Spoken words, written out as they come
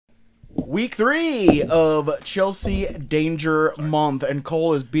Week 3 of Chelsea Danger Month, and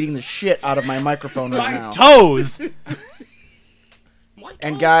Cole is beating the shit out of my microphone right now. Toes.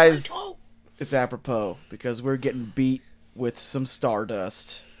 And guys, it's apropos because we're getting beat with some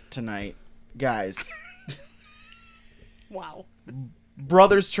Stardust tonight. Guys. Wow.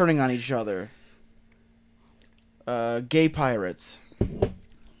 Brothers turning on each other. Gay pirates.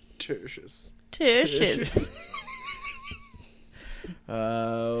 Tertious.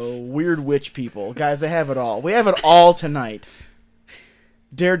 Weird witch people. Guys, I have it all. We have it all tonight.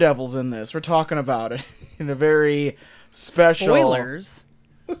 Daredevil's in this. We're talking about it in a very special... Spoilers.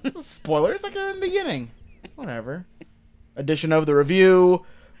 Spoilers? Like in the beginning. Whatever. Edition of the review.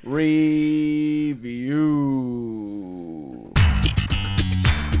 Review.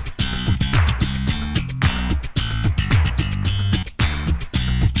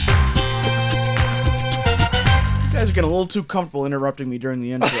 You guys are getting a little too comfortable interrupting me during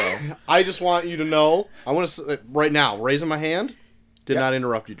the intro. I just want you to know, I want to, right now, raising my hand, did not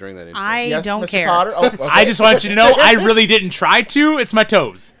interrupt you during that intro. I Yes, don't Mr. care. Potter? Oh, okay. I just want you to know I really didn't try to. It's my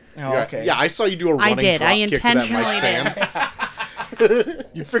toes. Oh, okay. Yeah, I saw you do a running did. drop I kick to that mic intentionally stand.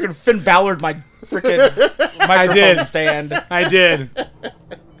 You freaking Finn Ballard my freaking microphone did. stand. I did.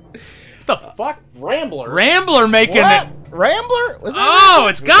 What the fuck? Rambler. Rambler making What? it. Rambler? Was that Oh,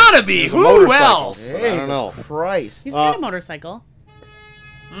 it's gotta be. It's a Who motorcycle. else? I don't Jesus know. Christ. He's got a motorcycle.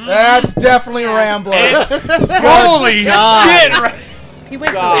 That's definitely a Rambler. Holy shit. He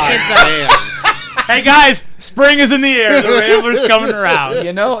wakes God his kids up. damn. Hey guys, spring is in the air. The Rambler's coming around.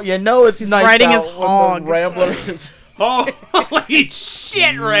 You know it's He's nice riding out his when hog. the Rambler is... Holy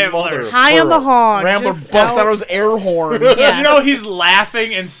shit, Rambler. Mother- High on the Pearl. hog. Rambler just busts out out. his air horn. Yeah. You know he's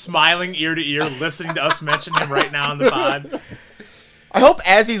laughing and smiling ear to ear, listening to us mention him right now on the pod. I hope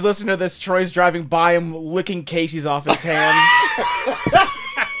as he's listening to this, Troy's driving by him, licking Casey's off his hands.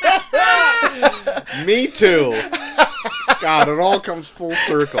 Me too. God, it all comes full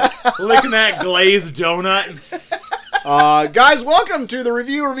circle. Licking that glazed donut. Guys, welcome to the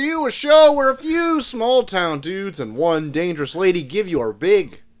Review, a show where a few small-town dudes and one dangerous lady give you our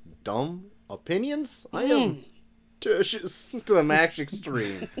big, dumb opinions. I am tertious to the max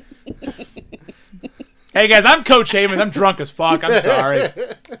extreme. Hey guys, I'm Coach Havens. I'm drunk as fuck. I'm sorry.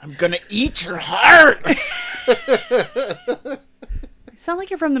 I'm gonna eat your heart. You sound like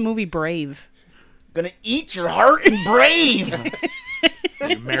you're from the movie Brave. Gonna eat your heart and brave.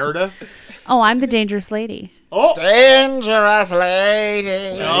 Merida. Oh, I'm the dangerous lady. Oh. Dangerous lady.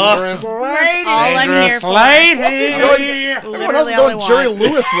 Dangerous lady. All I'm here Dangerous for. lady. Everyone else is Literally all I going Jerry want.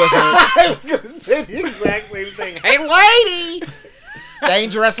 Lewis with her. I was going to say the exact same thing. Hey, lady.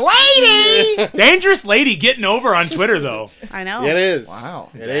 Dangerous lady. Dangerous lady getting over on Twitter though. I know. It is. Wow.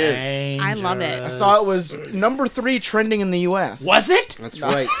 It is. I love it. I saw it was number 3 trending in the U.S. Was it? That's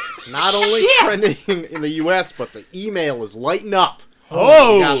right. Not only Shit. trending in the U.S., but the email is lighting up.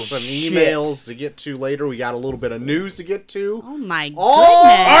 Oh. We got some shit. emails to get to later. We got a little bit of news to get to. Oh my Oh,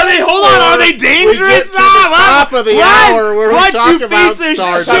 Are goodness. they? Hold on. Are they dangerous? We get to the top of the hour where we what, talk you about piece of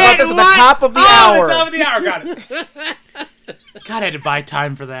Stardust. shit? Talk about this at the What? top of the oh, hour. the top of the hour. Got it. God, I had to buy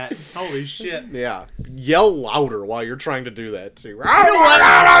time for that. Holy shit. Yeah. Yell louder while you're trying to do that, too. You know what?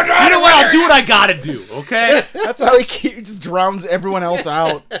 I'll do what I gotta do, okay? That's how he just drowns everyone else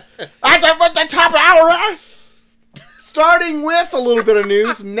out. That's at the top hour. Starting with a little bit of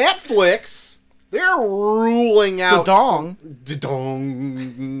news, Netflix, they're ruling out... Da-dong.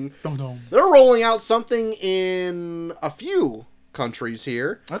 Da-dong. Dum dum. They're rolling out something in a few countries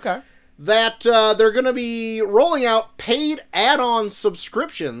here Okay. that they're going to be rolling out paid add-on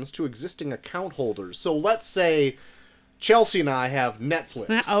subscriptions to existing account holders. So let's say Chelsea and I have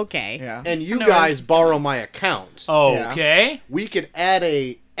Netflix. Okay. Yeah. And you I know guys this. borrow my account. Okay. We could add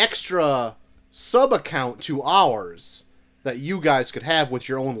a extra sub-account to ours that you guys could have with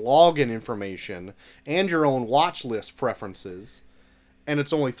your own login information and your own watch list preferences, and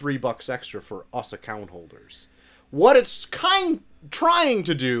it's only $3 extra for us account holders. What it's trying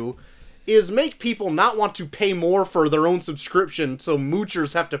to do is make people not want to pay more for their own subscription, so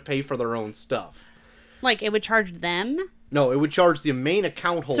moochers have to pay for their own stuff. Like, it would charge them? No, it would charge the main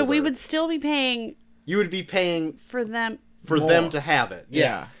account holder. So we would still be paying You would be paying for them. for More. them to have it.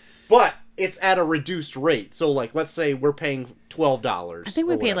 Yeah. But it's at a reduced rate. So, like, let's say we're paying $12. I think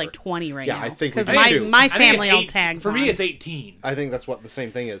we or pay whatever. like 20 right Yeah, now. I think we because do too. my I think it's family all 8. tags For me, on. it's 18. I think that's what the same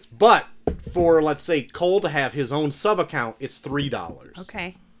thing is. But for, let's say, Cole to have his own sub-account, it's $3.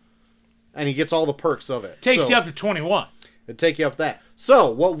 Okay. And he gets all the perks of it. Takes So, you up to 21. It'd take you up that. So,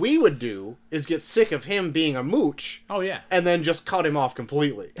 what we would do is get sick of him being a mooch Oh, yeah. and then just cut him off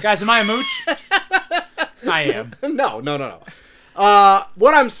completely. Guys, am I a mooch? I am. No.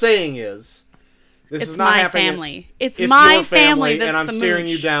 What I'm saying is, this It's is not my happening. family. It's It's my your family, that's and I'm the staring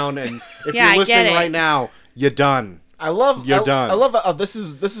mooch. you down. And if Yeah, I you're get listening it. right now, you're done. You're done. I love this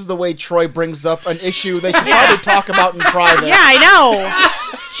is the way Troy brings up an issue they should probably talk about in private. Yeah, I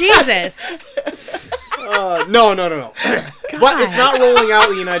know. Jesus. No. But it's not rolling out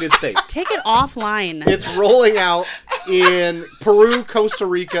in the United States. Take it offline. It's rolling out in Peru, Costa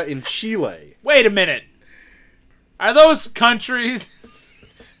Rica, and Chile. Wait a minute. Are those countries?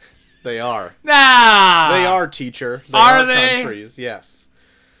 They are. Nah. They are, teacher. Are they? Countries, yes.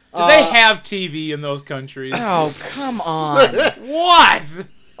 Do they have TV in those countries? Oh, come on. What?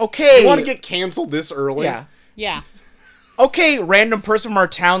 Okay. You want to get canceled this early? Yeah. Yeah. Okay, random person from our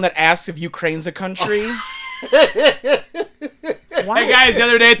town that asks if Ukraine's a country. Why? Hey guys, the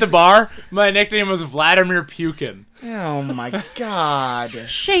other day at the bar, my nickname was Vladimir Pukin. Oh my god.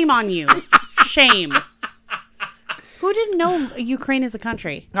 Shame on you. Shame. Who didn't know Ukraine is a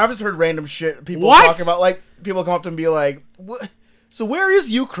country? I've just heard random shit people What? talk about, like, people come up to them and be like, so where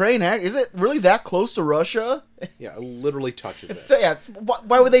is Ukraine at? Is it really that close to Russia? Yeah, it literally touches it. Yeah,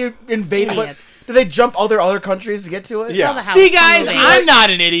 why would they invade it? Idiots. Did they jump other countries to get to it? Yeah. Sell the house See for guys, moving. I'm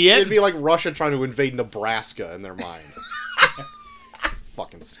not an idiot. It'd be like Russia trying to invade Nebraska in their mind.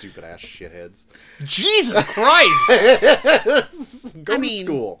 Fucking stupid ass shitheads. Jesus Christ. Go I to mean-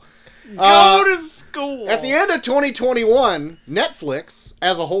 school. Go to school. At the end of 2021, Netflix,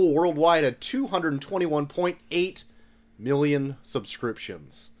 as a whole worldwide, had 221.8 million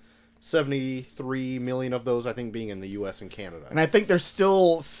subscriptions. 73 million of those, I think, being in the U.S. and Canada. And I think there's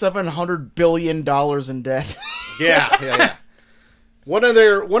still $700 billion in debt. Yeah. One of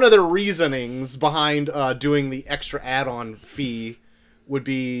their reasonings behind doing the extra add-on fee would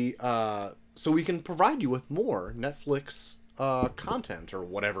be so we can provide you with more Netflix content or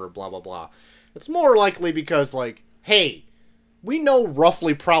whatever, blah blah blah. It's more likely because, like, hey, we know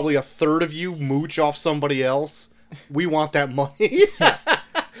roughly probably a third of you mooch off somebody else. We want that money.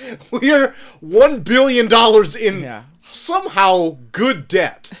 We're $1 billion in Yeah. somehow good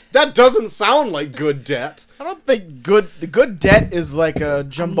debt. That doesn't sound like good debt. I don't think the good debt is like a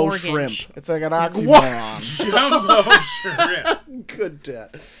jumbo mortgage. shrimp. It's like an oxymoron. Jumbo shrimp. Good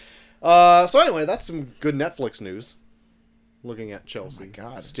debt. So anyway, that's some good Netflix news. Looking at Chelsea,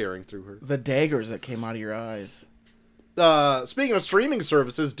 God. staring through her. The daggers that came out of your eyes. Speaking of streaming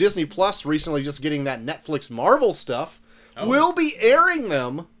services, Disney Plus recently just getting that Netflix Marvel stuff. Oh. Will be airing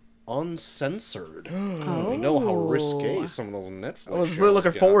them uncensored. Oh. We know how risque some of those Netflix I was shows really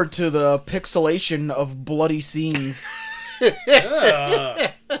looking get. forward to the pixelation of bloody scenes.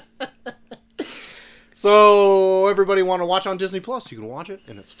 So everybody want to watch on Disney Plus? You can watch it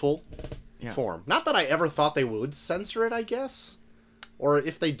in its full Yeah. form. Not that I ever thought they would censor it, I guess, or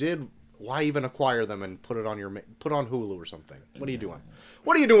if they did, why even acquire them and put it on put on Hulu or something? What are you doing?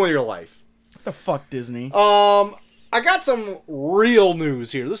 What are you doing with your life? What the fuck, Disney? I got some real news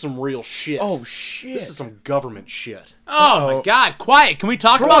here. This is some real shit. Oh shit! This is some government shit. Oh my God! Quiet. Can we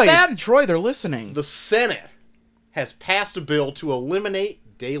talk about that? Troy, they're listening. The Senate has passed a bill to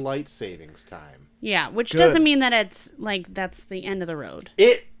eliminate daylight savings time. Yeah, which Good. doesn't mean that it's like that's the end of the road.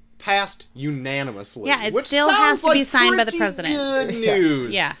 It passed unanimously. Yeah, it which still has sounds to be like signed by the pretty president. Good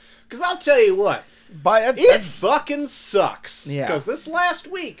news. Yeah. Because I'll tell you what, By it fucking sucks. Yeah. Because this last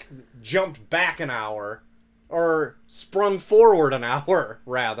week jumped back an hour, or sprung forward an hour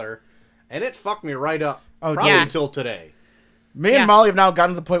rather, and it fucked me right up. Oh, probably yeah. until today. Me Yeah. and Molly have now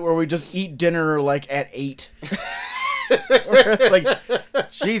gotten to the point where we just eat dinner like at 8. Like,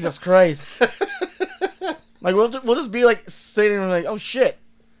 Jesus Christ. Like we'll just be like sitting there like, oh shit,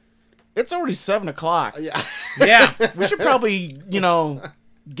 it's already 7 o'clock. Yeah. Yeah. We should probably,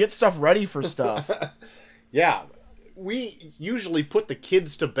 get stuff ready for stuff. Yeah. We usually put the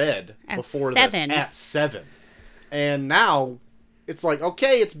kids to bed At before 7. this at 7. And now it's like,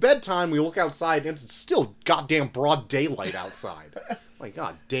 okay, it's bedtime. We look outside and it's still goddamn broad daylight outside. Like,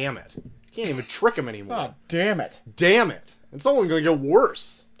 god damn it. Can't even trick them anymore. Oh, damn it. Damn it. It's only going to get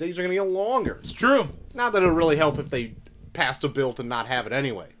worse. Days are going to get longer. It's true. Not that it'll really help if they passed a bill to not have it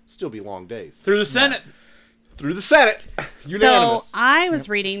anyway. Still be long days. Through the Senate. Through the Senate. Unanimous. So I was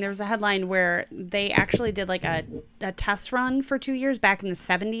reading, there was a headline where they actually did like a test run for 2 years back in the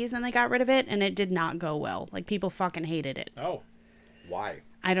 70s and they got rid of it and it did not go well. Like people fucking hated it. Oh. Why?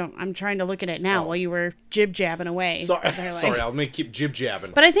 I'm trying to look at it now Oh. while you were jib-jabbing away. Sorry, They're like- sorry, I'll make keep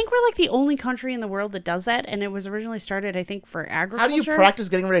jib-jabbing. But I think we're like the only country in the world that does that and it was originally started, I think, for agriculture. How do you practice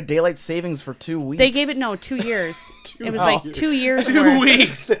getting rid of daylight savings for 2 weeks? They gave it, 2 years. It was like years. 2 years 2 worth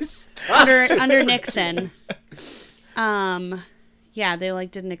weeks. under Nixon. Yeah, they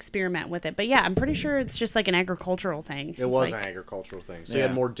like did an experiment with it. But yeah, I'm pretty sure it's just like an agricultural thing. It was like, an agricultural thing. So you had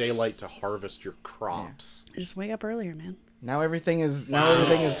Yeah. more daylight to harvest your crops. just wake up earlier, man. Now everything is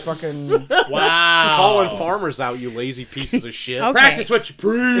fucking. Wow. Calling farmers out, you lazy pieces of shit. Okay. Practice what you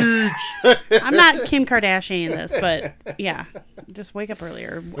preach. I'm not Kim Kardashian in this, but yeah, just wake up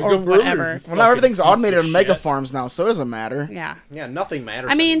earlier Wake or up earlier. whatever. Well, now everything's Fucking piece automated of on mega shit. farms now, so it doesn't matter. Yeah. Yeah, nothing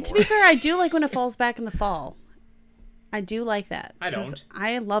matters I mean, to anymore. be fair, I do like when it falls back in the fall. I do like that. I 'Cause don't.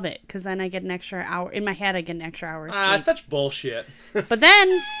 I love it because then I get an extra hour in my head. I get an extra hour. Of It's sleep. such bullshit. But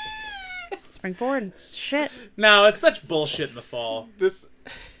then spring forward, shit. No, it's such bullshit in the fall. This,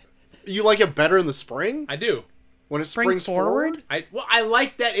 you like it better in the spring? I do. When it Spring springs forward? forward? I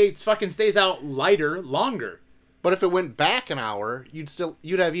like that it fucking stays out lighter longer. But if it went back an hour,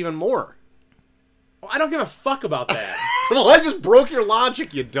 you'd have even more. Well, I don't give a fuck about that. Well, I just broke your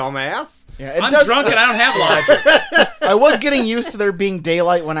logic, you dumbass. Yeah, it I'm does. drunk and I don't have logic. I was getting used to there being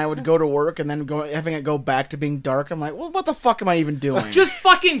daylight when I would go to work, and then having it go back to being dark. I'm like, well, what the fuck am I even doing? Just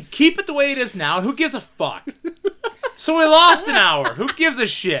fucking keep it the way it is now. Who gives a fuck? So we lost an hour. Who gives a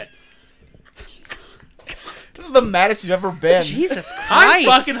shit? This is the maddest you've ever been. Jesus Christ. I'm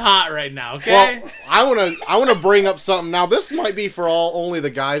fucking hot right now, okay? Well, I wanna bring up something. Now, this might be for only the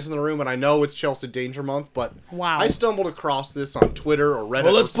guys in the room, and I know it's Chelsea Danger Month, but Wow. I stumbled across this on Twitter or Reddit.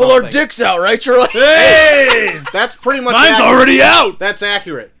 Well, let's or pull our something. dicks out, right, Troy? Hey! That's pretty much Mine's accurate. already out! That's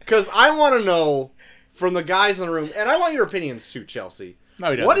accurate. Because I want to know from the guys in the room, and I want your opinions too, Chelsea.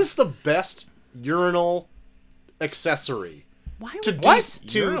 No, he doesn't. What is the best urinal accessory Why to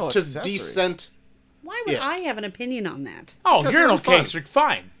would, Urinal to accessory? descent? why would Yes. I have an opinion on that? Oh, Because urinal they're fun. cakes are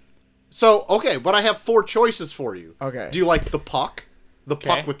fine. So okay, but I have 4 choices for you. Okay. Do you like the puck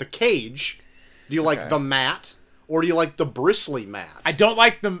Okay. with the cage? Do you like Okay. the mat, or do you like the bristly mat? I don't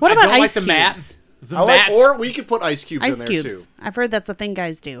like the. What I about don't like ice the mat. cubes? The I like- mat. Or we could put ice cubes Ice in there cubes. too. I've heard that's a thing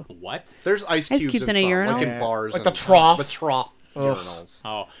guys do. What? There's ice cubes in a some, urinal? like in Yeah. bars, Like and the trough. The trough Ugh. urinals.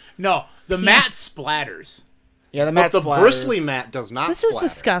 Oh no, the mat splatters. Yeah, the But mat the splatters. bristly mat does not. This is splatter.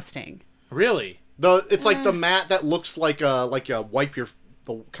 disgusting. Really? It's like the mat that looks like a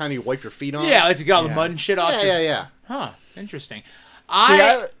the kind you wipe your feet on. Yeah, I like to get all the Yeah. mud and shit off. yeah, yeah. Huh. Interesting. See,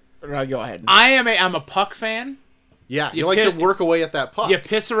 I go ahead. I'm a puck fan. Yeah, you You like to pi- work away at that puck. You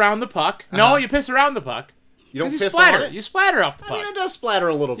piss around the puck. No, you piss around the puck. You don't 'Cause piss you splatter. on it. You splatter off the I puck. mean, it does splatter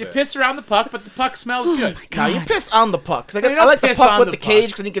a little You bit. piss around the puck, but the puck smells good. No, you God. piss on the puck. 'Cause you I don't like the piss puck on with the the puck. cage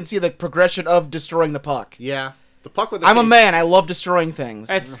because then you can see the progression of destroying the puck. Yeah, the puck with the. I'm a cage- man. I love destroying things.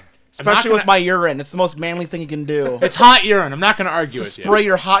 It's- Especially I'm not with my urine. It's the most manly thing you can do. It's hot urine. I'm not going to argue with you. Spray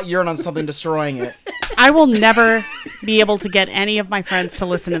your hot urine on something, destroying it. I will never be able to get any of my friends to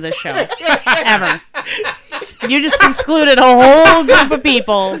listen to this show. Ever. You just excluded a whole group of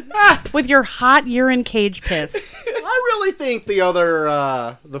people with your hot urine cage piss. I really think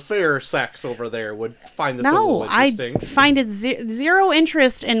the fair sex over there would find this a No, little I interesting. find it zero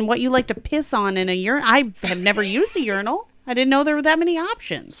interest in what you like to piss on in a urinal. I have never used a urinal. I didn't know there were that many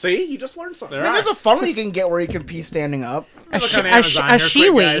options. See, you just learned something. There Man, are. there's a funnel you can get where you can pee standing up. A, Look sh- on a, sh- Amazon a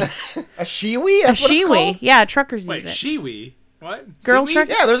here quick, shiwi. guys. A shiwi? A That's what it's shiwi. called? Yeah, truckers Wait, use it. shiwi? What? Girl Seaweed? truck-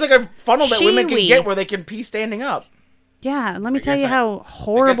 Yeah, there's like a funnel that women can Shiwi. get where they can pee standing up. Yeah, and let me I tell guess you I- how I guess I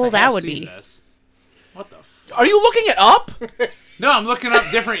horrible have that would seen be. This. What the f- Are you looking it up? No, I'm looking up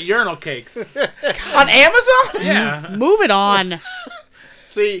different urinal cakes. On Amazon? Yeah. Move it on.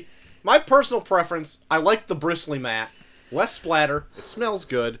 See, my personal preference, I like the bristly mat. Less splatter. It smells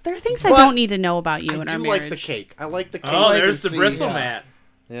good. There are things I But don't need to know about you I in our do marriage. like the cake. I like the cake. Oh, I there's can the see- bristle yeah. mat.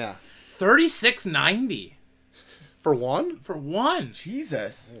 Yeah. $36.90 For one? for one.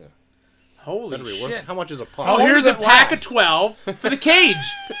 Jesus. Holy Better be worth shit. it. How much is a puck? How Oh, long here's does a it pack of last? 12 for the cage.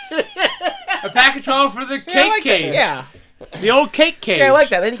 A pack of 12 for the See, I cake like that. cage. Yeah. The old cake cage. See, I like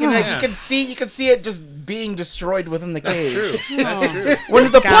that. Then you can Yeah. you can see it just being destroyed within the cage. True. That's true.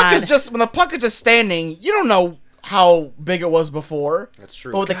 When the puck is God. when the puck is just standing, you don't know how big it was before. That's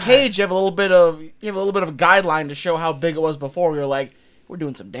true. But with the cage, you have a little bit of a guideline to show how big it was before. You're like, we're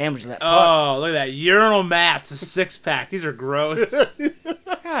doing some damage to that puck. Oh, look at that. Urinal mats, a 6-pack. These are gross. God,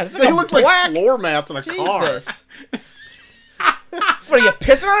 it's They like a look black. like floor mats in a car. Jesus. What are you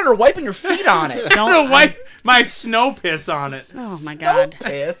pissing on it or wiping your feet on it? I'm going to wipe my snow piss on it. Oh my god.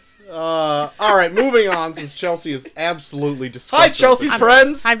 Piss. All right, moving on since Chelsea is absolutely disgusting. Hi, Chelsea's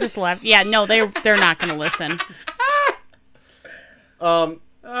friends. I've just left. Yeah, no, they're not going to listen.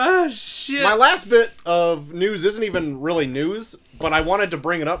 Oh, shit. My last bit of news isn't even really news, but I wanted to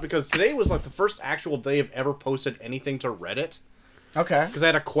bring it up because today was like the first actual day I've ever posted anything to Reddit Okay. because I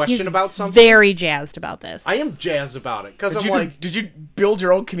had a question He's about something. very jazzed about this. I am jazzed about it because Did I'm you, like, did you build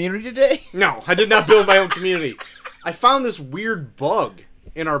your own community today? no, I did not build my own community. I found this weird bug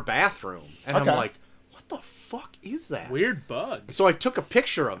in our bathroom, and Okay. I'm like, what the fuck is that? Weird bug. So I took a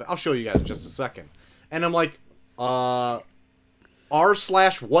picture of it. I'll show you guys in just a second. And I'm like,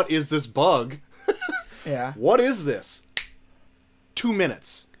 r/what is this bug? Yeah. What is this? 2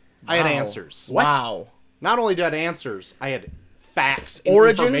 minutes. I had Wow. answers. What? Wow. Not only did I have answers, I had facts and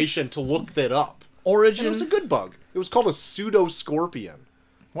Origins? information to look that up. And it Origins. was a good bug. It was called a pseudoscorpion.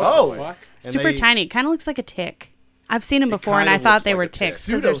 What Oh. the fuck? And Super they- tiny. It kind of looks like a tick. I've seen them before, and kinda I thought looks they like were a tick. ticks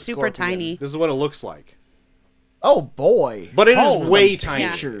because they're super Pseudoscorpion. tiny. This is what it looks like. Oh boy. But it is Oh, way the tiny.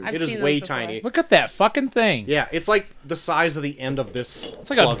 pictures. I've It is seen way those before. tiny. Look at that fucking thing. Yeah, it's like the size of the end of this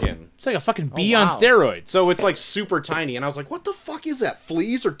It's like plug-in. It's like a fucking bee wow. on steroids. So it's like super tiny, and I was like, "What the fuck is that?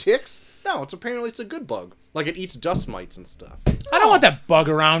 Fleas or ticks?" No, it's a good bug. Like it eats dust mites and stuff. I don't want that bug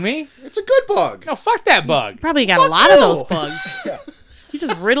around me. It's a good bug. No, fuck that bug. Probably got a lot you. of those bugs. You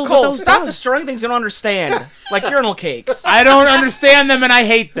just riddled with Cole, those stop bugs. destroying things you don't understand, like urinal cakes. I don't understand them and I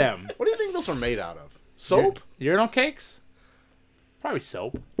hate them. What do you think those are made out of? Soap? Urinal cakes? Probably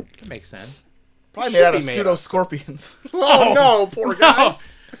soap. That makes sense. Probably Should made out be of made pseudo out of scorpions. Oh no, poor guys.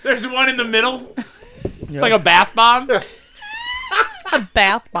 No, there's one in the middle. It's like a bath bomb. A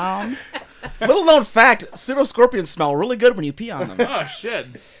bath bomb. Little known fact: pseudo scorpions smell really good when you pee on them. Oh shit.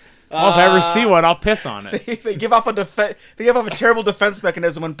 Well, if I ever see one, I'll piss on it. They give off a terrible defense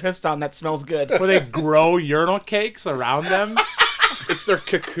mechanism when pissed on. That smells good. Where they grow urinal cakes around them. It's their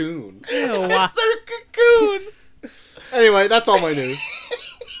cocoon. Ew. It's their cocoon. Anyway, that's all my news.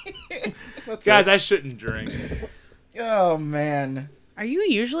 That's Guys, it. I shouldn't drink. Oh man. Are you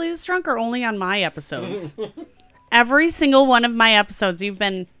usually this drunk or only on my episodes? Every single one of my episodes, you've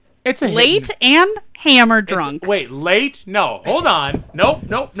been It's a late hit and hammer and- drunk. Wait, late? No, hold on. Nope.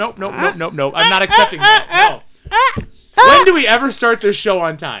 I'm not accepting that. No. When do we ever start this show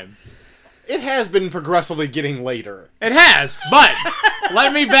on time? It has been progressively getting later. It has, but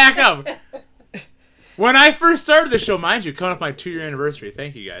let me back up. When I first started the show, mind you, coming up my 2-year anniversary.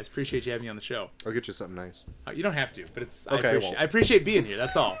 Thank you guys. Appreciate you having me on the show. I'll get you something nice. You don't have to, but it's Okay, I won't. I appreciate being here.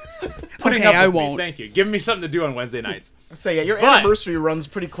 That's all. Putting Okay, up I with won't. me. Thank you. Giving me something to do on Wednesday nights. So yeah, your But- anniversary runs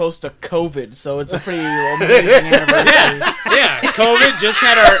pretty close to COVID, so it's a pretty amazing anniversary. Yeah, COVID just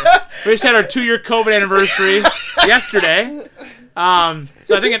had we just had our 2-year COVID anniversary yesterday.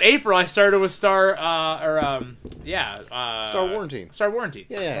 So I think in April I started with Star Warranty. Star Warranty.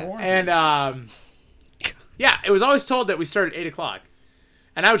 Yeah. And yeah, it was always told that we started at 8 o'clock,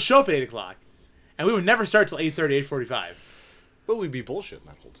 and I would show up at 8 o'clock, and we would never start till 8:30, 8:45. But we'd be bullshitting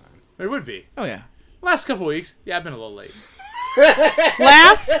that whole time. It would be. Oh yeah. Last couple weeks, yeah, I've been a little late.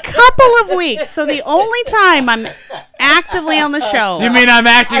 Last couple of weeks. So the only time I'm actively on the show. You mean I'm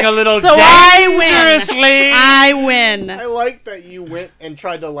acting a little So I win. dangerously? I win. I like that you went and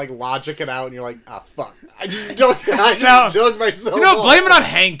tried to like logic it out, and you're like, ah, fuck. I just dug myself. You know, off. blame it on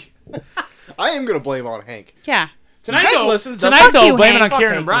Hank. I am gonna blame it on Hank. Yeah. Tonight, Hank though, listens, doesn't tonight, he? though, Fuck you, blame it on Hank.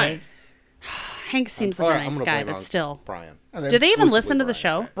 Kieran Fuck and Brian. Hank. Hank seems All like a right, I'm nice gonna guy, blame it but on still. Brian. Do they even listen to the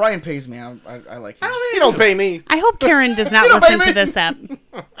Exclusively show? Brian pays me. I like him. You don't pay me. I hope Karen does not You don't listen pay to me. this app.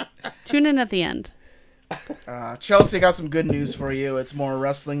 Tune in at the end. Chelsea got some good news for you. It's more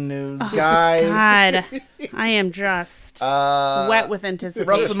wrestling news, guys. God, I am just wet with anticipation.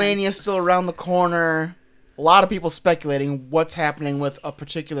 WrestleMania still around the corner. A lot of people speculating what's happening with a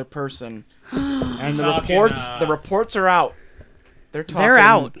particular person, and Talking, the reports are out. They're talking. They're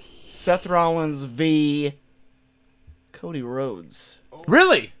out. Seth Rollins v. Cody Rhodes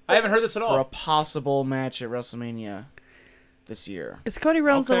Really? I haven't heard this at for a all. possible match at WrestleMania this year. Is Cody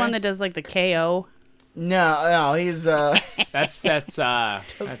Rhodes the Okay. one that does like the KO? No, he's That's does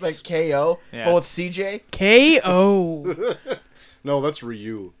the KO, Yeah. but with CJ. KO. No, that's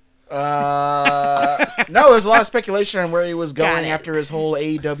Ryu. No, there's a lot of speculation on where he was Got going it. after his whole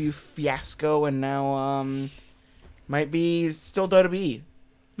AEW fiasco, and now might be still WWE.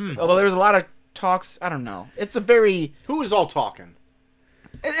 Although there's a lot of talks. I don't know. It's a very Who is all talking?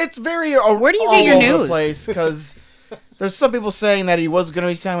 it's very Where do you all get your over the news? place because there's some people saying that he was going to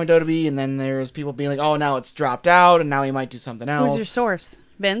be signed with WWE, and then there's people being like, oh, now it's dropped out, and now he might do something else. Who's your source?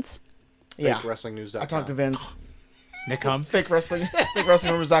 Vince? Yeah, FakeWrestlingNews.com. I talked to Vince. Nick Hum.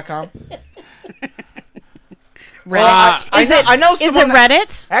 FakeWrestlingRumors.com. Reddit? I know Is someone. it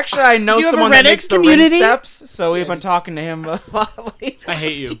Reddit? Actually, I know Do you have a someone that Reddit makes the community? ring steps, so we've been talking to him a lot lately. I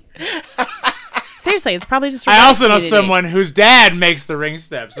hate you. Seriously, it's probably just. a I Reddit also know community. someone whose dad makes the ring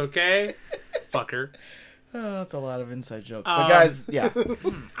steps, okay? Fucker. Oh, that's a lot of inside jokes. But guys, yeah.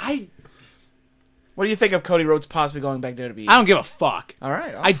 I What do you think of Cody Rhodes possibly going back to WWE? don't give a fuck. All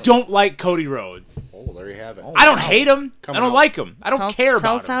right. I awesome. don't like Cody Rhodes. Oh, there you have it. I don't hate him. Coming I don't up. like him. I don't Tell care us,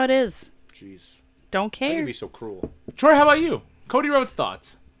 tell about us him. how it is. Jeez. Don't Why you care. be so cruel? Troy, how about you? Cody Rhodes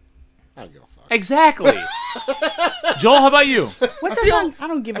thoughts. I don't give a fuck. Exactly. Joel, how about you? What's I that feel- song? I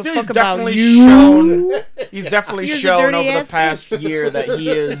don't give I a feel fuck he's about definitely you. shown. He's definitely Here's a shown dirty over the ass past year that he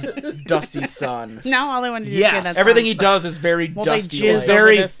is Dusty's son. No, all I wanted to do is Yes. hear that Everything song. he does is very Well, Dusty. they jizzed like.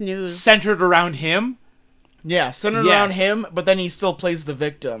 Very over this news. centered around him. Yeah, centered Yes. around him, but then he still plays the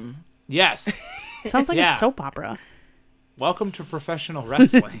victim. Yes. Sounds like Yeah. a soap opera. Welcome to professional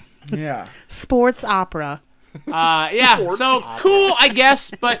wrestling. Yeah. Sports opera. Yeah. Sports So opera. cool, I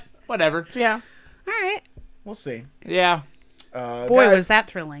guess, but whatever. Yeah. All right. We'll see. Yeah. Boy, Guys, was that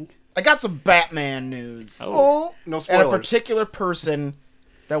thrilling. I got some Batman news. Oh, no And a spoilers. particular person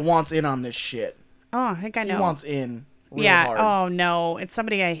that wants in on this shit. Oh, I think I He know. wants in real yeah. hard. Oh, no. It's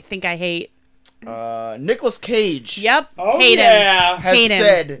somebody I think I hate. Nicolas Cage Yep. Oh, hate him. has hate him.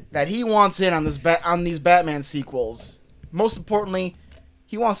 said that he wants in on on these Batman sequels. Most importantly,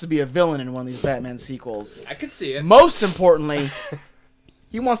 he wants to be a villain in one of these Batman sequels. I could see it. Most importantly,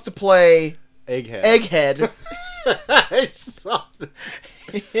 he wants to play Egghead. Egghead I saw this.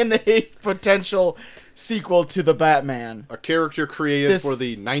 in a potential sequel to the Batman. A character created This- for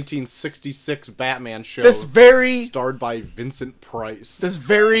the 1966 Batman show. This very starred by Vincent Price. this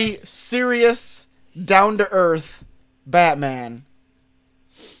very serious, down to earth Batman.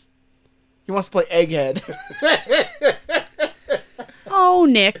 He wants to play Egghead. Oh,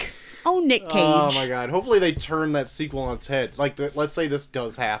 Nick. Oh, Nick Cage. Oh my god. Hopefully they turn that sequel on its head. Like, let's say this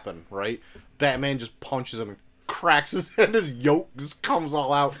does happen, right? Batman just punches him and cracks his head, his yolk just comes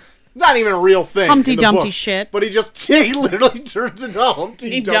all out. Not even a real thing. Humpty in the Dumpty book. shit. But he literally turns into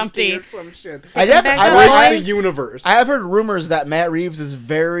Humpty Dumpty Dumpty. or some shit. I have, back I, to have- life. I, Breaks the universe. I have heard rumors that Matt Reeves is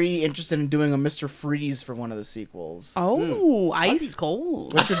very interested in doing a Mr. Freeze for one of the sequels. Oh, ice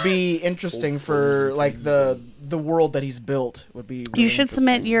cold. Which would be interesting Old for frozen like the world that he's built would be really You should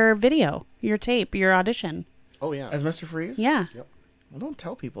submit interesting. your video, your tape, your audition. Oh yeah. as Mr. Freeze? Yeah. Well, don't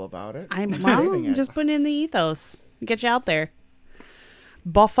tell people about it. I'm We're well, saving it. just putting in the ethos. Get you out there.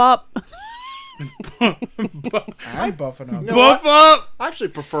 Buff up. I'm buffing up. No, Buff up! I actually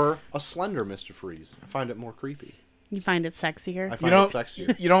prefer a slender Mr. Freeze. I find it more creepy. You find it sexier. I You find it don't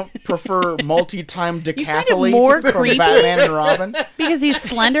sexier. you don't prefer multi-time find it decathlete more from creepy? Batman and Robin? Because he's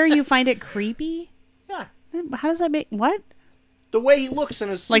slender, you find it creepy? Yeah. How does that make what? The way he looks in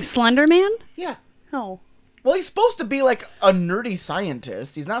his suit. Like Slender Man? yeah. Oh. Well, he's supposed to be like a nerdy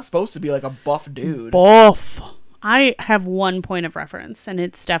scientist. He's not supposed to be like a buff dude. Buff. I have one point of reference, and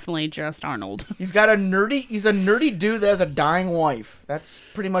it's definitely just Arnold. He's a nerdy dude that has a dying wife. That's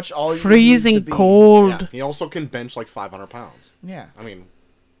pretty much all he needs to Freezing be. cold. Yeah. He also can bench like 500 pounds. Yeah. I mean,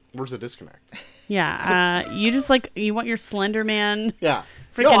 where's the disconnect? Yeah. You just you want your Slender Man. Yeah.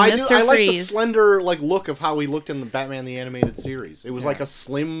 Freaking no, I do. Mr. I like the Freeze. slender look of how he looked in the Batman the Animated Series. It was like a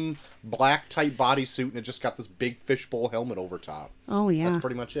slim black tight bodysuit, and it just got this big fishbowl helmet over top. Oh, yeah. That's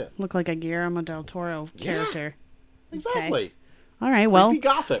pretty much it. Look like a Guillermo del Toro character. Exactly. All right, well, Creepy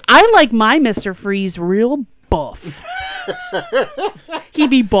gothic. I like my Mr. Freeze real buff. He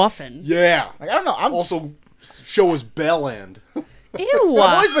be buffing. Yeah. Like I don't know. Also, show his bell end. Ew.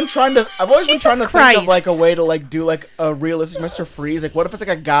 I've always been trying to Jesus think of Christ. like a way to like do like a realistic Mr. Freeze. Like what if it's like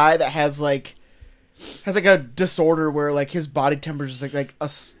a guy that has like a disorder where like his body temperature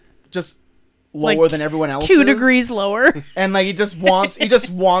is just lower Like, than everyone else's. 2 degrees lower. And like he just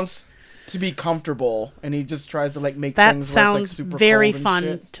wants to be comfortable, and he just tries to like make That things where it's, like, sounds super very cold and fun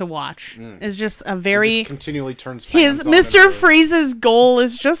shit. to watch. It's just a He very just continually turns his fans on Mr. and- Freeze's goal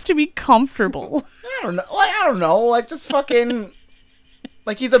is just to be comfortable. I don't know. Like just fucking.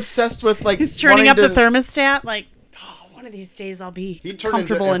 Like he's obsessed with like. He's turning wanting up the to- thermostat like, oh, one of these days I'll be He'd turn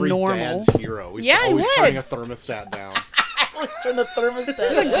comfortable into and every normal. dad's hero. He's Yeah, he always would. turning a thermostat down. Turn the thermostat. This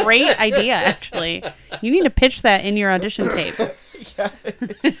is a great idea, actually. You need to pitch that in your audition tape.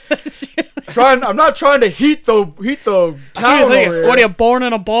 I'm not trying to heat the town over here. What are you, born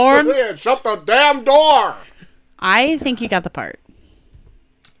in a barn? Yeah, shut the damn door! I think you got the part.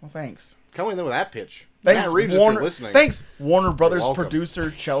 Well, thanks. Coming in with that pitch. Thanks, Matt Reeves, if Warner. you're listening. Thanks, Warner Brothers welcome.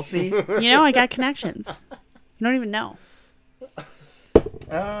 producer Chelsea. You know, I got connections. You don't even know.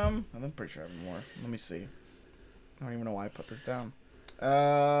 I'm pretty sure I have more. Let me see. I don't even know why I put this down.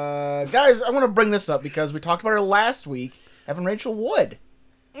 Guys, I want to bring this up because we talked about her last week. Evan Rachel Wood.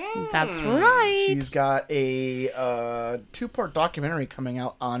 That's right. She's got a 2-part documentary coming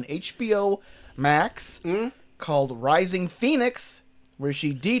out on HBO Max called Rising Phoenix, where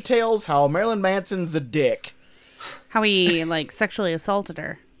she details how Marilyn Manson's a dick. How he, sexually assaulted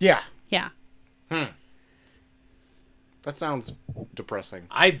her. Yeah. Yeah. That sounds depressing.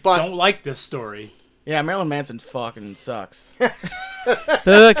 I don't like this story. Yeah, Marilyn Manson fucking sucks.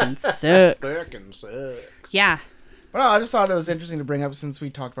 Fucking sucks. Fucking sucks. Yeah. But no, I just thought it was interesting to bring up since we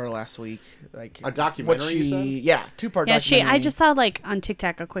talked about it last week. Like A documentary, you said? Yeah, 2-part Yeah, documentary. I just saw like on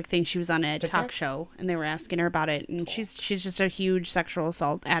TikTok a quick thing. She was on a TikTok? talk show and they were asking her about it, and she's just a huge sexual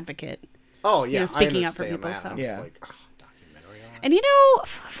assault advocate. Oh, yeah. speaking I up for understand people, that. so. I'm just Yeah. like, documentary on it? And you know,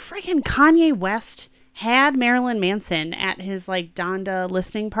 freaking Kanye West had Marilyn Manson at his like Donda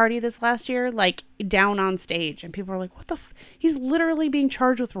listening party this last year, like down on stage, and people were like, "What the? He's literally being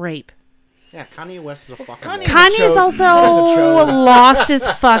charged with rape." Yeah, Kanye West is a fucking... Kanye- Kanye's chode. also Kanye's a chode. lost his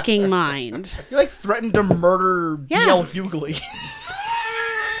fucking mind. He like threatened to murder Yeah. D.L. Hughley.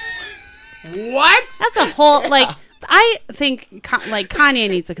 What? That's a whole like. I think like Kanye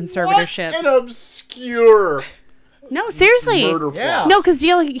needs a conservatorship. What an obscure No, seriously. murder Yeah. plot. No, because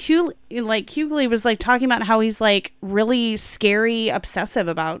Hughley was like talking about how he's like really scary, obsessive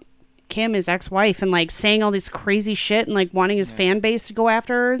about Kim, his ex-wife, and like saying all this crazy shit and like wanting his fan base to go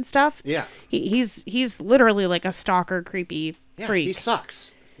after her and stuff. Yeah. He's literally like a stalker, creepy Yeah, freak. he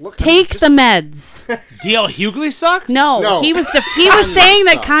sucks. Look, Take the meds. DL Hughley sucks? No, he was Kanye saying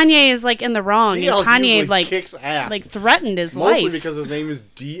that sucks. Kanye is like in the wrong, D.L. and Kanye Hughley like kicks ass. like threatened his Mostly life. because his name is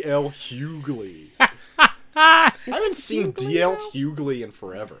D.L. Hughley. I haven't seen D.L. Hughley in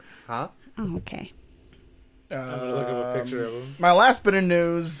forever. Huh? Oh, okay. I'm gonna look up a picture of him. My last bit of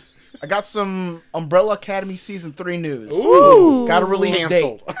news. I got some Umbrella Academy Season 3 news. Ooh. Got a release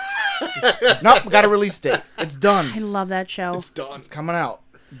Cancelled. date. Nope, got a release date. It's done. I love that show. It's done. It's coming out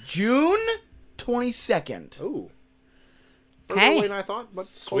June 22nd. Ooh. Okay. Further away than I thought, but close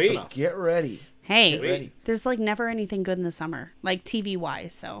Sweet. enough. Get ready. Hey, Ready. there's like never anything good in the summer, like TV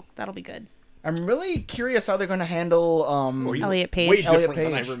wise, so that'll be good. I'm really curious how they're going to handle. Oh, he Elliot looks Page. Way Elliot different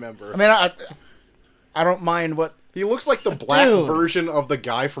than I Page. remember. I mean, I don't mind what. He looks like the black Dude. version of the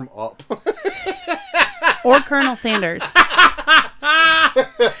guy from Up. Or Colonel Sanders.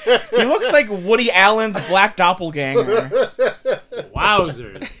 He looks like Woody Allen's black doppelganger.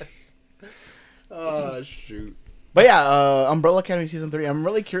 Wowzers. Oh, shoot. But yeah, Umbrella Academy Season 3. I'm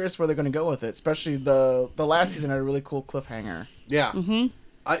really curious where they're going to go with it. Especially the last season had a really cool cliffhanger. Yeah. Mm-hmm.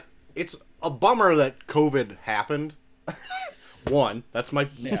 It's a bummer that COVID happened. One, that's my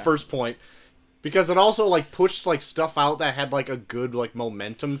first point. Because it also like pushed like stuff out that had like a good like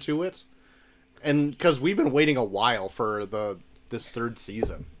momentum to it. And because we've been waiting a while for this third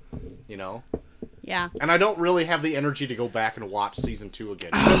season, you know? Yeah. And I don't really have the energy to go back and watch season 2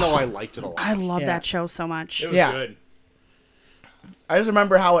 again, even though I liked it a lot. I love Yeah. that show so much. It was Yeah. good. I just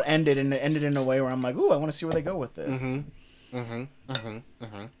remember how it ended, and it ended in a way where I'm like, ooh, I want to see where they go with this.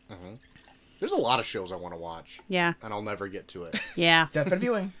 There's a lot of shows I want to watch, Yeah. and I'll never get to it. Yeah. Deathbed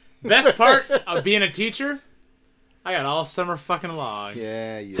viewing. Best part of being a teacher, I got all summer fucking long.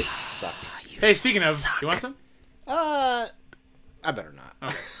 Yeah, you suck. Hey, speaking of, you want some? I better not.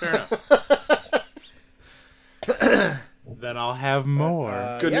 Okay, fair enough. Then I'll have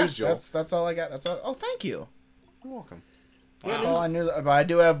more. Good Yeah, news, Joel. That's all I got. That's all. Oh, thank you. You're welcome. That's all I knew. But I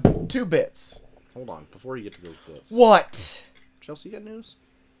do have 2 bits. Hold on, before you get to those bits. What? Chelsea, you got news?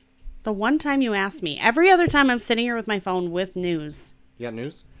 The one time you asked me, every other time I'm sitting here with my phone with news. You got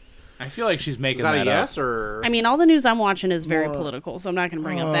news? I feel like she's making Is that a that yes up. or? I mean, all the news I'm watching is very More- political, so I'm not going to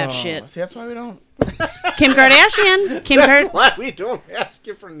bring up that shit. See, that's why we don't. Kim Kardashian. That's why we don't ask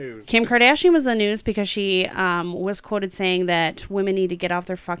you for news. Kim Kardashian was in the news because she was quoted saying that women need to get off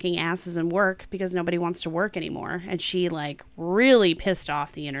their fucking asses and work because nobody wants to work anymore. And she, like, really pissed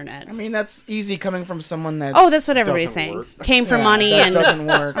off the internet. I mean, that's easy coming from someone that's. Oh, that's what everybody's doesn't saying. work. Came for Yeah, money that and doesn't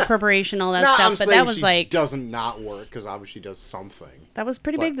work. appropriation, all that No, stuff. I'm But saying that was she like, doesn't not work because obviously she does something. that was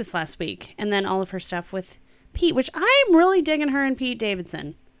pretty but- big this last week. And then all of her stuff with Pete, which I'm really digging her and Pete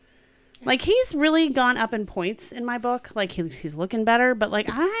Davidson. Like, he's really gone up in points in my book. Like, he's looking better, but like,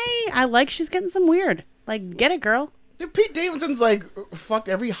 I like she's getting some weird. Like, get it, girl. Dude, Pete Davidson's like fucked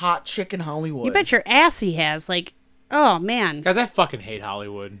every hot chick in Hollywood. You bet your ass he has. Like, oh man. Guys, I fucking hate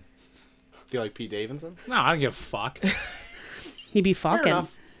Hollywood. Do you like Pete Davidson? No, I don't give a fuck. He'd be fucking.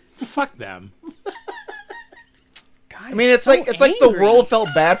 enough. Fuck them. God, I mean, it's like the angry. world felt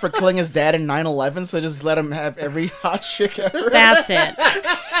bad for killing his dad in 9/11, so they just let him have every hot chick ever. That's it.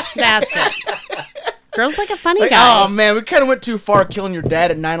 That's it. Girl's like a funny Like, guy. oh man, we kind of went too far killing your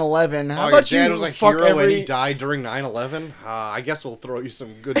dad at 9/11. How Oh, about your dad you was a fuck hero every? and he died during 9/11? I guess we'll throw you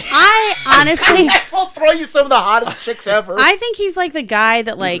some good... I honestly, I'll throw you some of the hottest chicks ever. I think he's like the guy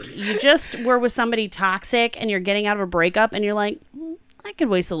that like you just were with somebody toxic and you're getting out of a breakup and you're like, I could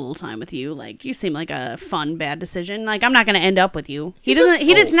waste a little time with you. Like, you seem like a fun bad decision. Like, I'm not going to end up with you. He doesn't.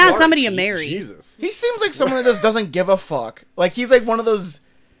 He's not Sorry, somebody you Pete, marry. Jesus. He seems like someone that just doesn't give a fuck. Like he's like one of those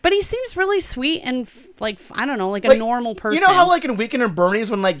But he seems really sweet and I don't know, like a Like, normal person. You know how like in Weekend at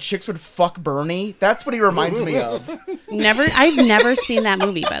Bernie's when like chicks would fuck Bernie? That's what he reminds me of. I've never seen that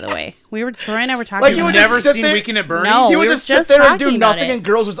movie, by the way. Troy and I were talking Like, about you would it. just Never sit seen there- Weekend at Bernie's? No. He we would were just sit just there and do talking about nothing, it. and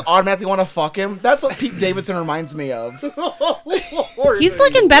girls would just automatically want to fuck him. That's what Pete Davidson reminds me of. He's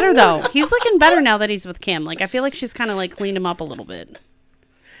looking better though. He's looking better now that he's with Kim. Like I feel like she's kind of like cleaned him up a little bit.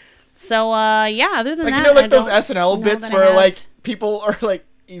 So yeah, other than Like, that, you know, like I those don't SNL know bits that I where have. like people are like,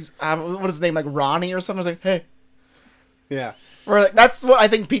 what is his name, like Ronnie or something? It's like, hey, Yeah. where like that's what I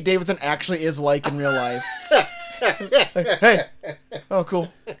think Pete Davidson actually is like in real life. Like, hey, oh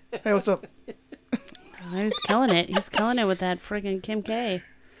cool. Hey, what's up? He's killing it. He's killing it with that friggin' Kim K.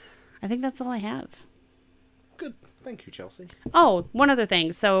 I think that's all I have. Good. Thank you, Chelsea. Oh, one other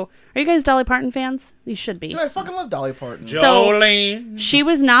thing. So, are you guys Dolly Parton fans? You should be. Dude, I fucking love Dolly Parton. Jolene. She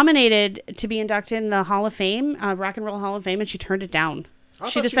was nominated to be inducted in the Hall of Fame, Rock and Roll Hall of Fame, and she turned it down. I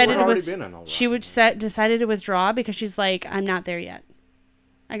She thought decided you to had already with- been in all She would decided to withdraw because she's like, I'm not there yet.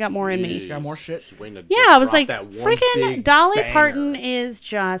 I got more in me. Got more shit. She's waiting to Yeah, just I was drop like, that one freaking big Dolly banger. Parton is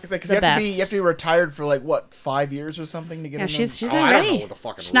just Because the you best. have to be retired for like what 5 years or something to get Yeah, in. she's Oh, not I don't know ready. what the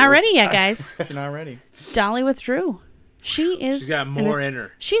fucking She's not rules. ready yet, guys. You're not ready. Dolly withdrew. She is. She's got more in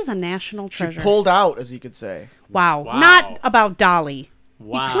her. She's a national She treasure. pulled out, as you could say. Wow. Wow. Not about Dolly.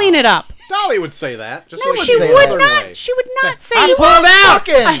 Wow. You clean it up. Dolly would say that. Just No, like she the say would that. Southern not. way. She would not say. I You pulled out.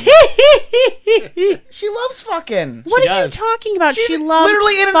 Fucking. She loves fucking. What She are does. you talking about? She's she loves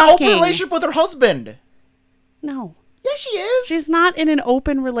literally in an fucking. open relationship with her husband. No, Yes, she is. she's not in an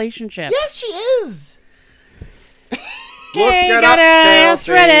open relationship. Yes, she is. Look Okay, it up, gotta ask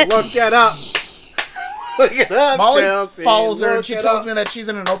Chelsea. Reddit. Look it up. Look it up, Molly Chelsea. follows her and Look she it tells up. me that she's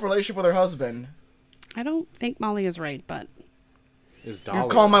in an open relationship with her husband. I don't think Molly is right, but Is Dolly You're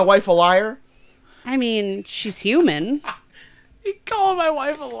calling my wife a liar? I mean, she's human. You call my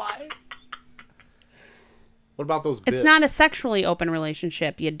wife a liar. What about those bits? It's not a sexually open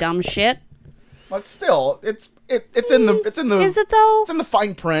relationship. You dumb shit. But still, it's in the Is it though? it's in the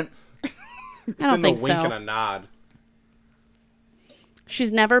fine print. I It's don't in the think wink so. and a nod.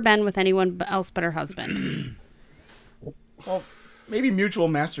 She's never been with anyone else but her husband. Well, maybe mutual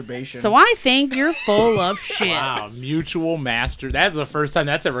masturbation. So I think you're full of shit. Wow, mutual master. That's the first time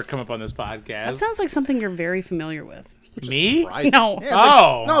that's ever come up on this That podcast. sounds like something you're very familiar with. Me? Surprising. No. Yeah, it's like-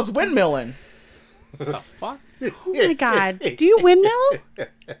 Oh. no, it's windmilling. The fuck? Oh my god. Do you windmill? No,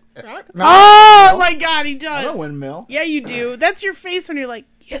 Oh my god, he I does. don't windmill. Yeah, you do. That's your face when you're like,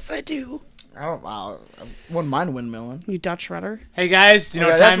 yes, I do. I wouldn't mind windmilling. You Dutch rudder. Hey guys, you know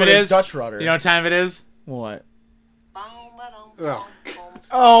Okay, what that's time what it it is? is, Dutch rudder. You know what time it is? What? Oh.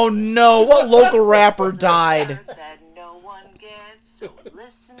 Oh no! What local rapper died? That no one gets, so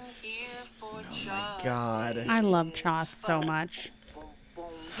listen here for just God. I love Choss so much. boom, boom,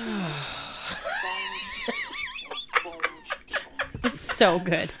 boom, boom, boom, It's so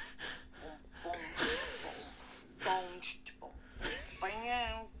good. boom, boom, boom, boom.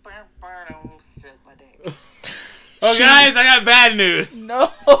 Oh guys, I got bad news.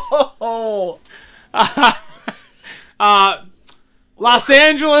 No. Los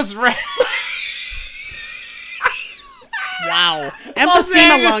Angeles Wow. Angeles-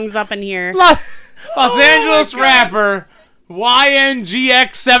 Emphysema lungs up in here. Los Angeles rapper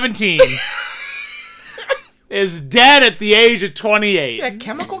YNGX17 is dead at the age of 28. That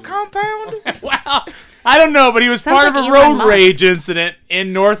chemical compound? Well, I don't know, but he was Sounds part like of a Elon road Musk. rage incident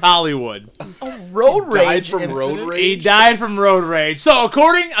in North Hollywood. Road Died rage. from road incident? rage? He died from road rage. So,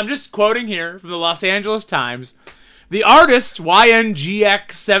 I'm just quoting here from the Los Angeles Times, the artist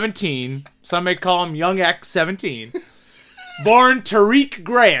YNGX17, some may call him Young X17, born Tariq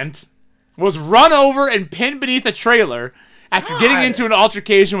Grant, was run over and pinned beneath a trailer after getting God. into an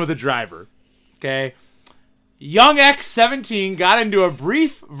altercation with a driver. Okay? Young X17 got into a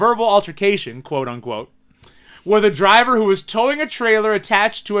brief verbal altercation, quote unquote, with a driver who was towing a trailer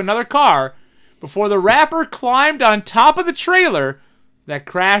attached to another car before the rapper climbed on top of the trailer that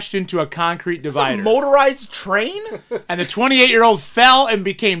crashed into a concrete Is this a divider. motorized train? And the 28-year-old fell and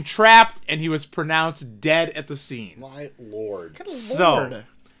became trapped, and he was pronounced dead at the scene. My lord. Good So,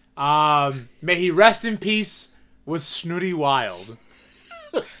 Lord. May he rest in peace with Snooty Wild.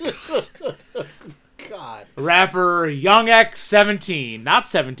 God. Rapper Young X17, not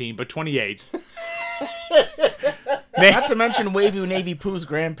 17, but 28. Not to mention Wavy Navy Pooh's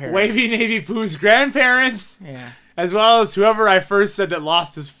grandparents. Wavy Navy Pooh's grandparents, Yeah. as well as whoever I first said that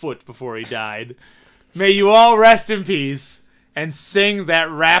lost his foot before he died. May you all rest in peace and sing that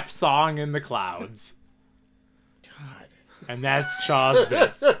rap song in the clouds. God. And that's Chaw's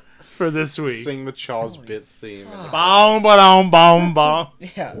Bits. for this week. Sing the Chaws Bits theme. Boom, ba-dum, boom, boom.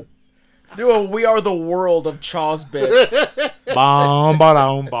 Yeah. Do a We Are the World of Chaws Bits Boom,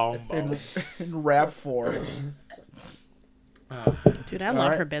 ba-dum, boom, boom. in rap form. Dude, I love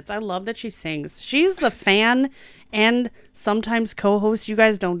right. her bits. I love that she sings. She's the fan and sometimes co-host you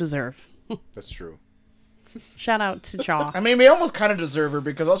guys don't deserve. That's true. Shout out to Chaw. I mean, we almost kind of deserve her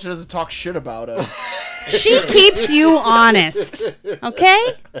because all she does is talk shit about us. She keeps you honest.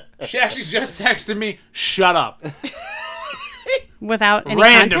 Okay? She actually just texted me, shut up. Without any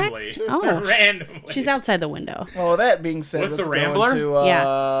Randomly. context? Oh. Randomly. She's outside the window. Well, that being said, With let's the go Rambler? into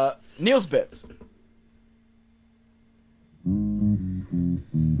Yeah. Neil's Bits.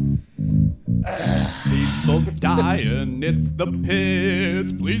 People dying, it's the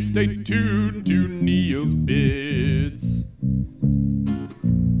pits. Please stay tuned to Neil's Bits.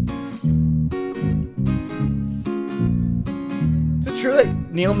 Is it true that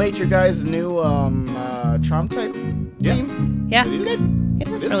Neil made your guys' new charm type Yeah. theme? Yeah, It it's is. good. It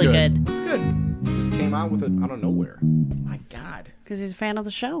is It is really good. good. It's good. He just came out with it out of nowhere. My God. Because he's a fan of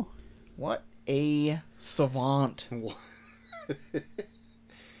the show. What a savant. What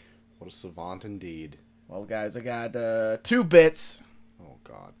a savant indeed. Well, guys, I got 2 bits. Oh,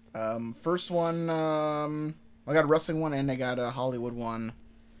 God. First one, I got a wrestling one and I got a Hollywood one.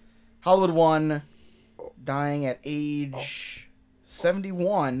 Hollywood one, dying at age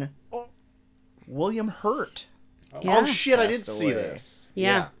 71. William Hurt Yeah. Oh, shit, I did Passed see away. this.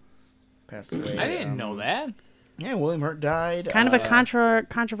 Yeah. passed away. I didn't know that. Yeah, William Hurt died. Kind of a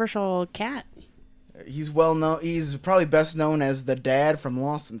controversial cat. He's well known. He's probably best known as the dad from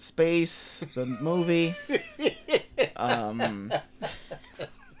Lost in Space, the movie.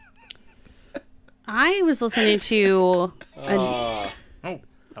 I was listening to Oh, that was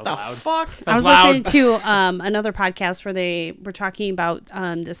The loud. fuck? I was loud. listening to another podcast where they were talking about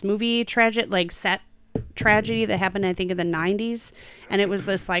this movie set tragedy that happened, I think, in the 90s. And it was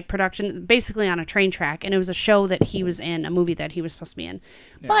this like production basically on a train track. And it was a show that he was in, a movie that he was supposed to be in.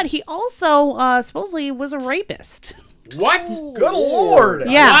 Yeah. But he also supposedly was a rapist. What? Good lord!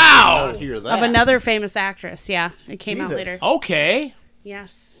 Yeah. Wow. Not hear that. Of another famous actress. Yeah. It came out Jesus. later. Okay.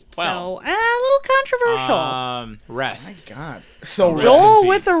 Yes. Well. So, a little controversial. Rest. My God. So Joel in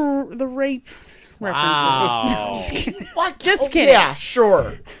with peace. the rape references. Wow. No, just kidding. What? Just Oh, kidding. Yeah,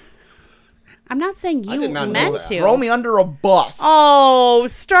 sure. I'm not saying I you did not know meant that. to. Throw me under a bus. Oh,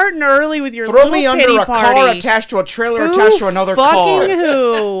 starting early with your Throw little me under pity a party. car attached to a trailer Who attached to another car. fucking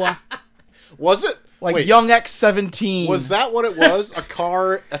who? Was it? Like Wait, Young X-17. was that what it was? A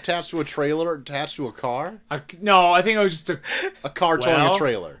car attached to a trailer attached to a car? No, I think it was just A car towing well, a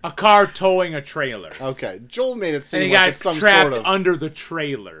trailer. a car towing a trailer. Okay, Joel made it And seem he like got it's some trapped sort of... under the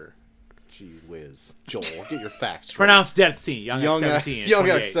trailer. Gee whiz. Joel, get your facts straight. Pronounced dead scene. Young Young X-17. Young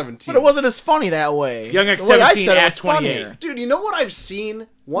 28. X-17. But it wasn't as funny that way. Young The way I X-17 said it at was 28. funnier. Dude, you know what I've seen?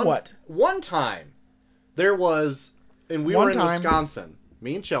 What? One time, there was, and we One were in time. Wisconsin,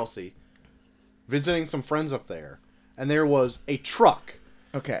 me and Chelsea, visiting some friends up there, and there was a truck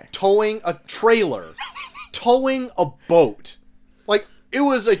Okay. towing a trailer, towing a boat. Like, it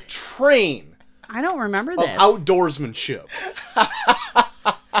was a train I don't remember of this. outdoorsmanship.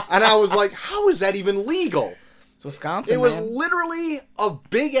 And I was like, how is that even legal? It's Wisconsin, It was man. literally a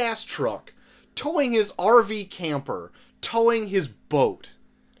big ass truck towing his RV camper, towing his boat.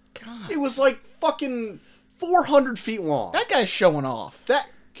 God. It was like fucking 400 feet long. That guy's showing off.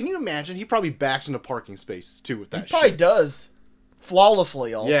 Can you imagine? He probably backs into parking spaces too with that He probably shit. does.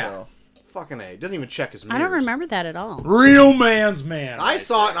 Flawlessly, also. Yeah. Fucking A. Doesn't even check his mirrors. I don't remember that at all. Real man's man. I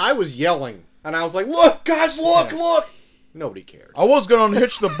saw it and I was yelling. And I was like, look, guys, look, Yeah. look. Nobody cared. I was going to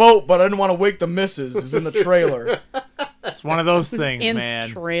unhitch the boat, but I didn't want to wake the missus. It was in the trailer. It's one of those things, In man.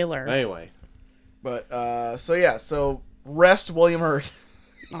 trailer. Anyway. But, so rest William Hurt.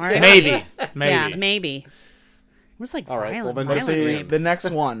 All right. Maybe. Yeah, maybe. It was like All right, violent, well, then just violent say- rape. The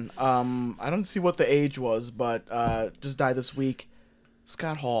next one, I don't see what the age was, but just died this week.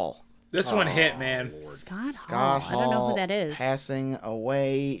 Scott Hall. This one hit, man. Scott Scott Hall. I don't know who that is. Passing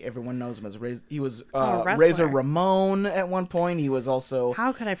away. Everyone knows him as he was Oh, a wrestler. Razor Ramon at one point. He was also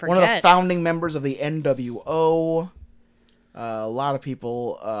How could I forget? one of the founding members of the NWO. A lot of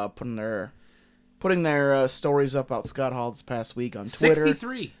people putting their stories up about Scott Hall this past week on Twitter.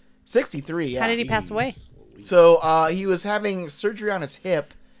 63. 63, yeah. How did he pass away? So he was having surgery on his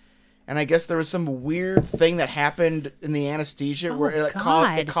hip, and I guess there was some weird thing that happened in the anesthesia where it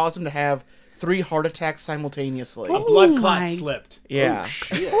God. caused him to have 3 heart attacks simultaneously. A blood clot my- slipped. Yeah,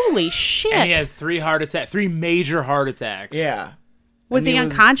 Holy shit. And he had 3 major heart attacks. yeah. was And he he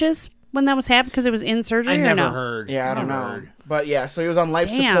was- unconscious when that was happening because it was in surgery I or never no? heard. Yeah, I don't Never know. heard. But yeah, so he was on life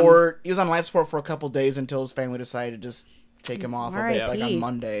Damn. support. He was on life support for a couple days until his family decided to just take him off of it, like R.I.P. on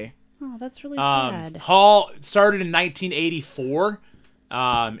Monday. Oh, that's really sad. Hall started in 1984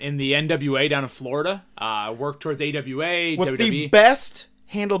 in the NWA down in Florida. Worked towards AWA, With WWE. the best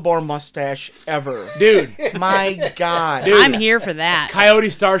handlebar mustache ever. Dude, My God. Dude. I'm here for that. Coyote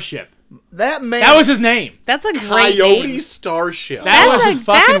Starship. That man. That was his name. That's a great Coyote name. Starship. That was his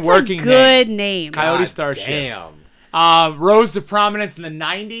fucking that's working a good name. Coyote God Starship. Damn. Rose to prominence in the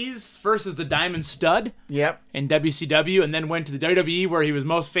 90s, first as the Diamond Stud Yep. in WCW, and then went to the WWE where he was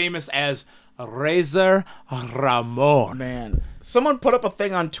most famous as Razor Ramon. Man. Someone put up a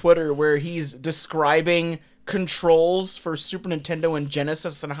thing on Twitter where he's describing controls for Super Nintendo and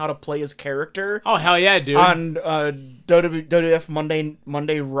Genesis and how to play his character Oh, hell yeah, dude. on WWF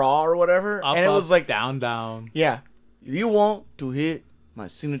Monday Raw or whatever. Up, and it up, was like, down, down. yeah, if you want to hit my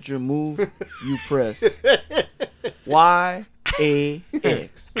signature move, you press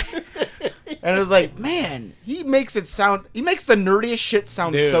Y-A-X. And it was like, man, he makes the nerdiest shit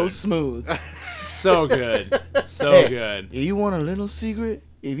sound Dude. so smooth. So good. So Hey, good. If you want a little secret,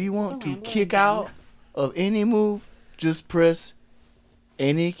 if you want to kick out of any move, just press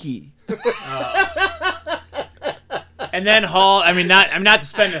any key. And then Hall, I'm not to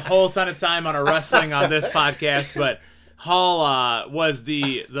spend a whole ton of time on a wrestling on this podcast, but Hall was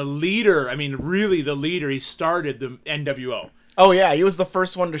the leader. I mean, really the leader. He started the NWO. Oh yeah, he was the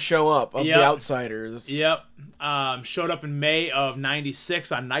first one to show up of Yep. the Outsiders. Yep. Showed up in May of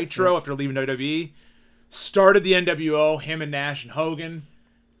 '96 on Nitro after leaving WWE. Started the NWO. Him and Nash and Hogan.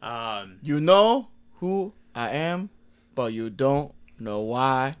 You know who I am, but you don't know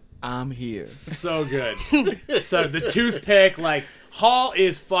why I'm here. So good. So the toothpick, like, Hall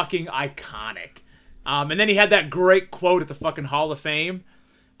is fucking iconic. And then he had that great quote at the fucking Hall of Fame.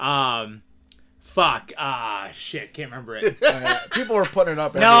 Shit, can't remember it. People were putting it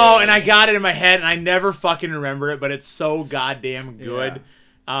up. No, everywhere. and I got it in my head, and I never fucking remember it, but it's so goddamn good.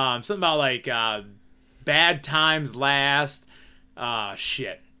 Something about, like, bad times last.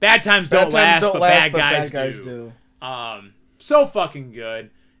 Shit. Bad times don't last, but bad guys do. So fucking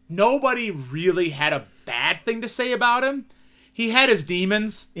good. Nobody really had a bad thing to say about him. He had his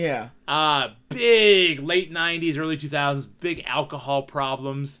demons. Yeah. Big late 90s, early 2000s, big alcohol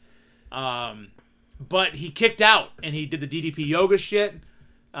problems. But he kicked out and he did the DDP yoga shit.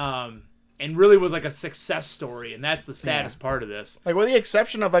 And really was like a success story. And that's the saddest part of this. Like, with the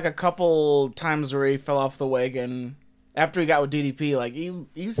exception of, like, a couple times where he fell off the wagon after he got with DDP, like,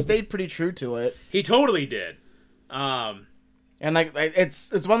 he stayed pretty true to it. He totally did. And, like,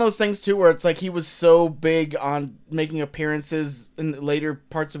 it's one of those things, too, where it's like he was so big on making appearances in the later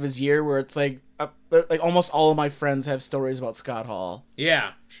parts of his year where it's like almost all of my friends have stories about Scott Hall.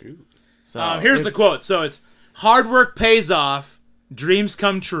 Yeah. Shoot. So Here's the quote. So it's, hard work pays off, dreams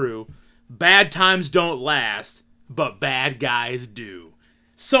come true, bad times don't last, but bad guys do.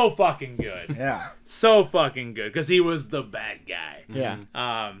 So fucking good. Yeah. So fucking good, because he was the bad guy. Yeah.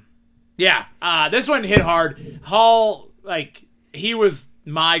 This one hit hard. Hall, like, he was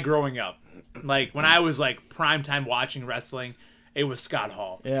my growing up. Like, when I was, like, primetime watching wrestling, it was Scott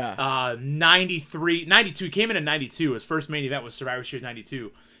Hall. Yeah. 92, he came in 92. His first main event was Survivor Series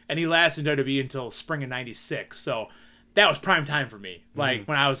 92. And he lasted in WWE until spring of 96. So that was prime time for me. Like,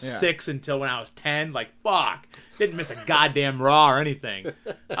 when I was 6 until when I was 10, like, fuck. Didn't miss a goddamn Raw or anything.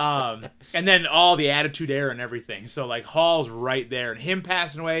 And then all the Attitude Era and everything. So, like, Hall's right there. And him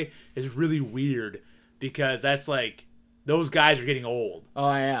passing away is really weird because that's, like, those guys are getting old.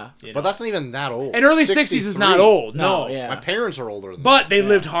 Oh, yeah. You know? But that's not even that old. And early 60s is not old. No. Yeah. My parents are older than But they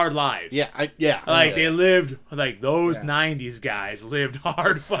lived hard lives. Yeah, Like, they lived, like, those 90s guys lived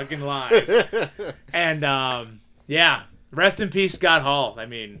hard fucking lives. And, rest in peace, Scott Hall. I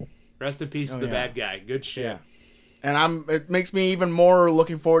mean, rest in peace to the bad guy. Good shit. Yeah. And it makes me even more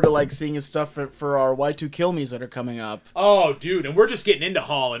looking forward to, like, seeing his stuff for our Y2 Kill Me's that are coming up. Oh, dude, and we're just getting into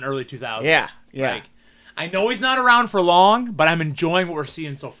Hall in early 2000s. Yeah. Like, I know he's not around for long, but I'm enjoying what we're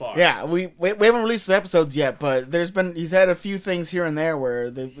seeing so far. Yeah, we haven't released the episodes yet, but he's had a few things here and there where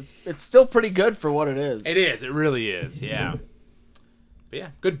it's still pretty good for what it is. It is. It really is. Yeah. But yeah,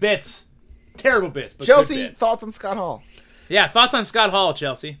 good bits. Terrible bits, but Chelsea, good bits. thoughts on Scott Hall? Yeah, thoughts on Scott Hall,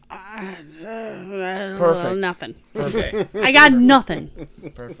 Chelsea? Perfect. Nothing. Okay. I got nothing.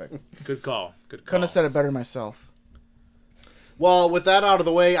 Perfect. Good call. Good call. Couldn't have said it better myself. Well, with that out of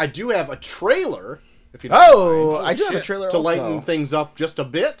the way, I do have a trailer. If you don't mind, I do have a shit. trailer to also. lighten things up just a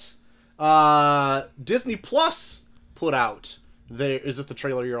bit. Disney Plus put out is this the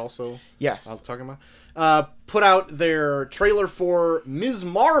trailer you're also Yes. talking about? Put out their trailer for Ms.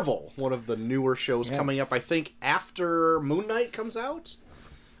 Marvel, one of the newer shows coming up, I think, after Moon Knight comes out.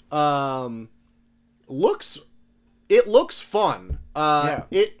 It looks fun. I'm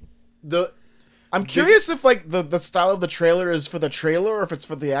curious if like the style of the trailer is for the trailer or if it's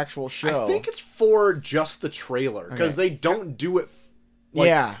for the actual show. I think it's for just the trailer because they don't do it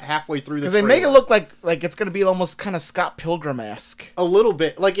halfway through the because trailer. they make it look like it's gonna be almost kind of Scott Pilgrim-esque. A little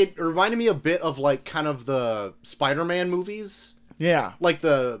bit. Like, it reminded me a bit of, like, kind of the Spider-Man movies. Yeah. Like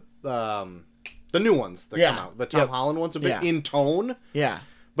the new ones that come out. The Tom Holland ones, a bit in tone. Yeah.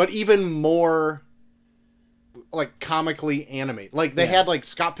 But even more, like, comically animated. Like, they had, like,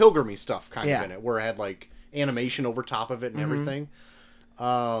 Scott Pilgrim-y stuff kind of in it, where it had, like, animation over top of it and everything.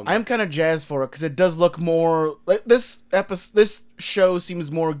 I'm kind of jazzed for it because it does look more like this show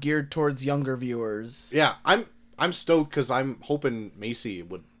seems more geared towards younger viewers. Yeah, I'm stoked because I'm hoping Macy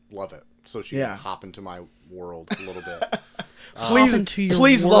would love it, so she can hop into my world a little bit.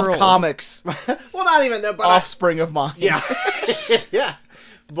 Please love comics. Well, not even that, but offspring of mine. Yeah, yeah.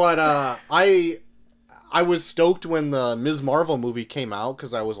 But I was stoked when the Ms. Marvel movie came out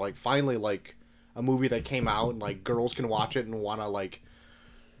because I was like, finally, like a movie that came out and like girls can watch it and want to like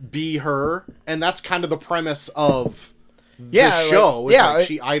be her, and that's kind of the premise of the show. Like,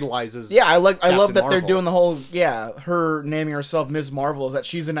 she idolizes. Yeah, I love that Marvel. they're doing the whole her naming herself Ms. Marvel is that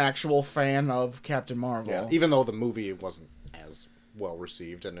she's an actual fan of Captain Marvel. Yeah, even though the movie wasn't as well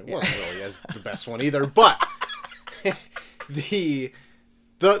received and it wasn't really as the best one either, but the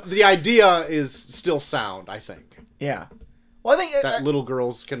idea is still sound, I think. Yeah. Well, I think that little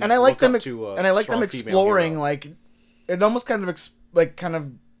girls can and I like them and I like them exploring like it almost kind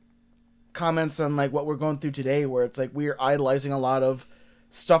of comments on like what we're going through today, where it's like we're idolizing a lot of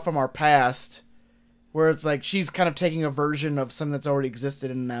stuff from our past, where it's like she's kind of taking a version of something that's already existed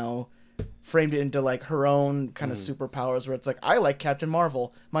and now framed it into like her own kind of superpowers, where it's like, I like Captain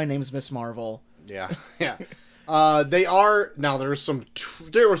Marvel, my name's Miss Marvel. Yeah. They are now. There was some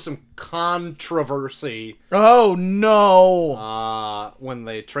controversy. Oh no! When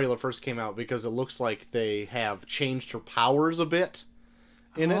the trailer first came out, because it looks like they have changed her powers a bit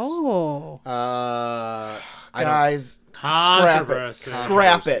in it. Guys,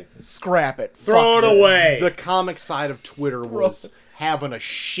 scrap it, throw it away. The comic side of Twitter was having a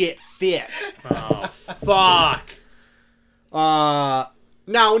shit fit. Oh fuck! Now,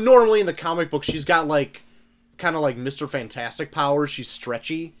 normally in the comic book, she's got like kind of like Mr. Fantastic powers. She's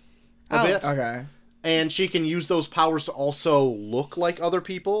stretchy a bit. Okay. And she can use those powers to also look like other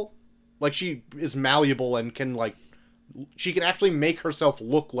people. Like, she is malleable and can, like, she can actually make herself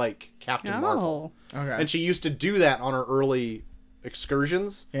look like Captain Marvel. Okay. And she used to do that on her early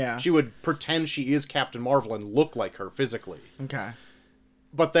excursions. Yeah. She would pretend she is Captain Marvel and look like her physically. Okay.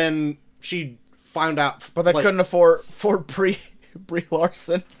 But then she found out... But they couldn't afford Brie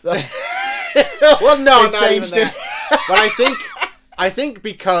Larson, so... Well, no, they not even changed it. that. But I think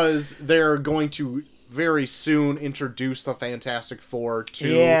because they're going to very soon introduce the Fantastic Four to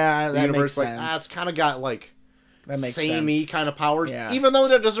the universe, like it's kind of got like samey kind of powers. Yeah. Even though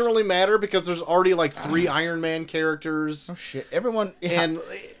that doesn't really matter because there's already like 3 Iron Man characters. Oh shit! Everyone and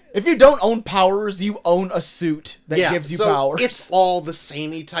if you don't own powers, you own a suit that gives you powers. It's all the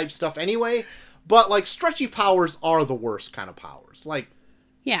samey type stuff anyway. But like stretchy powers are the worst kind of powers. Like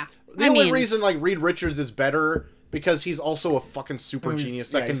the only reason like Reed Richards is better because he's also a fucking super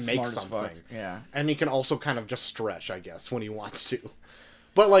genius that can make something. Yeah. And he can also kind of just stretch, I guess, when he wants to.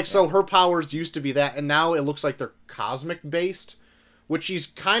 But like so her powers used to be that, and now it looks like they're cosmic based, which she's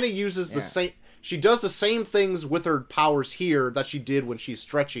kind of uses the same. She does the same things with her powers here that she did when she's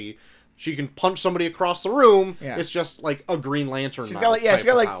stretchy. She can punch somebody across the room. Yeah. It's just like a Green Lantern. She's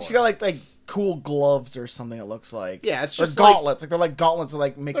got like cool gloves or something. It looks like it's just gauntlets. Like they're like gauntlets that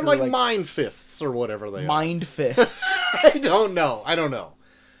like make they're her like mind fists or whatever they are. Mind fists. I don't know.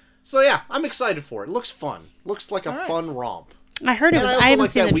 So yeah, I'm excited for it. It looks fun. Looks like a fun romp. I heard it was. I haven't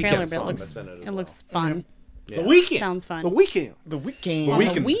seen the trailer, but it looks fun. The Weeknd. Sounds fun. The Weeknd. The Weeknd. On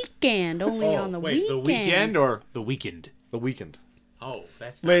the weekend. Only on the weekend. The Weeknd or The Weeknd? The Weeknd. Oh,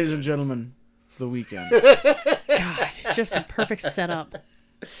 that's ladies and gentlemen, The Weeknd. God, it's just a perfect setup.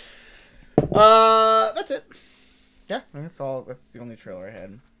 That's it. Yeah, that's all. That's the only trailer I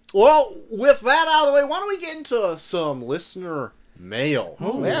had. Well, with that out of the way, why don't we get into some listener mail?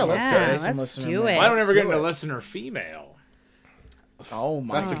 Oh, yeah, let's go. Let's do it. Why don't we ever get into listener female? Oh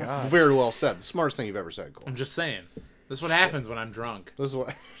my That's god. very well said. The smartest thing you've ever said, Cole. I'm just saying. This is what happens when I'm drunk. This is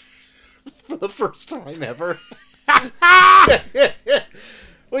what for the first time ever.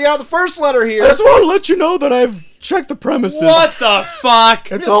 We got the first letter here. I just want to let you know that I've checked the premises. What the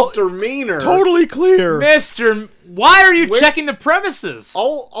fuck? It's all Mr. Meaner. totally clear. Mr. Why are you Where- checking the premises?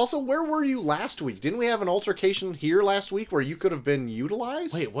 Also, where were you last week? Didn't we have an altercation here last week where you could have been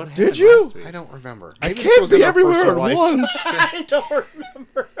utilized? Wait, what Did happened you? last week? I don't remember. I Maybe this can't was in be our everywhere at personal life. once. I don't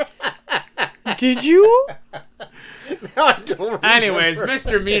remember. Did you? No, I don't remember. Anyways,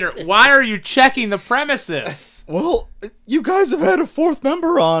 Mr. Meaner, why are you checking the premises? Well, you guys have had a fourth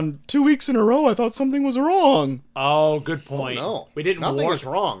member on 2 weeks in a row. I thought something was wrong. Oh, good point. no. We didn't Nothing warn is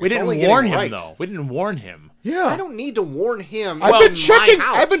wrong. We It's didn't only getting warn him right. though. We didn't warn him. Yeah. I don't need to warn him. I've It's been in checking. my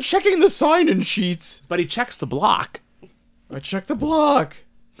house. I've been checking the sign-in sheets. But he checks the block. I checked the block.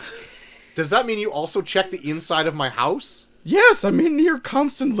 Does that mean you also check the inside of my house? Yes, I'm in here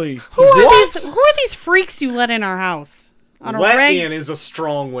constantly. Who are these freaks you let in our house? On a Let reg- in is a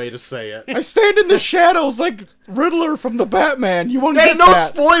strong way to say it. I stand in the shadows like Riddler from the Batman. You won't Hey, get no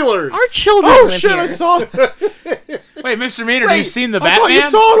that. spoilers! Our children Oh live shit! here. I saw that. Wait, Mr. Meaner, have you seen the I thought Batman? you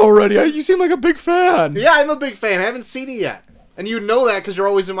saw it already. You seem like a big fan. Yeah, I'm a big fan. I haven't seen it yet. And you know that because you're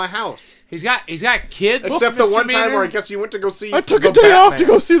always in my house. He's got kids. Except the Mr. one time Meaner? where I guess you went to go see I took the a day off to Batman.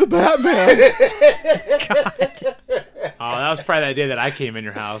 go see the Batman. Oh, that was probably that day that I came in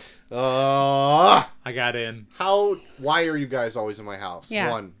your house. Uh, I got in. why are you guys always in my house? Yeah.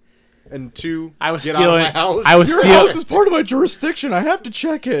 1. And 2, I was get stealing. out of my house. I was Your stealing. house is part of my jurisdiction. I have to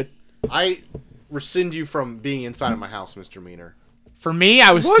check it. I rescind you from being inside of my house, Mr. Meaner. For me,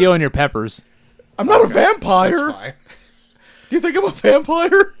 I was What? stealing your peppers. I'm not a That's vampire. fine. Do you think I'm a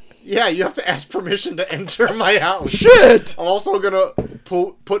vampire? Yeah, you have to ask permission to enter my house. Shit! I'm also gonna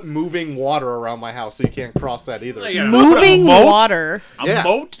put moving water around my house so you can't cross that either. You gotta Moving put a moat? water. A Yeah.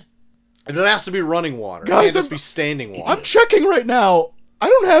 moat? And it has to be running water. Guys, it can't just I'm- be standing water. I'm checking right now. I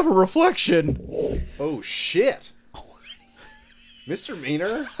don't have a reflection. Oh shit, Mr.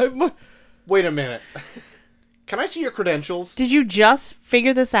 Meaner. I'm, Wait a minute. Can I see your credentials? Did you just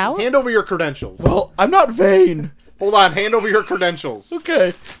figure this out? Hand over your credentials. well, I'm not vain. Hold on. Hand over your credentials.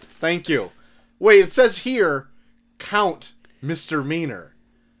 Okay. Thank you. Wait, it says here, Count Mr. Meaner.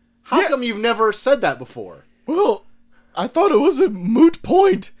 How Yeah. come you've never said that before? Well, I thought it was a moot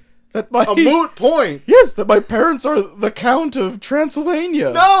point that my A moot point. Yes, that my parents are the Count of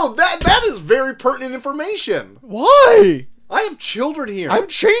Transylvania. No, that is very pertinent information. Why? I have children here. I'm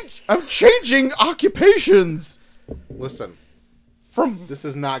changing occupations Listen, from this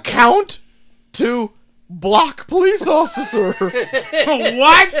is not good. Count to block police officer.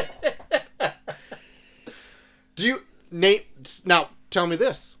 What? Do you Nate? Now tell me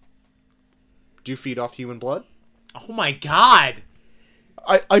this. Do you feed off human blood? Oh my god.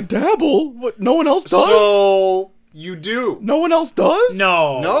 I dabble, but no one else does. So you do. No one else does.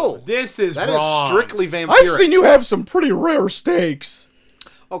 No. No. This is That is wrong. strictly vampiric. I've seen you have some pretty rare steaks.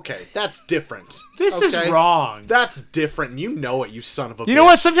 Okay, that's different. This is Okay? wrong. That's different. You know it, you son of a bitch. You know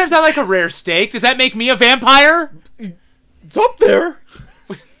what? Sometimes I like a rare steak. Does that make me a vampire? It's up there.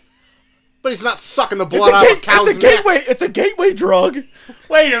 But he's not sucking the It's blood out of a cow's it's a neck. gateway. It's a gateway drug.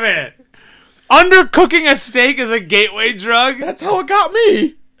 Wait a minute. Undercooking a steak is a gateway drug? That's how it got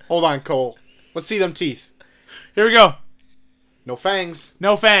me. Hold on, Cole. Let's see them teeth. Here we go. No fangs.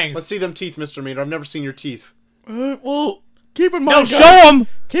 No fangs. Let's see them teeth, Mr. Meaner. I've never seen your teeth. Well, keep in no, mind, show guys. him.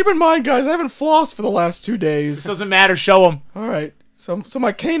 Keep in mind, guys. I haven't flossed for the last 2 days. Doesn't matter. Show him. All right. So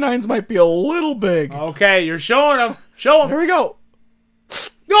my canines might be a little big. Okay, you're showing him. Show him. Here we go.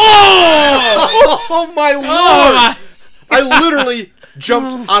 Oh! Oh my lord! Oh my. I literally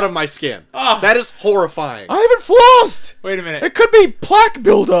jumped out of my skin. Oh. That is horrifying. I haven't flossed. Wait a minute. It could be plaque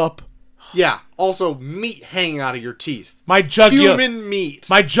buildup. Yeah. Also, meat hanging out of your teeth. My jugular. Human meat.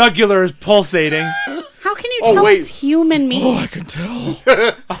 My jugular is pulsating. How can you Oh, tell wait. it's human meat? Oh, I can tell.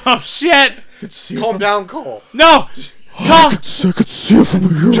 Oh shit. Let's see. Calm down, Cole. No. Come. I can see it from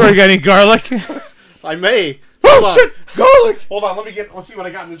here. Troy, got any garlic? I may. Hold Oh on. shit! Garlic. Hold on. Let's see what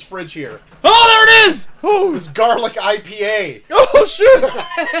I got in this fridge here. Oh, there it is. Oh, This garlic IPA. oh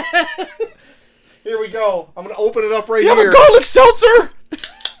shit! Here we go. I'm gonna open it up right You have here. a garlic seltzer?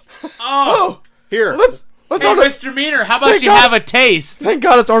 Oh. Oh, Here. let's Hey, arti- Mr. Meaner, how about Thank you God. have a taste? Thank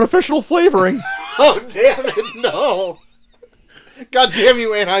God it's artificial flavoring. Oh damn it! No. God damn you,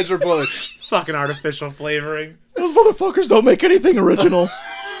 Anheuser-Busch. Fucking artificial flavoring. Those motherfuckers don't make anything original.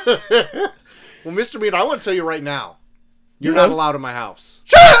 Well, Mr. Meat, I want to tell you right now, you're not Yes. allowed in my house.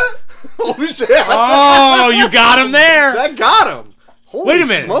 Shit! Oh shit! Oh, you got him there. That got him. Holy Wait a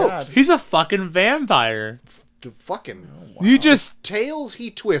minute. smokes! He's a fucking vampire. The fucking You just tails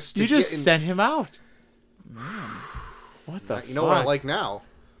he twists. To you just get in- sent him out. What the You know what I fuck? like now?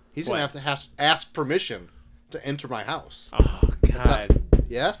 He's gonna What? have to ask permission to enter my house. Oh god.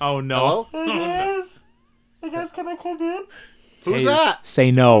 Yes? Oh, no. Hello? Hey guys, can I come in? Who's Hey, that? Say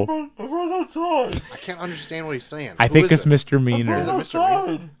no. I'm right outside. I can't understand what he's saying. I Who think is it's it? Mr. Meaner. Is it Mr.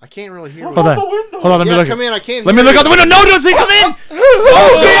 Mean? I can't really hear Hold what on. the window. Hold on. Let me Yeah, look. come in. I can't Let me hear look you. out the window. No, don't say come in.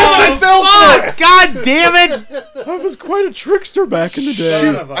 Oh, damn it! I fell for it! God damn it! I was quite a trickster back in the day.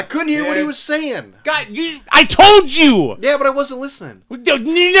 Son of a I couldn't hear what he bitch. was saying. God, I told you. Yeah, but I wasn't listening.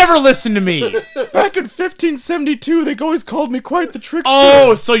 You never listen to me. Back in 1572, they always called me quite the trickster.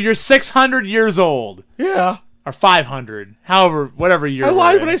 Oh, so you're 600 years old. Yeah. Or 500. However, whatever year. I we're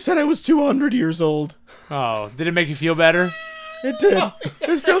lied in. when I said I was 200 years old. Oh, did it make you feel better? It did.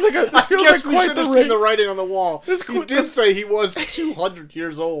 This feels like I guess we quite should the have rate. seen the writing on the wall. This He qu- did this- say he was 200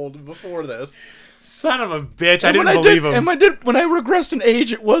 years old before this. Son of a bitch. I And didn't when believe him. when I regressed in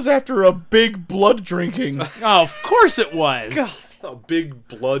age, it was after a big blood drinking. Oh, of course it was. A big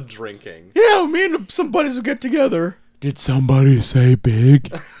blood drinking. Yeah, me and some buddies would get together. Did somebody say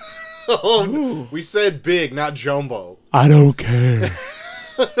big? Oh, we said big, not jumbo. I don't care.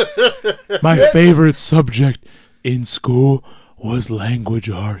 My favorite subject in school was language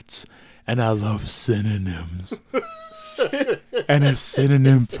arts, and I love synonyms. And a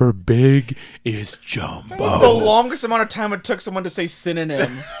synonym for big is The jumbo. longest amount of time it took someone to say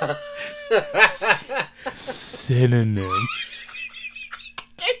synonym. Synonym.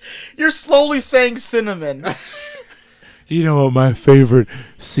 You're slowly saying cinnamon. You know what my favorite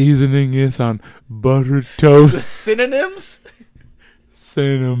seasoning is on buttered toast? Synonyms?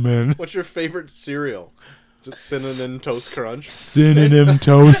 Cinnamon. What's your favorite cereal? Is it Cinnamon Toast Crunch? Synonym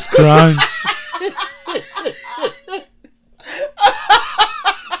toast crunch.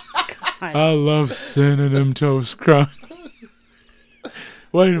 I love synonym toast crunch.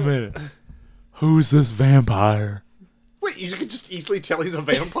 Wait a minute. Who's this vampire? Wait, you could just easily tell he's a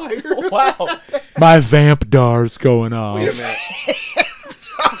vampire? Wow. My vamp dar's going off. Wait a minute.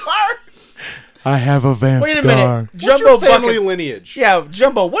 I have a vamp Wait a dar. minute. What's Jumbo your family Buckets. lineage? Yeah,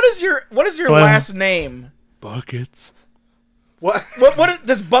 Jumbo, what is your Well- last name? Buckets. What?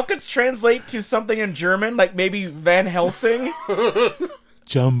 Does buckets translate to something in German, like maybe Van Helsing?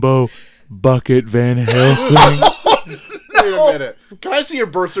 Jumbo Bucket Van Helsing. Wait a minute. Can I see your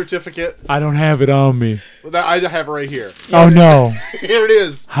birth certificate? I don't have it on me. That I have it right here. Oh no. Here it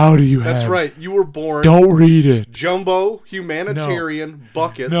is. How do you have That's it? right. You were born Don't read it. Jumbo Humanitarian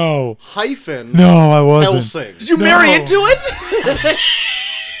Buckets No. hyphen No, I wasn't. Helsing. Did you marry into it?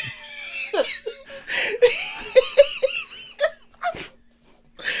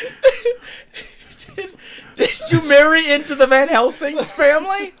 Did you marry into the Van Helsing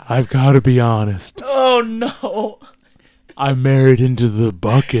family? I've got to be honest. Oh no. I married into the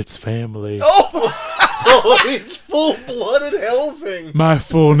Buckets family. Oh, it's full-blooded Helsing. My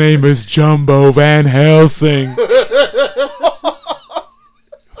full name is Jumbo Van Helsing.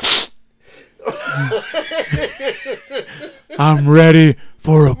 I'm ready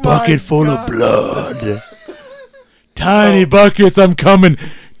for a bucket full of blood. Tiny buckets, I'm coming.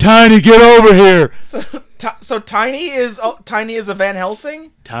 Tiny, get over here. So Tiny is a Van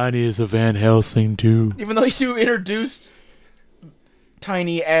Helsing, Tiny is a Van Helsing too. even though you introduced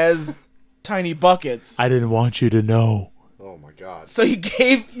Tiny as Tiny Buckets. I didn't want you to know. Oh my god. So you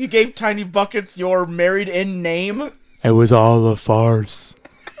gave Tiny Buckets your married in name? It was all a farce.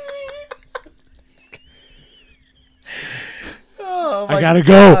 Oh I gotta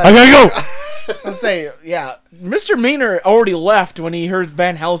go. I gotta go. I'll say, yeah. Mr. Meaner already left when he heard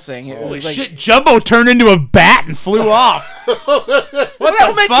Van Helsing. It Holy was like, shit! Jumbo turned into a bat and flew off. What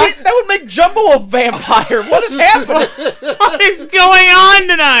that would make Jumbo a vampire. What is happening? What is going on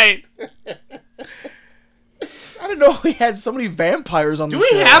tonight? I didn't know we had so many vampires on the Do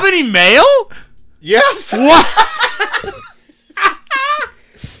show. we have any mail? Yes. What?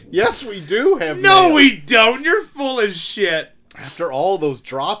 Yes, we do have No, mail. we don't. You're full of shit. After all those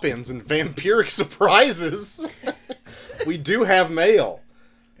drop-ins and vampiric surprises, we do have mail.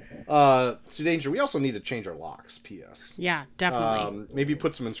 So Danger, we also need to change our locks, P.S. Yeah, definitely. Maybe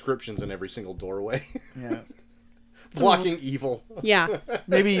put some inscriptions in every single doorway. Yeah. Blocking evil. Yeah.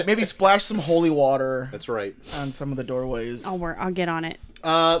 Maybe splash some holy water That's right. on some of the doorways. I'll get on it.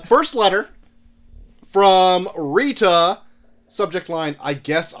 First letter from Rita. Subject line, I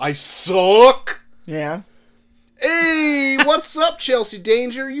guess I suck. Yeah. Hey, what's up, Chelsea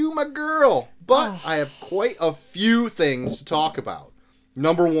Danger? You my girl. But I have quite a few things to talk about.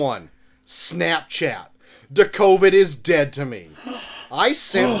 Number one, Snapchat. The COVID is dead to me. I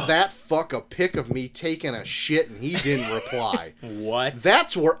sent that fuck a pic of me taking a shit and he didn't reply. What?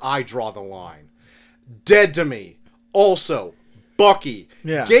 That's where I draw the line. Dead to me. Also, Bucky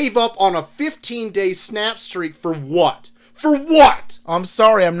Yeah. gave up on a 15-day snap streak for what? For what? I'm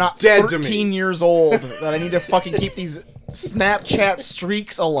sorry, I'm not Dead to me. 13 years old that I need to fucking keep these Snapchat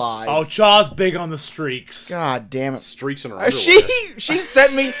streaks alive. Oh, Chaw's big on the streaks. God damn it. Streaks in her underwear. She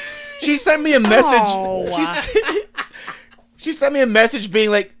sent me a message. Oh. She sent me a message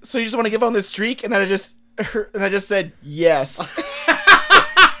being like, "So you just want to give on this streak?" And then I just said yes.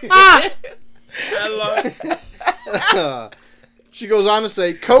 She goes on to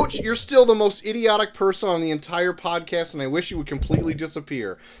say, Coach, you're still the most idiotic person on the entire podcast, and I wish you would completely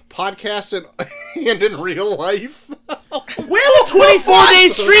disappear. Podcast and in real life. We have a 24-day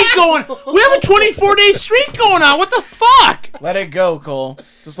streak going. We have a 24-day streak going on. What the fuck? Let it go, Cole.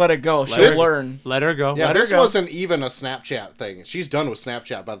 Just let it go. She'll learn. Let her go. Yeah, Let her this go. wasn't even a Snapchat thing. She's done with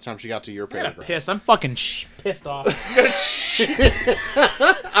Snapchat by the time she got to your I'm gonna paragraph. piss. I'm fucking pissed off.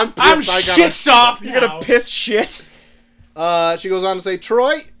 I'm I'm pissed. I got shitted off. You're gonna piss shit. She goes on to say,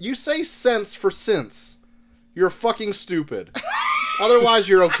 Troy, you say sense for sense. You're fucking stupid. Otherwise,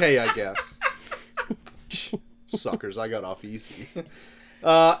 you're okay, I guess. Suckers, I got off easy.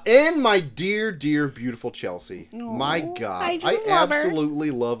 And my dear, dear, beautiful Chelsea. My God, I I just love her.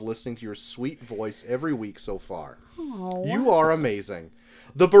 absolutely love listening to your sweet voice every week so far. You are amazing.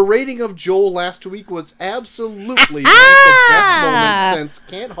 The berating of Joel last week was absolutely one of the best moments since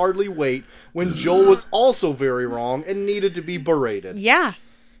Can't Hardly Wait, when Joel was also very wrong and needed to be berated. Yeah.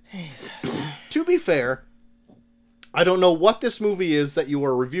 To be fair, I don't know what this movie is that you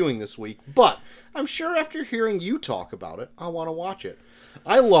are reviewing this week, but I'm sure after hearing you talk about it, I want to watch it.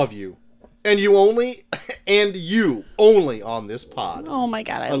 I love you. And you only on this pod. Oh my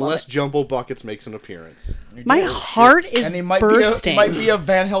God, I love Unless it. Jumbo Buckets makes an appearance. My heart is And he might bursting. be a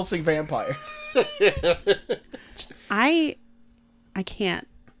Van Helsing vampire. I can't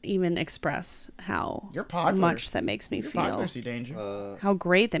even express how You're popular. much that makes me You're feel. popular, Sea Danger. How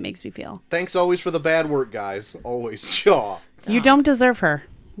great that makes me feel. Thanks always for the bad work, guys. Always, Shaw. You don't deserve her.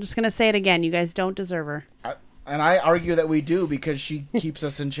 I'm just gonna say it again. You guys don't deserve her. And I argue that we do because she keeps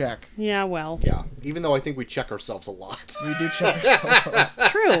us in check. Yeah, well, Yeah, even though I think we check ourselves a lot. We do check ourselves a lot.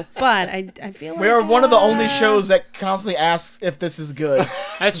 true. But I feel like We are one of the only shows that constantly asks if this is good.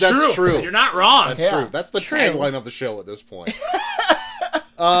 That's That's true. You're not wrong. That's Yeah. true. That's the True. tagline of the show at this point.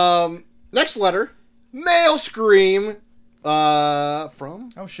 Next letter. Male Scream. From?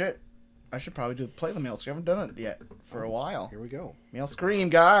 Oh shit. I should probably play the male scream. I haven't done it yet for a while. Here we go. Male scream,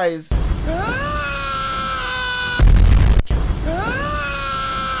 guys.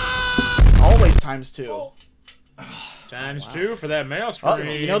 Always times two. Times two for that male Oh,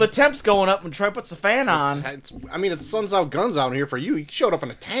 screen. you know the temp's going up when Troy puts the fan on. It's suns out, guns out here for you. You showed up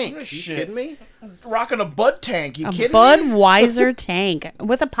in a tank. This You shit. kidding me? Rocking a Bud tank. You a kidding me? Budweiser tank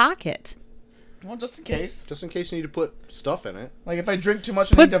with a pocket. Well, just in case. Just in case you need to put stuff in it. Like if I drink too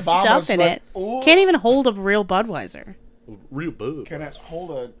much and Put need to vomit, stuff in like, it. "Ooh." Can't even hold a real Budweiser. Real bug. Can I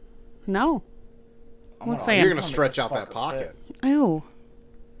hold a? No. Looks like You're a- gonna stretch out that fucker pocket. Ew.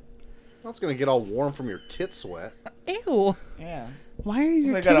 That's gonna get all warm from your tit sweat. Ew. Yeah. Why are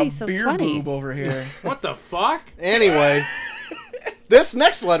your I got a titties so beer sweaty? boob over here. What the fuck? Anyway, this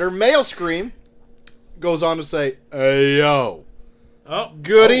next letter, Male Scream, goes on to say, "Hey yo, Oh,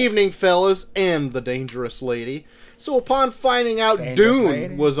 good evening, fellas, and the dangerous lady." So upon finding out Dangerous Dune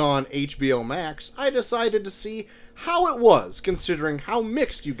lady? was on HBO Max, I decided to see how it was, considering how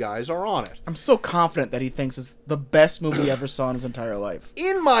mixed you guys are on it. I'm so confident that he thinks it's the best movie he ever saw in his entire life.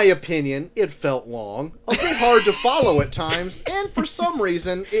 In my opinion, it felt long, a bit hard to follow at times, and for some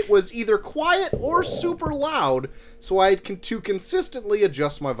reason, it was either quiet or super loud, so I had to consistently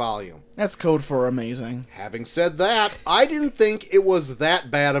adjust my volume. That's code for amazing. Having said that, I didn't think it was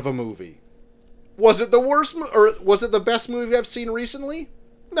that bad of a movie. Was it the worst, or was it the best movie I've seen recently?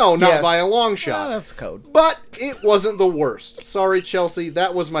 No, not Yes. by a long shot. That's code. But it wasn't the worst. Sorry, Chelsea,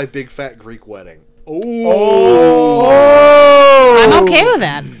 that was my big fat Greek wedding. I'm okay with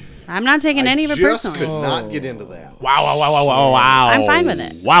that. I'm not taking any of it Just personally. could not get into that. wow, wow, wow, wow, wow, wow. I'm fine with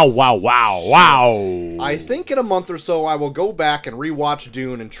it. Wow, wow, wow, wow. I think in a month or so I will go back and rewatch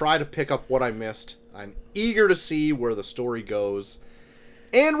Dune and try to pick up what I missed. I'm eager to see where the story goes.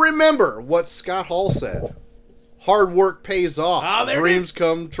 And remember what Scott Hall said. Hard work pays off. Ah, there it Dreams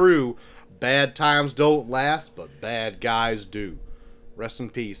come true. Bad times don't last, but bad guys do. Rest in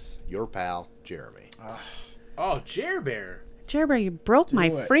peace, your pal, Jeremy. Oh, Jer Bear. Jerry, you broke my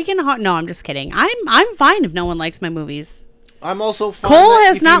it. freaking heart. No, I'm just kidding. I'm fine if no one likes my movies. I'm also fine Cole that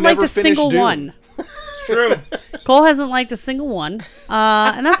has if not you liked never a finish single Dune. one. True. Cole hasn't liked a single one.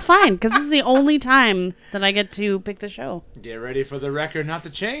 And that's fine, because this is the only time that I get to pick the show. Get ready for the record not to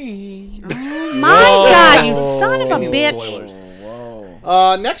change. My God, you son of a Any bitch. spoilers.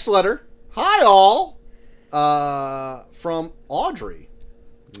 Whoa. Next letter. Hi, all. from Audrey.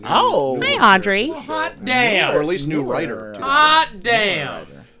 Oh. Hi, listener Audrey. to the show. Hot damn. Or at least new Newer. writer. to the Hot damn.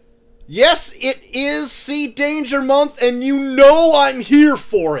 Yes, it is Sea Danger Month, and you know I'm here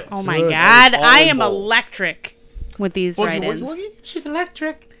for it. Oh my Good. God, All I in am bold. electric with these write-ins. She's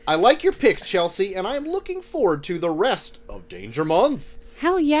electric. I like your picks, Chelsea, and I am looking forward to the rest of Danger Month.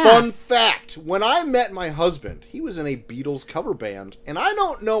 Hell yeah. Fun fact, when I met my husband, he was in a Beatles cover band, and I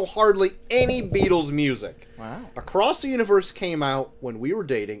don't know hardly any Beatles music. Wow. Across the Universe came out when we were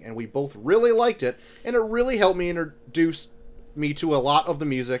dating, and we both really liked it, and it really helped me introduce me to a lot of the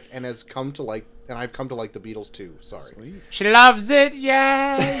music, and I've come to like the Beatles too. Sorry. She loves it.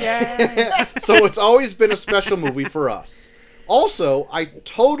 Yeah, yeah. So it's always been a special movie for us. Also, I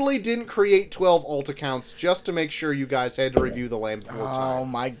totally didn't create 12 alt accounts just to make sure you guys had to review The Land Before Oh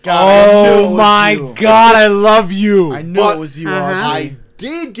Time. my God. I knew it Oh was my you. God, I love you. I knew But- it was you, Uh-huh. Audrey. I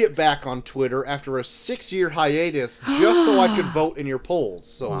did get back on Twitter after a 6-year hiatus just so I could vote in your polls.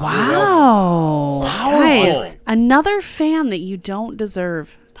 So you're welcome. Wow. Powerful. Guys, another fan that you don't deserve.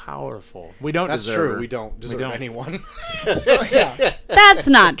 Powerful. We don't That's deserve true. her. We don't deserve don't. anyone. That's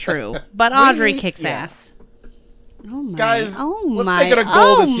not true. But Audrey kicks yeah. ass. Oh my. Guys, oh let's my. make it a goal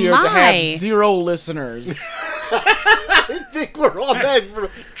oh this year my. to have 0 listeners. I think we're on that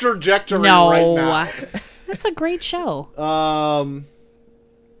trajectory No. right That's a great show. now.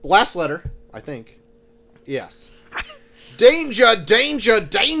 Last letter, I think. Yes. Danger, danger,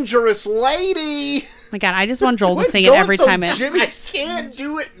 dangerous lady. My God, I just want Joel to Quit sing it going every so time it. Jimmy I can't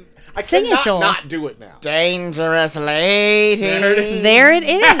do it. I Sing it, cannot Joel. not do it now. Dangerous lady. There it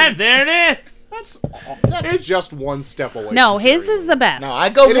is. There it is. That's just one step away. No, from his Jerry is the best. No, I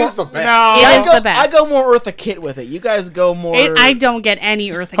go It more. is the best. No. It I is go, the best. I go more Eartha Kitt with it. You guys go more. I don't get any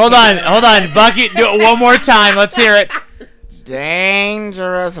Eartha Hold Kitt. on. Bucket, do it one more time. Let's hear it.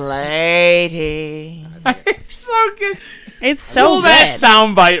 Dangerous lady. It's so good. It's so Pull good. that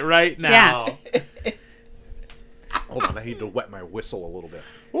soundbite right now. Hold on, I need to wet my whistle a little bit.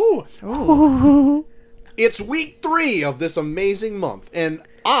 Ooh. Ooh. It's week 3 of this amazing month, and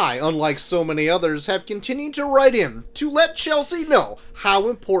I, unlike so many others, have continued to write in to let Chelsea know how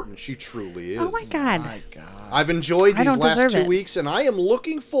important she truly is. Oh my God. My God. I've enjoyed I these don't last deserve 2 it. weeks, and I am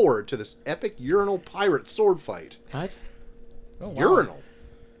looking forward to this epic urinal pirate sword fight. What? Oh, wow. Urinal?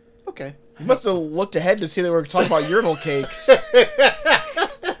 Okay. You must have looked ahead to see that we were talking about urinal cakes.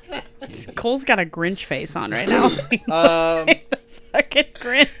 Cole's got a Grinch face on right now. Fucking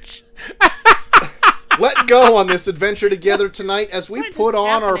Grinch. Let go on this adventure together tonight as we What put is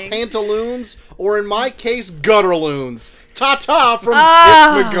on our happening? pantaloons, or in my case, gutterloons. Ta-ta from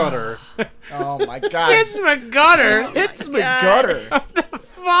Ah. Tits McGutter. Oh my God. It's McGutter. It's McGutter. What the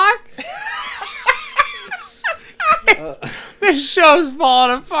fuck? This show's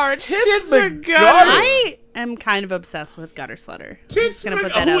falling apart. Tits McGutter. McGutter. I am kind of obsessed with Gutter Slutter. Tits gonna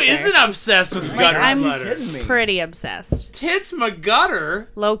put McGutter. that Who out there. isn't obsessed with Gutter I'm Slutter? kidding me. Pretty obsessed. Tits McGutter.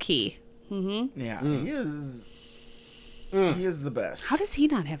 Low key. Yeah, he is. He is the best. How does he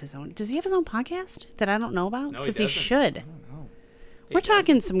not have his own? Does he have his own podcast that I don't know about? No, he Because he doesn't. should. We're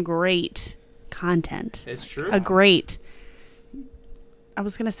talking some great content. It's true. A great. I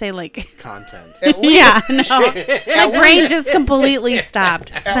was gonna say like. Content. Yeah, no. My brain just completely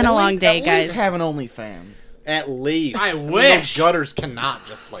stopped. It's been a long day, at guys. least have an OnlyFans. At least. I mean, wish. Those gutters cannot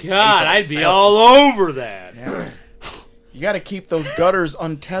just like. God, pay for I'd be themselves. all over that. You got to keep those gutters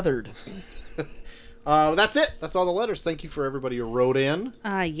untethered. That's it. That's all the letters. Thank you for everybody who wrote in.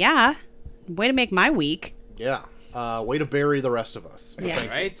 Yeah. Way to make my week. Yeah. Way to bury the rest of us. Yeah.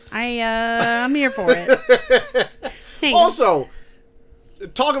 Right? I'm here for it. Thanks. Also,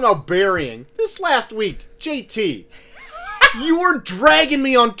 talking about burying, this last week, JT, you were dragging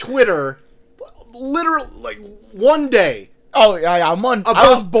me on Twitter, literally, like, one day. Oh, yeah, I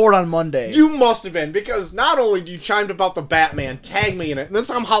was bored on Monday. You must have been, because not only you chimed about the Batman, tagged me in it, and then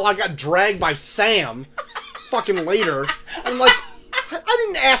somehow I got dragged by Sam fucking later. I'm like, I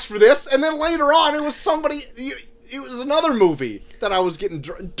didn't ask for this. And then later on, it was somebody, it was another movie that I was getting,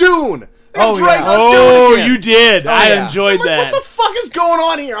 Dune. I got Oh, dragged yeah. on Oh, Dune again. you did. I yeah. enjoyed I'm like, that. what the fuck is going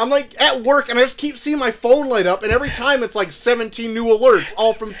on here? I'm like at work and I just keep seeing my phone light up, and every time it's like 17 new alerts,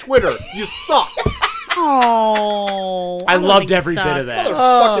 all from Twitter. You suck. Oh, I don't loved think you every bit suck. of that.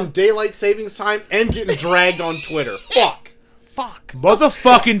 Motherfucking daylight savings time and getting dragged on Twitter. Fuck. Fuck.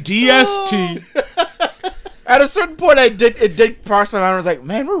 Motherfucking DST. At a certain point, it did cross my mind. I was like,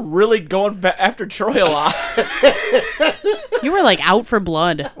 man, we're really going after Troy a lot. You were like out for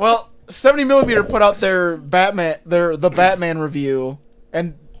blood. Well, 70mm put out their the Batman review,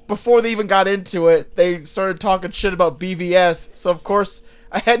 and before they even got into it, they started talking shit about BVS. So of course,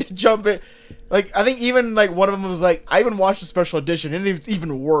 I had to jump in. Like, I think even, like, one of them was like, I even watched the special edition, and it's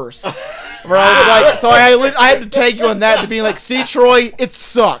even worse. Where I was like, so I had to take you on that to be like, see, Troy, it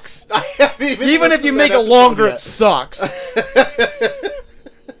sucks. Even if you make it longer, it sucks.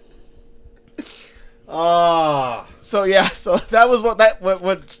 So yeah, so that was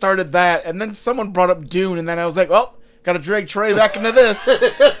what started that, and then someone brought up Dune, and then I was like, well, gotta drag Troy back into this.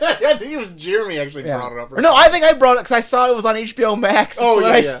 I think it was Jeremy actually brought it up. No, I think I brought it because I saw it was on HBO Max. Oh, so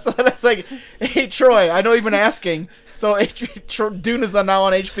yeah. So then I was like, hey, Troy, I know you've been asking. So Dune is now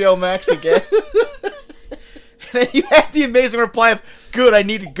on HBO Max again. And then you had the amazing reply of, good, I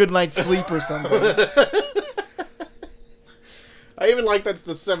need a good night's sleep or something. I even like that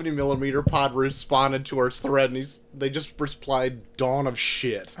the 70mm pod responded to our thread, and they just replied, "Dawn of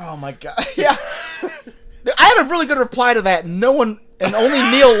shit." Oh my god. Yeah. I had a really good reply to that. No one, and only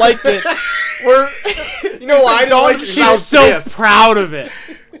Neil liked it. You know why I don't like it? 'Cause I She's was so pissed. proud of it.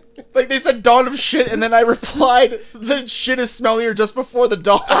 Like, they said dawn of shit, and then I replied, the shit is smellier just before the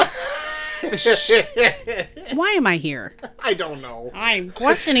dawn. Why am I here? I don't know. I'm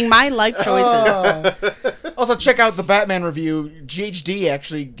questioning my life choices. Also, check out the Batman review. GHD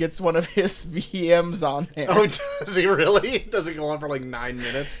actually gets one of his VMs on there. Oh, does he really? Does it go on for like 9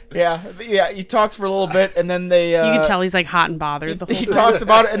 minutes? Yeah, he talks for a little bit, and then they... You can tell he's like hot and bothered the whole he time. talks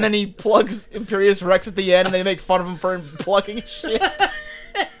about it, and then he plugs Imperious Rex at the end, and they make fun of him for plugging shit.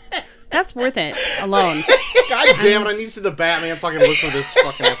 That's worth it alone. God damn it! I need to see the Batman so I can listen to this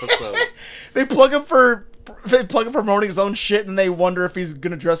fucking episode. They plug him for promoting his own shit, and they wonder if he's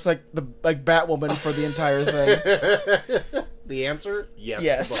gonna dress like Batwoman for the entire thing. The answer? Yes.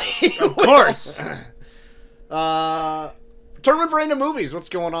 Yes. Of course. Tournament for Random Movies. What's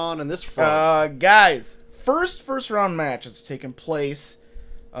going on in this front? Guys, first round match that's taken place.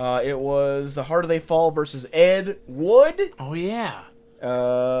 It was The Harder They Fall versus Ed Wood. Oh yeah.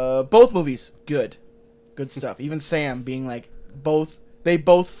 Both movies, good stuff. Even Sam being like, they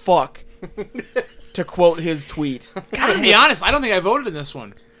both fuck, to quote his tweet. God, to be honest, I don't think I voted in this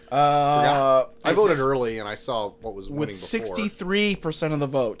one. I voted early and I saw what was winning with before. 63% of the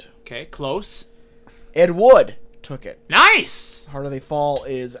vote. Okay, close. Ed Wood took it. Nice. Harder They Fall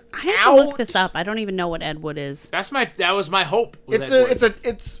is I have out. to look this up. I don't even know what Ed Wood is. That was my hope.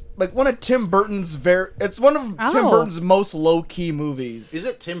 It's like one of Tim Burton's Tim Burton's most low key movies. Is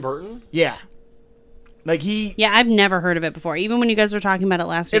it Tim Burton? Yeah. Like Yeah, I've never heard of it before. Even when you guys were talking about it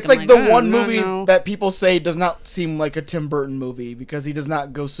last week, it's I'm like the "Oh, one no, movie no." that people say does not seem like a Tim Burton movie because he does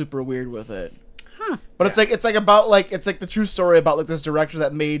not go super weird with it. Huh. But it's like the true story about like this director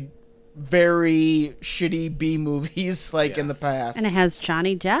that made very shitty B movies in the past. And it has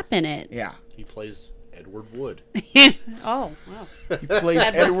Johnny Depp in it. Yeah. He plays Edward Wood. Oh, wow. He plays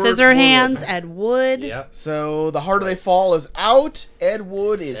Edward Wood. Scissorhands, Ed Wood. Yep. So The Harder They Fall is out. Ed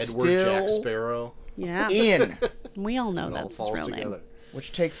Wood is Edward Jack still Sparrow. Yeah. in. We all know It all that's his falls real together. name.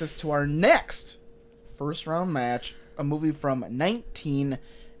 Which takes us to our next first round match, a movie from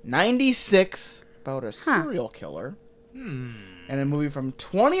 1996 about a serial killer. And a movie from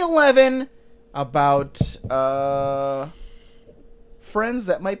 2011 about friends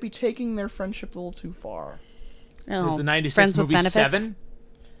that might be taking their friendship a little too far. Oh, Is the 96 Friends with movie Benefits? 7?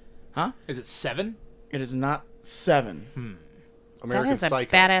 Huh? Is it 7? It is not 7. That American has a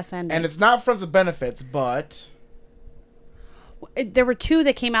Psycho. badass ending. And it's not Friends with Benefits, but There were two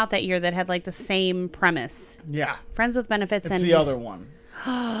that came out that year that had like the same premise. yeah, Friends with Benefits it's and the other one.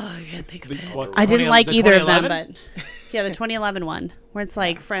 I can't think of it. What, I didn't 20 like the either of them, 2011? but yeah, the 2011 one where it's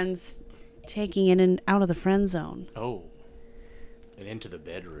like friends taking in and out of the friend zone Oh. And into the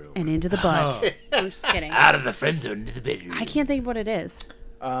bedroom. and into the butt. I'm just kidding. Out of the friend zone into the bedroom. I can't think of what it is.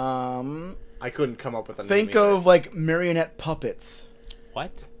 I couldn't come up with a name Think either. of like marionette puppets.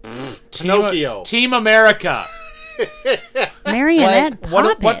 What? Pinocchio. Team America. Marionette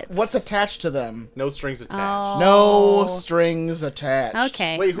Like puppets. what's attached to them? No strings attached. No strings attached.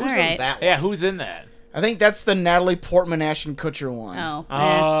 Okay. Wait, who's all right. in that one? Yeah, who's in that? I think that's the Natalie Portman, Ashton Kutcher one. Oh.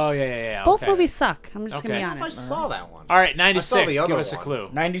 Oh, yeah. Both okay. movies suck. I'm just Okay. gonna be I don't know if I honest. saw that one. All right, I 96. saw the Give other us a one. clue.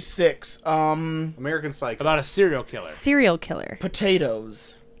 96. American Psycho. About a serial killer. Serial killer.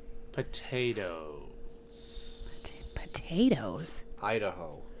 Potatoes. Potatoes.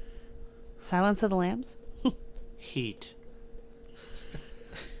 Idaho. Silence of the Lambs. Heat.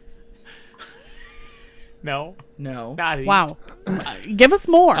 No, No. not heat. Wow. Give us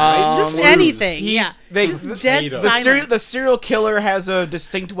more. Just Blues. anything. Yeah. They, Just the, dead Potatoes. silence. the serial killer has a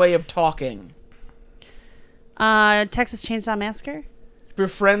distinct way of talking. Texas Chainsaw Massacre.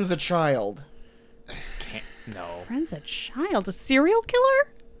 Befriends a child. No. Friends a child. A serial killer?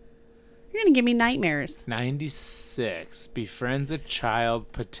 You're gonna give me nightmares. 96. Befriends a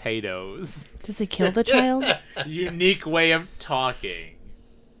child. Potatoes. Does he kill the child? Unique way of talking.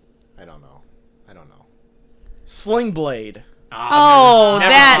 I don't know. Sling Blade. Oh, never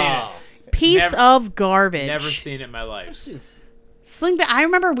that piece Never- of garbage. Never seen it in my life. Sling Blade. I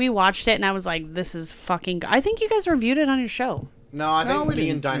remember we watched it and I was like, "This is fucking." I think you guys reviewed it on your show. No, I think we me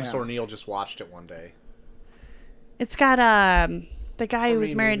and didn't. Dinosaur Neil just watched it one day. It's got the guy who was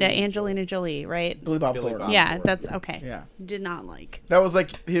mean, married to maybe- Angelina Jolie, right? Billy Bob Billy Thornton. Bob. Yeah, Thornton, that's yeah. okay. Yeah. Did not like. That was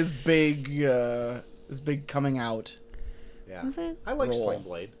like his big coming out. Yeah. Was it? I like Roll. Sling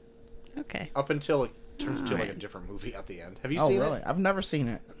Blade Okay. up until it turns into like a Alright. different movie at the end. Have you Oh, seen really? it? I've never seen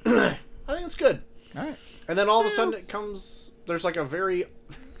it. I think it's good. All right. And then all of a sudden it comes. There's like a very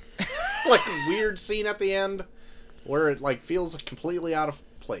like weird scene at the end where it like feels completely out of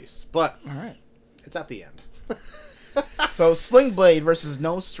place, but All right. it's at the end. So Sling Blade versus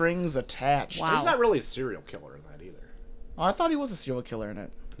No Strings Attached. Wow. There's not really a serial killer in that either. Oh, I thought he was a serial killer in it.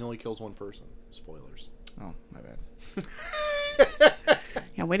 He only kills one person. Spoilers. Oh, my bad.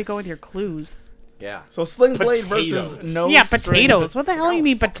 Yeah, way to go with your clues. Yeah. So Sling Blade Potatoes. versus No Yeah, Strings potatoes. What the hell do you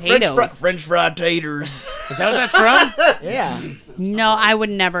mean potatoes? French fried taters. Is that what that's from? Yeah. No, I would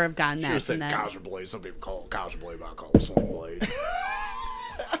never have gotten Should that have from said that. Kaiser Blade. Some people call it Kaiser Blade, but I call it Sling Blade.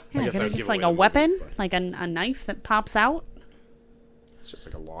 Yeah, guess could I it would just give like away a the weapon, movie, but- like a knife that pops out. It's just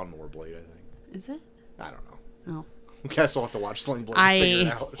like a lawnmower blade, I think. Is it? I don't know. Oh, You guys will have to watch Sling Blade and figure it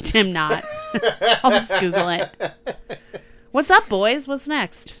I out. am not. I'll just Google it. What's up, boys? What's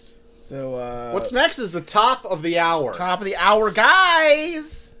next? So, What's next is the top of the hour. top of the hour,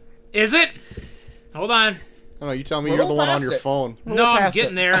 guys? Is it? Hold on. I don't know, you tell me We're you're a the little one on past your it. phone. No, I'm past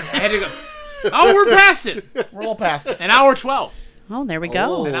getting it. there. I had to go. Oh, we're past it. We're all past it. An hour 12. Oh, there we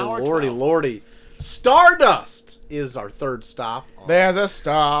go. An hour lordy, 12. lordy. Stardust is our third stop. There's a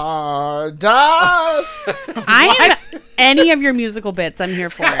star dust. I am any of your musical bits. I'm here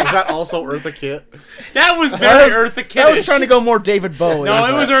for Is it. that also Eartha Kitt? That was very Eartha Kiddish. I was trying to go more David Bowie. No,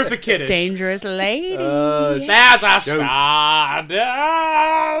 it but- was Eartha Kiddish. Dangerous lady. That's a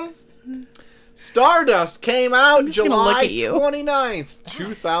Stardust. Stardust came out just gonna look July at you. 29th,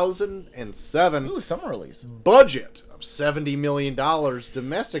 2007. Ooh, summer release. Budget of $70 million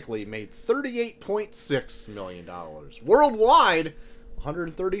domestically, made $38.6 million. Worldwide,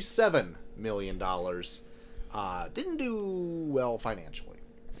 $137 million. Didn't do well financially.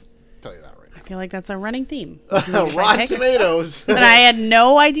 Tell you that right I feel like that's a running theme. now. Rotten Tomatoes. That I had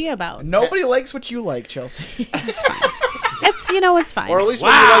no idea about. Nobody likes what you like, Chelsea. It's it's fine. Or at least what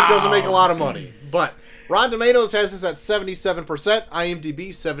you like doesn't make a lot of money. But Rotten Tomatoes has this at 77%, IMDb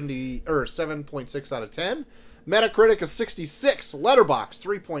 7.6 out of 10, Metacritic a 66, Letterboxd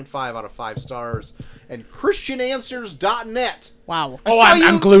 3.5 out of 5 stars, and ChristianAnswers.net. Wow. Oh, saw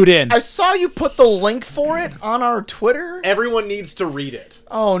I'm you- glued in. I saw you put the link for it on our Twitter. Everyone needs to read it.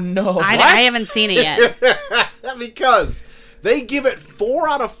 Oh no! I haven't seen it yet. Because they give it 4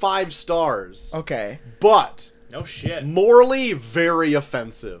 out of 5 stars, Okay. but No shit. morally very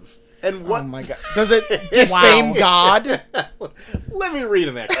offensive. And what? Oh my god! Does it defame God? Let me read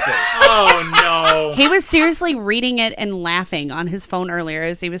an excerpt. Oh no. He was seriously reading it and laughing on his phone earlier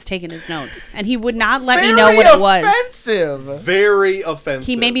as he was taking his notes, and he would not let me know Very what it was. offensive. Very offensive.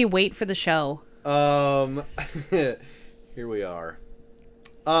 He made me wait for the show. Here we are.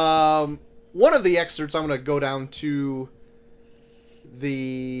 One of the excerpts, I'm going to go down to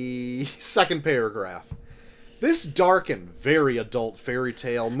the second paragraph. This dark and very adult fairy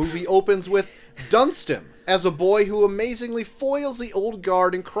tale movie opens with Dunstan as a boy who amazingly foils the old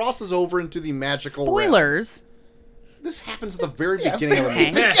guard and crosses over into the magical realm. Spoilers. This happens at the very beginning of the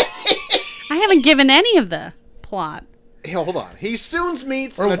Okay. movie. I haven't given any of the plot. Hey, hold on. He soon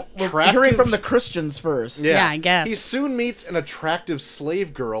meets We're, an we're attractive... hearing from the Christians first. Yeah, I guess. He soon meets an attractive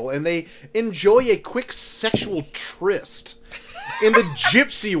slave girl, and they enjoy a quick sexual tryst in the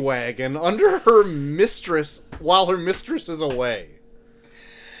gypsy wagon under her mistress while her mistress is away.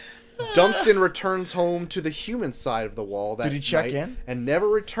 Dunstan returns home to the human side of the wall that Did he check night in? and never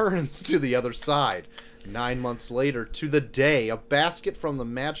returns to the other side. 9 months later, to the day, a basket from the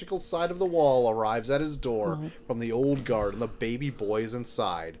magical side of the wall arrives at his door from the old guard, and the baby boy is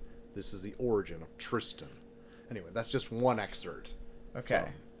inside. This is the origin of Tristan. Anyway, that's just one excerpt. Okay.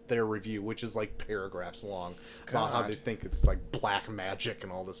 Their review, which is like paragraphs long, about how God. they think it's like black magic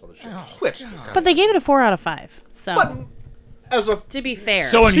and all this other shit. Oh, Which, God. But they gave it a 4 out of 5. So but as a To be fair.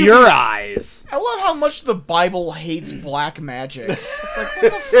 So in your eyes, I love how much the Bible hates black magic.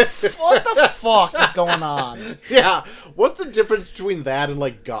 It's like, what the fuck is going on? yeah, what's the difference between that and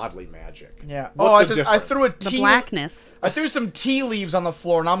like godly magic? Yeah. What's the I difference? threw a the tea. blackness. I threw some tea leaves on the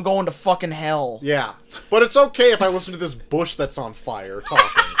floor, and I'm going to fucking hell. Yeah, but it's okay if I listen to this bush that's on fire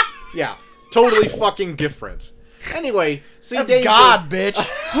talking. Yeah, totally fucking different. Anyway, see, That's Danger, God, bitch.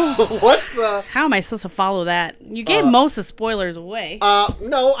 what's How am I supposed to follow that? You gave most of the spoilers away.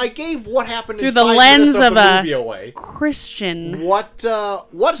 no, I gave what happened Through in the 5 lens minutes of of the a- movie away. Christian. What's the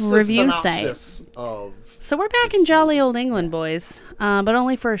Review synopsis of? So we're back in jolly old England, boys, but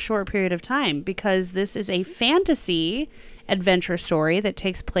only for a short period of time because this is a fantasy adventure story that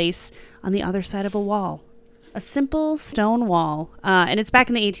takes place on the other side of a wall. A simple stone wall. And it's back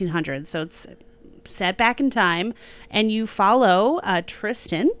in the 1800s, so it's set back in time. And you follow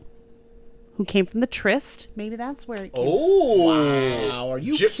Tristan, who came from the Tryst. Maybe that's where it came Oh, Wow, are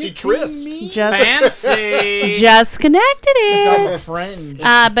you Gypsy kidding Tryst. me? fancy. Just connected It's it. a friend.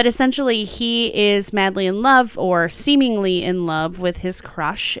 But essentially, he is madly in love, or seemingly in love, with his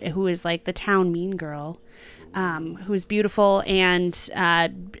crush, who is like the town mean girl, who is beautiful and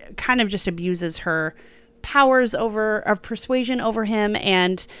kind of just abuses her powers of persuasion over him.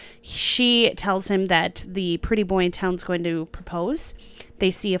 And she tells him that the pretty boy in town's going to propose. They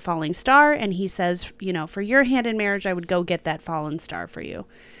see a falling star, and he says, you know, for your hand in marriage, I would go get that fallen star for you.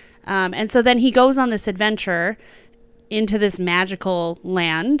 And so then he goes on this adventure into this magical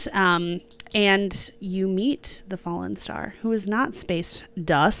land, and you meet the fallen star, who is not space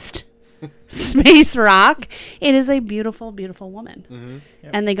dust, space rock. It is a beautiful, beautiful woman.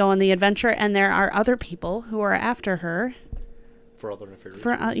 And they go on the adventure, and there are other people who are after her for other nefarious for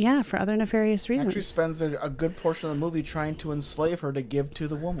reasons. for other nefarious reasons. Actually spends a good portion of the movie trying to enslave her to give to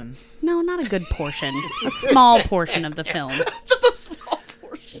the woman. No, not a good portion. A small portion of the film. Just a small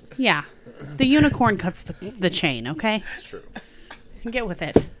portion. Yeah. The unicorn cuts the chain, okay? True. Get with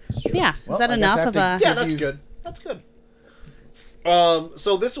it. Yeah. Well, is that I guess I enough have of to- a... Yeah, that's good. That's good.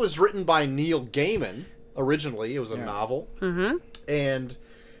 So this was written by Neil Gaiman originally. It was a novel, and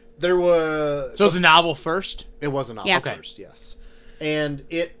there was So it's a novel first? it was a novel Yeah. Okay. first, yes, and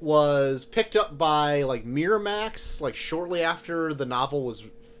it was picked up by like Miramax like shortly after the novel was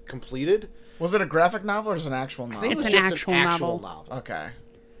completed. Was it a graphic novel or is it an actual I novel? think it It's was an just actual actual novel. Okay.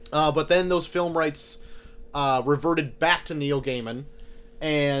 But then those film rights reverted back to Neil Gaiman,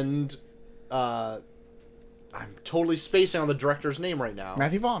 and I'm totally spacing on the director's name right now.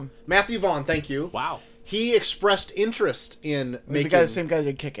 Matthew Vaughn. Matthew Vaughn, thank you. Wow. He expressed interest in He's making the same guy that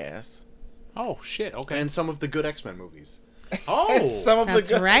did Kick-Ass. Oh, shit. Okay. and some of the good X-Men movies. oh. Some of That's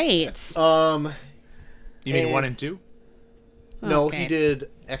the good right. You mean and- 1 and 2? No, Okay. he did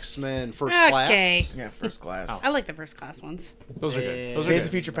X-Men First Okay. Class. Yeah, First Class. I like the first class ones. Those are good. Those are Days good.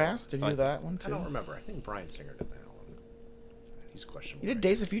 of Future Past. Did you do that one I don't too? remember. I think Bryan Singer did that one. He's questionable. You did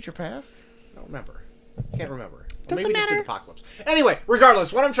Days of Future Past? I don't remember. Can't remember. Or Doesn't maybe he just did matter. Apocalypse. Anyway,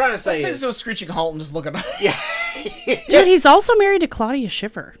 regardless, what I'm trying to Let's say take is... to a screeching halt and just look at it. Yeah. Dude, he's also married to Claudia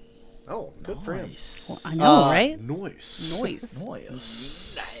Schiffer. Oh, good for him. I know, right? Noise.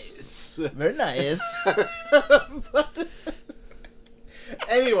 Noise. Nice. Very nice.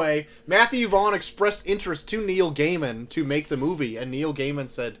 Anyway, Matthew Vaughn expressed interest to Neil Gaiman to make the movie, and Neil Gaiman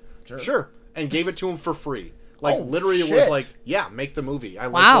said, sure, and gave it to him for free. Like, Oh, literally, it was shit. like, yeah, make the movie. I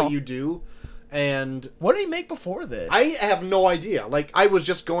like Wow. what you do. And What did he make before this? I have no idea. Like, I was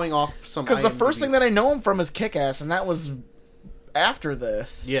just going off some... Because the first IMDb. thing that I know him from is Kick-Ass, and that was after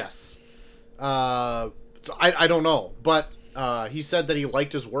this. Yes. So I don't know. But he said that he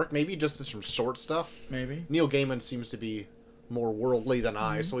liked his work. Maybe just some short stuff. Maybe. Neil Gaiman seems to be more worldly than Mm-hmm.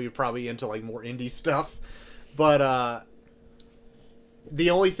 I, so you're probably into like more indie stuff. But the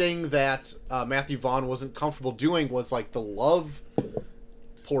only thing that Matthew Vaughn wasn't comfortable doing was like the love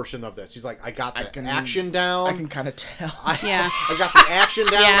portion of this. He's like, I got the action down. I can kind of tell. Yeah. I got the action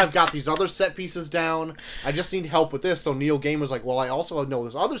down. Yeah. I've got these other set pieces down. I just need help with this. So Neil Gaiman was like, well, I also know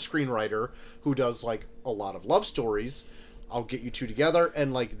this other screenwriter who does like a lot of love stories. I'll get you two together,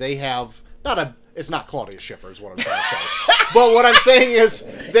 and like they have it's not Claudia Schiffer is what I'm trying to say. But what I'm saying is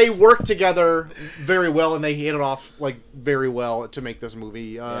they work together very well, and they hit it off like very well to make this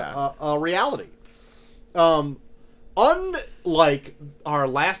movie a reality. Unlike our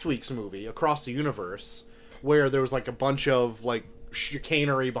last week's movie, Across the Universe, where there was like a bunch of like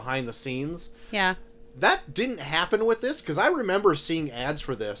chicanery behind the scenes, Yeah. that didn't happen with this, because I remember seeing ads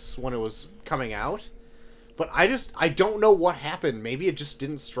for this when it was coming out. But I don't know what happened. Maybe it just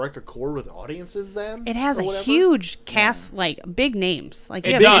didn't strike a chord with audiences then. It has or a whatever. huge cast, like big names. Like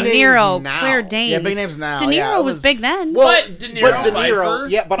you It have does. De Niro, Big names Claire now. Danes. Yeah, big names now. De Niro Yeah, it was big then. Well, But De Niro, Pfeiffer.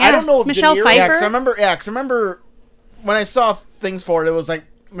 yeah, but Yeah, I don't know if Michelle De Niro. Pfeiffer. Yeah, because I remember when I saw things for it was like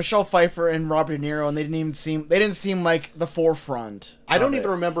Michelle Pfeiffer and Robert De Niro, and they didn't seem like the forefront. I don't of even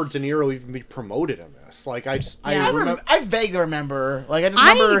it. remember De Niro even be promoted in this. Like I Yeah. remember. I vaguely remember. Like I just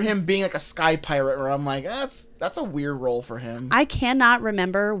remember him being like a sky pirate, where I'm like, that's a weird role for him. I cannot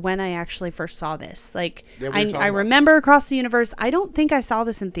remember when I actually first saw this. Like, Yeah, we were talking I about remember Across the Universe. I don't think I saw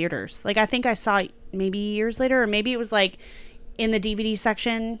this in theaters. Like, I think I saw it maybe years later, or maybe it was like in the DVD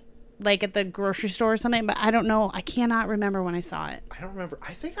section, like at the grocery store or something. But I don't know. I cannot remember when I saw it. I don't remember.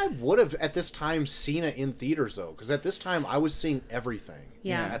 I think I would have at this time seen it in theaters though, because at this time I was seeing everything.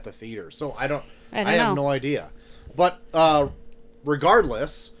 Yeah. At the theater, so I have know. no idea. But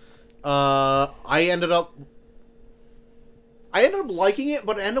regardless, I ended up liking it,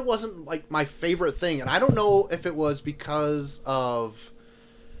 but it wasn't like my favorite thing, and I don't know if it was because of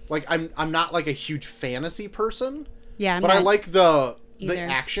like I'm not like a huge fantasy person, Yeah, I'm but I not like the either.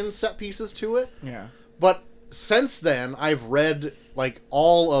 action set pieces to it. Yeah. But since then, I've read like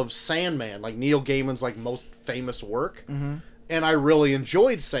all of Sandman, like Neil Gaiman's like most famous work, and I really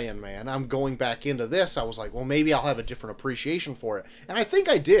enjoyed Sandman. I'm going back into this. I was like, well, maybe I'll have a different appreciation for it, and I think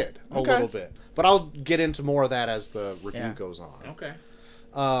I did a Okay. little bit. But I'll get into more of that as the review Yeah. goes on. Okay.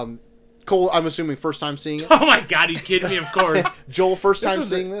 Cole, I'm assuming first time seeing it. Oh my God, he's kidding me, of course. Joel, first time is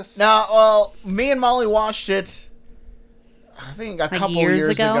seeing this. No, well, me and Molly watched it. I think a couple years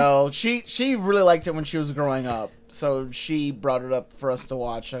years ago? ago. She really liked it when she was growing up, so she brought it up for us to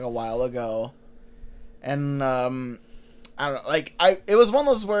watch like a while ago. And I don't know, like it was one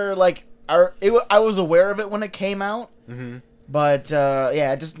of those where like I was aware of it when it came out, but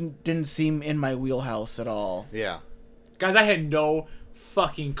yeah, it just didn't seem in my wheelhouse at all. Yeah. Guys, I had no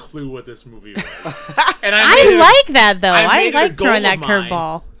fucking clue what this movie was. And I made it a- like that though. I I made it a like throwing goal that of mine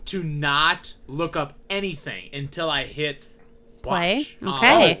curveball. to not look up anything until I hit Play? watch.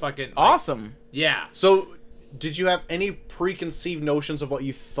 Okay. Fucking Awesome. Yeah. So, did you have any preconceived notions of what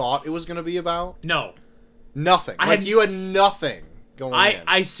you thought it was going to be about? No. Nothing. I Like had- you had nothing going in.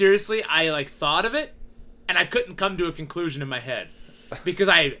 I seriously, I like thought of it, and I couldn't come to a conclusion in my head because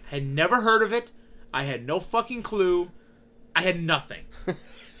I had never heard of it. I had no fucking clue. I had nothing.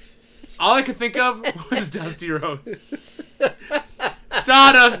 All I could think of was Dusty Rhodes.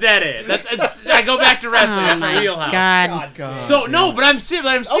 Stardust Daddy. I go back to wrestling. That's my wheelhouse. God. So no, but I'm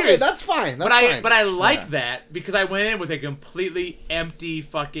serious. Okay, that's fine. That's fine. But I like that because I went in with a completely empty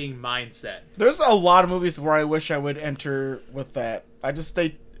fucking mindset. There's a lot of movies where I wish I would enter with that. I just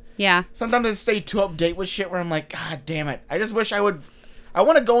stay. Yeah. Sometimes I stay too update with shit where I'm like, God damn it! I just wish I would. I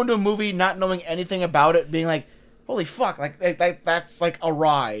want to go into a movie not knowing anything about it, being like, holy fuck! Like that's like a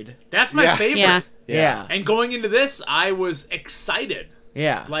ride. That's my Yeah. favorite. Yeah. Yeah. And going into this, I was excited.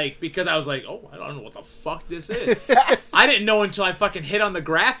 Yeah. Like, because I was like, oh, I don't know what the fuck this is. I didn't know until I fucking hit on the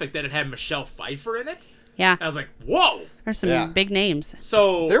graphic that it had Michelle Pfeiffer in it. Yeah. And I was like, whoa. There's some Yeah. big names.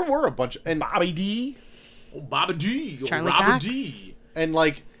 So, there were a bunch, and Bobby D. Baba D. Charlie Robert Cox. D. and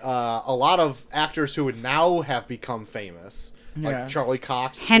like a lot of actors who would now have become famous, Yeah. like Charlie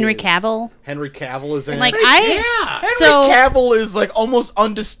Cox, Henry is- Cavill. Henry Cavill is in. Like it. Yeah. Henry So- Cavill is like almost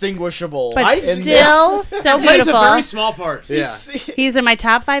undistinguishable. But in still this. so Plays a beautiful. very small part. Yeah. He's in my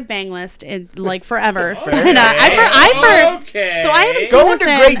top 5 bang list, like forever. Fair. And, Okay. So I haven't seen Go this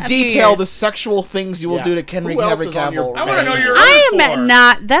into in great a few detail years. the sexual things you will Yeah. do to Henry Who else Cavill. is on your I want to know your I for. am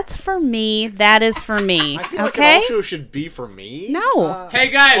not. That's for me. That is for me. I feel like Okay. it also should be for me. No. Hey,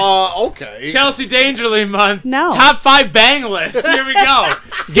 guys. Okay. Chelsea Dangerly month. No. Top 5 bang list. Here we go.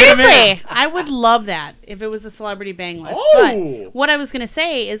 Get 'em in. Seriously, I would love that if it was a celebrity bang list. Oh. But what I was gonna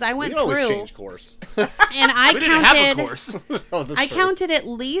say is, I We went can always through change course. and I We didn't have a counted. course. Oh, that's I true. counted at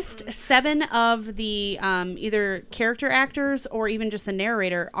least 7 of the either character actors or even just the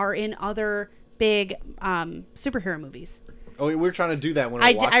narrator are in other big superhero movies. Oh, we were trying to do that when we were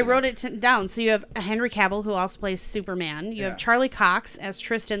I watching wrote it down. So you have Henry Cavill, who also plays Superman. You Yeah. have Charlie Cox as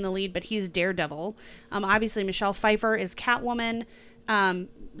Tristan, the lead, but he's Daredevil. Obviously, Michelle Pfeiffer is Catwoman.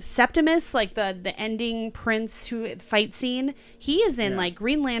 Septimus, like the ending prince who fight scene, he is in like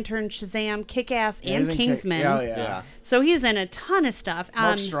Green Lantern, Shazam, Kick-Ass, and Kingsman. Yeah, Yeah. So he's in a ton of stuff.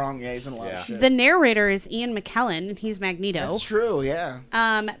 Mark Strong, yeah, he's in a lot yeah. of shit. The narrator is Ian McKellen, and he's Magneto. That's true, yeah.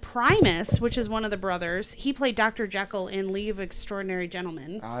 Primus, which is one of the brothers, he played Dr. Jekyll in League of Extraordinary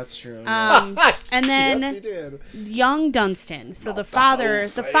Gentlemen. Oh, that's true. Yeah. And then Yes, he did. young Dunstan, so the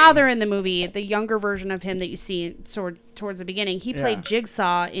father in the movie, the younger version of him that you see towards the beginning. He Yeah. played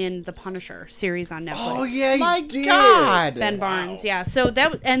Jigsaw in the Punisher series on Netflix. Oh yeah, My he did. God. Ben Barnes, yeah. So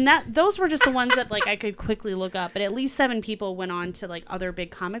those were just the ones that like I could quickly look up. But at least 7 people went on to like other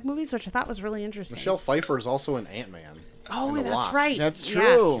big comic movies, which I thought was really interesting. Michelle Pfeiffer is also in Ant-Man. oh, and the that's Wasp. right. That's Yeah.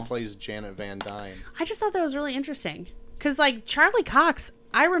 true. She plays Janet Van Dyne. I just thought that was really interesting because like Charlie Cox,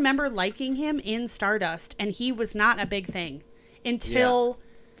 I remember liking him in Stardust, and he was not a big thing until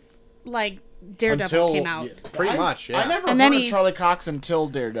like Daredevil came out. yeah, pretty much, yeah. I never And heard then of he- Charlie Cox until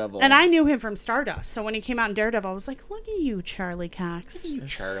Daredevil. And I knew him from Stardust, so when he came out in Daredevil, I was like, "Look at you, Charlie Cox! Look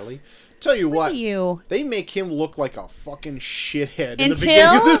Charlie. Tell you what, at you!" they make him look like a fucking shithead in the Until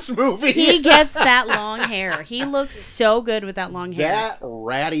beginning of this movie. He gets that long hair. He looks so good with that long hair. That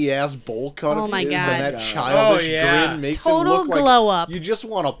ratty ass bowl cut Oh of my his God. and that childish Oh, yeah. grin makes Total him look like glow up. you just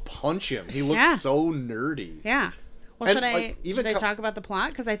want to punch him. He looks Yeah. so nerdy. Yeah. Well, And, should I like, even should I co- talk about the plot?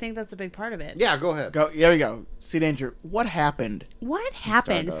 Because I think that's a big part of it. Yeah, go ahead. Go. There we go. See danger. What happened? What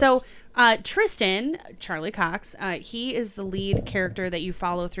happened? Stardust. So, Tristan, Charlie Cox, he is the lead character that you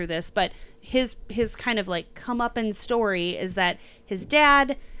follow through this, but his kind of like come up in story is that his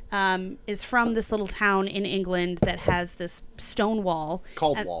dad is from this little town in England that has this stone wall.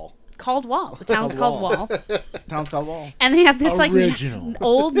 Caldwell. Called Wall. The town's called Wall. Town's called Wall. And they have this Original. like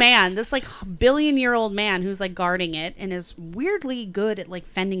old man, this like billion-year-old man who's like guarding it and is weirdly good at like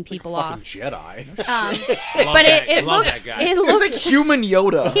fending people Fucking off. Jedi. But it love looks that guy. it It's like looks human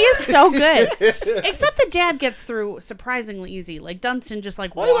Yoda. he is so good. Except the dad gets through surprisingly easy. Like Dunstan just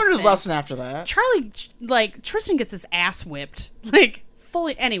like Well, he walks learned his in. lesson after that. Charlie, like Tristan gets his ass whipped, like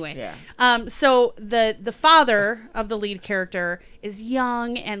fully. Anyway, Yeah. So the father of the lead character is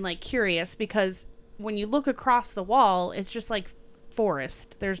young and like curious because when you look across the wall, it's just like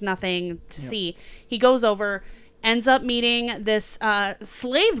forest. There's nothing to see. He goes over. Ends up meeting this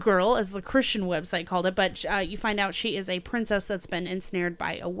slave girl, as the Christian website called it, but you find out she is a princess that's been ensnared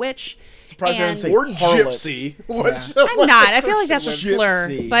by a witch. Surprised I didn't say Or harlot. gypsy. What's I'm not. I feel like that's a slur.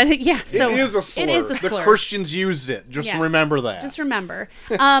 Gypsy. But yeah, so it is a slur. It is a The slur. Christians used it. Just Yes. remember that. Just remember.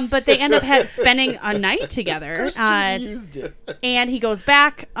 But they end up spending a night together. Christians used it. And he goes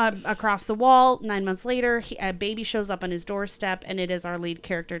back across the wall. 9 months later, a baby shows up on his doorstep, and it is our lead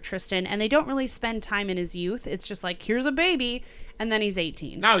character, Tristan. And they don't really spend time in his youth. It's just like, here's a baby, and then he's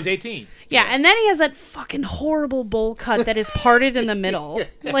 18. Now he's 18. Yeah, and then he has that fucking horrible bowl cut that is parted in the middle.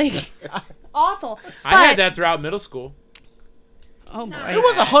 Like, awful. I had But- that throughout middle school. Oh, boy. It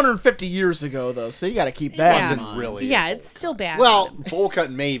was 150 years ago, though, so you got to keep that Yeah. in Wasn't mind. really. Yeah, it's still bad. Well, bowl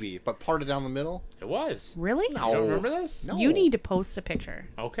cut maybe, but parted down the middle. It was. Really? You don't remember this? No. You need to post a picture.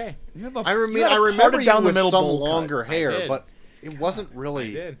 Okay. You have a, I you remember. had a I remember parted you down the with middle some bowl cut. longer hair, did. but it wasn't I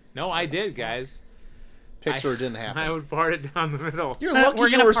really. did. No, I did, guys. Pixar didn't happen. I would part it down the middle. You're we're lucky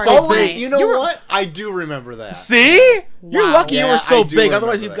you gonna were part so it big. tonight. You know You were- what? I do remember that. See? You're Wow. lucky you Yeah, were so I do big. remember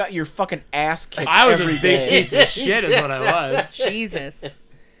Otherwise, you've that. got your fucking ass kicked I was a every big day. piece of shit, is what I was. Jesus.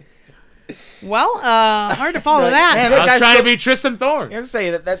 Well, hard to follow that. Man, I that was guy's trying so, to be Tristan Thorne. I was say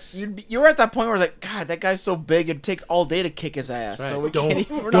that you were at that point where it's like, God, that guy's so big it'd take all day to kick his ass. Right. So we Don't- can't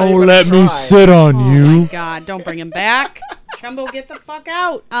even. We're not even Don't gonna let me try. sit on Oh you. my God! Don't bring him back. Jumbo, get the fuck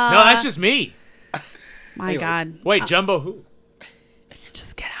out. No, that's just me. my Anyway. God. Wait, Jumbo who?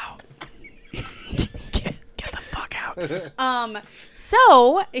 Just get out. get the fuck out.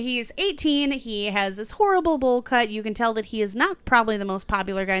 So he's 18. He has this horrible bowl cut. You can tell that he is not probably the most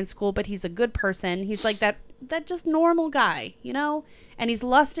popular guy in school, but he's a good person. He's like that just normal guy, you know. And he's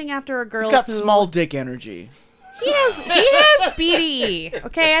lusting after a girl. He's got who, small dick energy. He has BDE.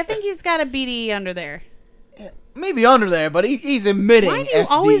 Okay, I think he's got a BDE under there. Maybe under there, but he's emitting Why do you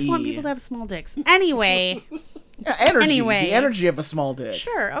SDE. always want people to have small dicks? Anyway. Yeah, energy. Anyway. The energy of a small dick.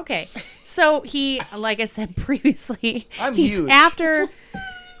 Sure, okay. So he, like I said previously, I'm he is huge. after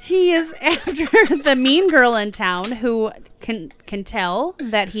the mean girl in town who can tell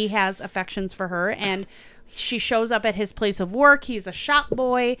that he has affections for her, and she shows up at his place of work. He's a shop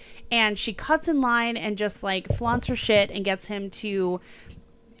boy, and she cuts in line and just like flaunts her shit and gets him to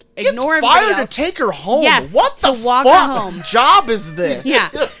Gets ignore everybody fired else. to take her home. Yes, what the to walk her fuck home. job is this? Yeah,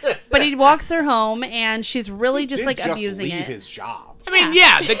 but he walks her home, and she's really just Did like just abusing leave it. his job. I mean,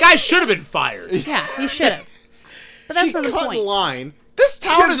 yeah, the guy should have been fired. Yeah, he should have. But that's She not the cut in point. line. This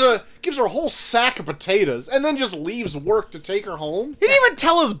town Gives her a whole sack of potatoes and then just leaves work to take her home. He didn't even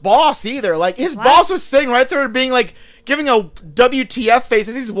tell his boss either. Like his What? boss was sitting right there, being like giving a WTF face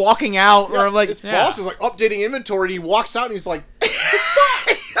as he's walking out, or like, His boss is like updating inventory. And he walks out and he's like,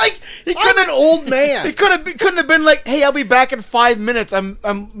 like he "I'm couldn't. an old man." He couldn't have been like, "Hey, I'll be back in 5 minutes. I'm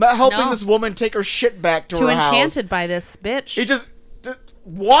helping No. this woman take her shit back to Too her house." enchanted by this bitch. He just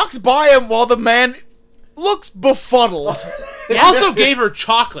walks by him while the man looks befuddled. Also gave her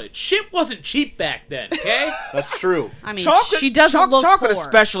chocolate. Shit wasn't cheap back then, okay? That's true. I mean, chocolate, she doesn't look chocolate poor.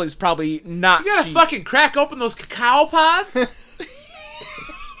 especially is probably not You gotta cheap. fucking crack open those cacao pods?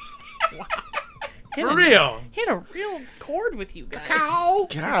 Hit For a- real. Hit a real chord with you guys. God.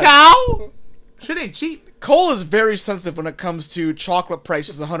 Cow? Shit ain't cheap. Cole is very sensitive when it comes to chocolate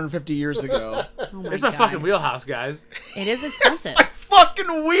prices 150 years ago. Oh It's my God. fucking wheelhouse, guys. It is expensive. My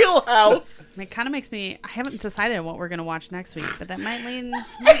fucking wheelhouse. It kind of makes me. I haven't decided what we're gonna watch next week, but that might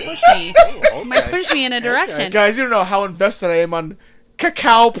push me. Might push me in a direction. Guys, you don't know how invested I am on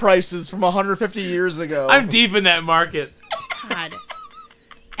cacao prices from 150 years ago. I'm deep in that market. God.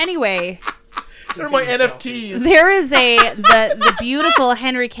 Anyway, They're my NFTs. there is the beautiful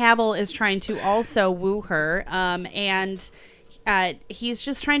Henry Cavill is trying to also woo her, and he's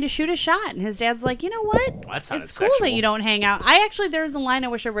just trying to shoot a shot, and his dad's like, you know what? That sounded It's cool sexual. that you don't hang out. There's a line I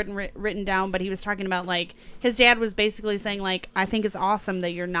wish I written down, but he was talking about like his dad was basically saying like, I think it's awesome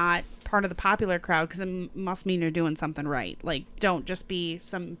that you're not part of the popular crowd because it must mean you're doing something right. Like, don't just be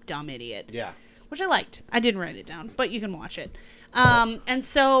some dumb idiot. Yeah. Which I liked. I didn't write it down, but you can watch it. And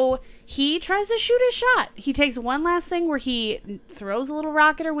so he tries to shoot a shot. He takes one last thing where he throws a little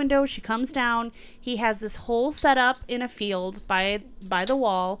rock at her window. She comes down. He has this whole setup in a field by the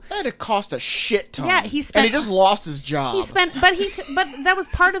wall. That had to cost a shit ton. Yeah, he spent- and he just lost his job. He spent, but that was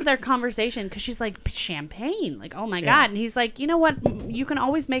part of their conversation because she's like, champagne, like, oh my God, and he's like, you know what, you can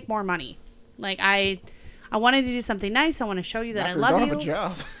always make more money. Like I wanted to do something nice. I want to show you that After I love don't you.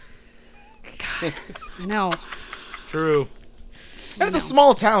 have a job. I know. True. And it's a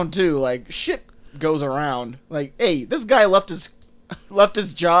small town too. Like shit goes around. Like, hey, this guy left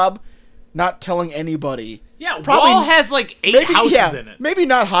his job, not telling anybody. Yeah, Probably- Wall has like 8 houses in it. Maybe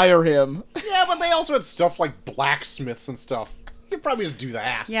not hire him. Yeah, but they also had stuff like blacksmiths and stuff. You could probably just do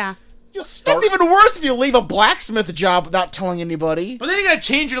that. Yeah. Just start. That's even worse if you leave a blacksmith job without telling anybody. But then you gotta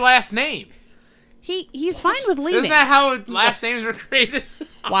change your last name. He's fine with Isn't leaving. that how last names were created?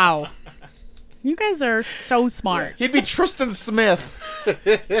 Wow. You guys are so smart. He'd be Tristan Smith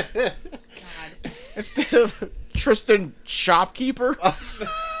instead of Tristan Shopkeeper.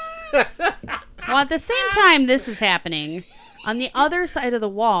 Well, at the same time this is happening, on the other side of the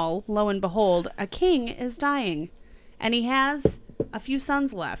wall, lo and behold, a king is dying. And he has a few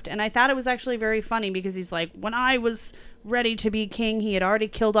sons left. And I thought it was actually very funny because he's like, when I was ready to be king, he had already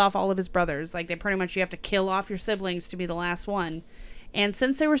killed off all of his brothers. Like, they pretty much, you have to kill off your siblings to be the last one. And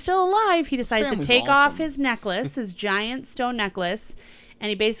since they were still alive, he decides to family's take off awesome. his necklace, his giant stone necklace. And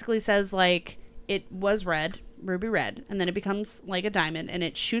he basically says, like, it was red, ruby red, and then it becomes like a diamond, and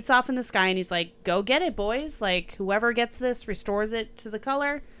it shoots off in the sky, and he's like, go get it, boys. Like, whoever gets this, restores it to the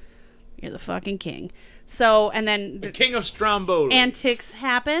color, you're the fucking king. So, and then The King of Stromboli. antics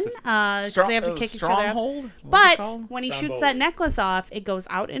happen, because they have to kick each other out. Stronghold? What's it But called? when he shoots Stromboli. that necklace off, it goes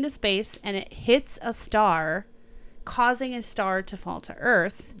out into space, and it hits a star, causing a star to fall to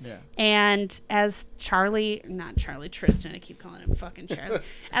Earth. Yeah. And as Tristan, I keep calling him fucking Charlie.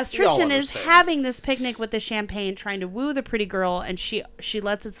 As We all Tristan is understand. having this picnic with the champagne, trying to woo the pretty girl, and she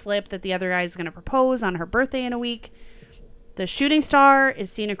lets it slip that the other guy is going to propose on her birthday in a week. The shooting star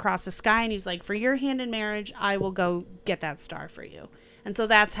is seen across the sky, and he's like, for your hand in marriage, I will go get that star for you. And so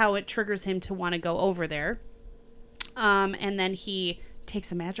that's how it triggers him to want to go over there. And then he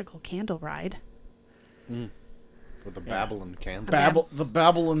takes a magical candle ride. With the Babylon candle. The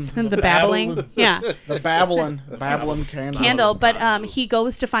Babylon. The babbling. Yeah. The Babylon candle. Candle, but he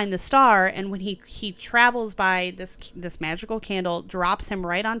goes to find the star, and when he travels by this magical candle, drops him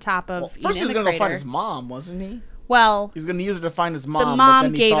right on top of Well, first he was going gonna to go find his mom, wasn't he? Well, He was gonna use it to find his mom. the but mom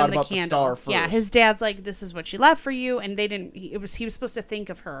then he gave thought him the about candle. star first. Yeah, his dad's like, this is what she left for you, and they didn't. He was supposed to think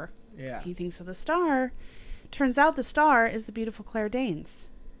of her. Yeah. He thinks of the star. Turns out the star is the beautiful Claire Danes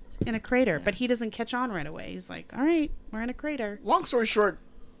in a crater, but he doesn't catch on right away. He's like, all right, we're in a crater. Long story short,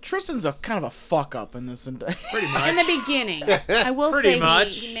 Tristan's a kind of a fuck up in this. Pretty much. In the beginning, I will Pretty say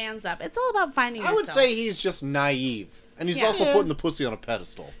much. he mans up. It's all about finding I would yourself. say he's just naive. And he's Yeah. also Yeah. putting the pussy on a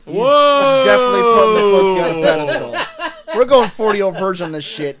pedestal. Whoa! Definitely putting the pussy on a pedestal. We're going 40-year virgin on this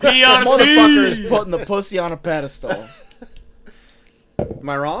shit. Pee on a Motherfucker pee. is putting the pussy on a pedestal. Am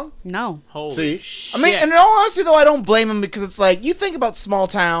I wrong? No. Holy See? shit. I mean, and in all honesty, though, I don't blame him because it's like, you think about small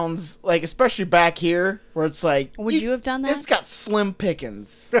towns, like, especially back here, where it's like... Would you have done that? It's got slim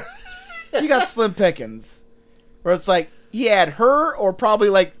pickings. You got slim pickings. Where it's like, he had her or probably,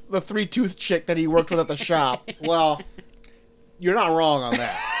 like, the three-tooth chick that he worked with at the shop. Well, you're not wrong on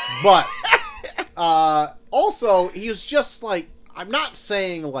that. But also, he's just like, I'm not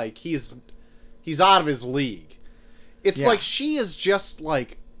saying like he's out of his league. It's Yeah. like she is just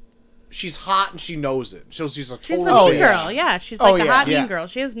like she's hot and she knows it. She's a She's total the Oh, mean yeah. girl. Yeah, she's like Oh, the yeah. hot Yeah. mean girl.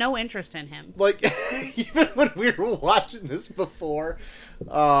 She has no interest in him. Like, even when we were watching this before,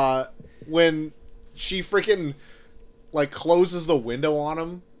 when she freaking, like, closes the window on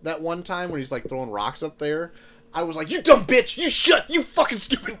him that one time when he's, like, throwing rocks up there, I was like, you dumb bitch! You fucking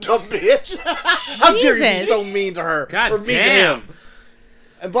stupid dumb bitch! How dare you be Jesus. so mean to her? God or mean damn. to him?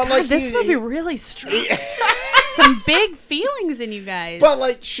 And, but, God, like, this movie really struck some big feelings in you guys. But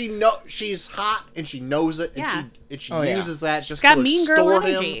like she's hot and she knows it, and Yeah. she Oh, yeah. uses that just got to mean girl extort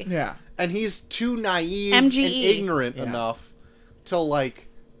energy. him. Yeah. And he's too naive MGE. and ignorant Yeah. enough to like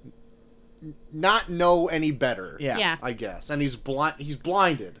not know any better. Yeah. Yeah. I guess, and he's blind. He's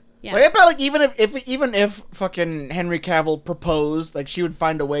blinded. Yeah. Like, I bet, like, even if fucking Henry Cavill proposed, like, she would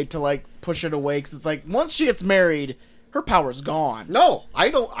find a way to, like, push it away, because it's like, once she gets married, her power's gone. No, I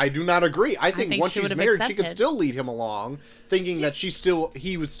do not agree. I think think once she she's would've married, she could accepted. still lead him along, thinking that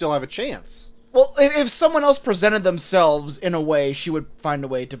he would still have a chance. Well, if someone else presented themselves in a way, she would find a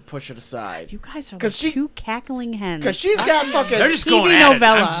way to push it aside. You guys are like 'Cause she- two cackling hens. Because she's got fucking... They're just TV going at it.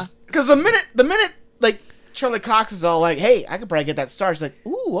 novella. I'm just- Because the minute, like, Charlie Cox is all like, hey, I could probably get that star, she's like,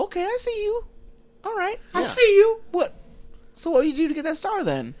 ooh, okay, I see you. All right. I see you. What? So what do you do to get that star,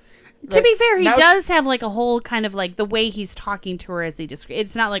 then? To be fair, he now does have like a whole kind of like the way he's talking to her as he describes.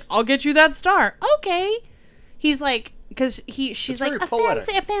 It's not like I'll get you that star. Okay, he's like because she's It's like very poetic.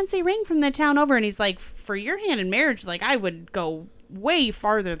 a fancy ring from the town over, and he's like for your hand in marriage, like I would go way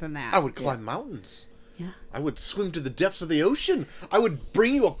farther than that. I would climb mountains. Yeah. I would swim to the depths of the ocean. I would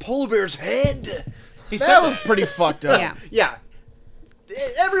bring you a polar bear's head. That was pretty fucked up. Yeah. Yeah.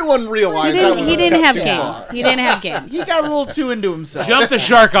 Everyone He realized that was didn't, he a didn't step have too game. far. He didn't have game. He got a little too into himself. Jump the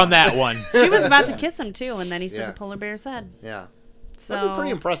shark on that one. She was about to kiss him too, and then he said Yeah. the polar bear's head. Yeah. So That'd be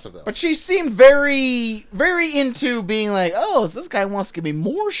pretty impressive, though. But she seemed very, very into being like, oh, so this guy wants to give me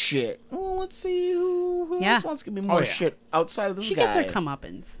more shit. Well, let's see who Yeah. else wants to give me more yeah. shit outside of this she guy. gets her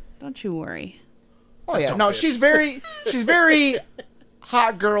comeuppance. Don't you worry. Oh yeah, Dumb no, bitch. she's very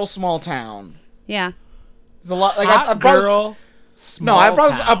hot girl, small town. Yeah. There's a lot like Hot I've brought this- girl. No, I brought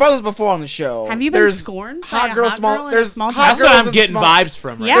this. small I brought this before on the show. Have you been There's scorned by Hot a girl, hot small. girl in a There's small hot town? That's what girls I'm in getting small, vibes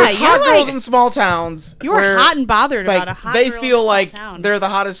from right Yeah, There's you're hot girls like- in small towns. You were where, hot and bothered like, about a hot they girl in a feel small like town. they're the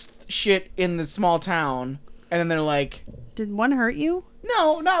hottest shit in the small town, and then they're like, Did one hurt you?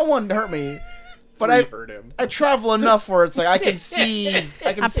 no, not one to hurt me, but We I heard him. I travel enough where it's like I can see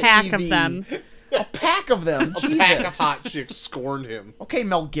A pack of them. A pack of them. Jesus. Pack of hot chicks scorned him. Okay,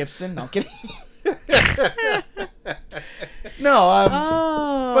 Mel Gibson. No I'm kidding. No,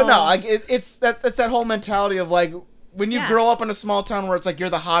 Oh. but no, like it's that whole mentality of like when you Yeah. grow up in a small town where it's like you're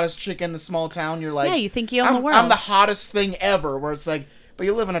the hottest chick in the small town. You're like, Yeah, you think you own I'm, the world. I'm the hottest thing ever. Where it's like, but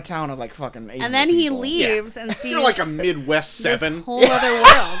you live in a town of like fucking 800 And then he people. leaves and sees You're like a Midwest this 7. whole other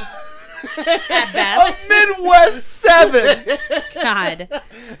world. At best. Midwest 7. God.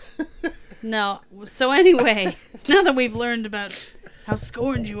 No. So anyway, now that we've learned about how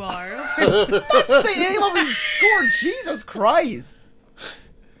scorned you are, Don't say anything about being scored. Jesus Christ.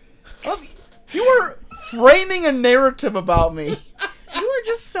 You were framing a narrative about me. you were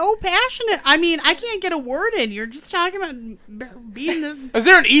just so passionate. I mean, I can't get a word in. You're just talking about being this. Is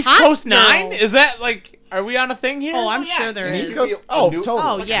there an East Hot Coast girl. 9? Is that like, are we on a thing here? Oh, I'm sure there And is. East Coast. Oh,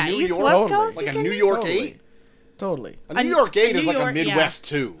 totally. Oh, yeah. New East York- West totally. Coast. Like you a can New be- York Totally. 8. Totally. A New York 8 is New like a York, yeah. Midwest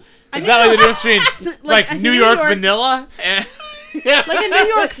 2. Is that like the difference between Like like a New New York York- vanilla? And... Like a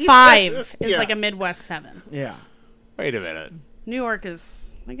New York 5 is Yeah. like a Midwest 7. Yeah. Wait a minute. New York is.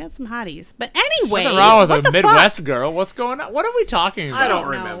 They got some hotties. But anyway. What's wrong with what a the Midwest girl? What's going on? What are we talking about? I don't know.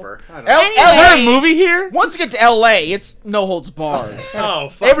 remember. I don't L- know. Is there a Anyway. movie here? Once you get to LA, it's no holds barred. Oh,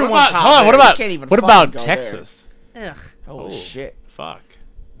 fuck. Everyone's what about, hot hold on, there. what You about, can't even what fucking about go Texas? Ugh. Holy Oh. shit. Fuck.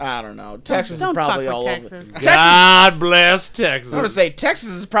 I don't know. Texas Don't is probably fuck all with over. Texas. Texas. God bless Texas. I'm gonna say Texas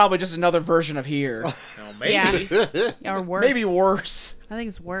is probably just another version of here. Oh, maybe. Yeah. Or worse. Maybe worse. I think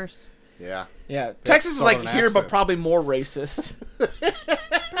it's worse. Yeah. Yeah, Texas is like southern here, but accents. probably more racist.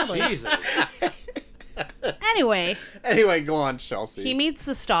 Jesus. Anyway, Anyway, go on, Chelsea. he meets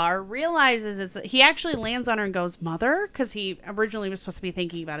the star, realizes he actually lands on her and goes, "Mother," because he originally was supposed to be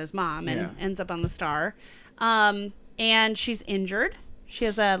thinking about his mom, and Yeah. ends up on the star. And she's injured. She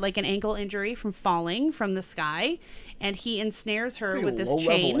has an ankle injury from falling from the sky, and he ensnares her Pretty with this low-level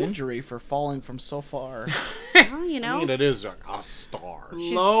chain. injury for falling from so far. Well, you know, I mean, it is a star.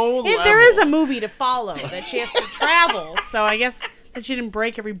 Low level. there is a movie to follow that she has to travel. So I guess that she didn't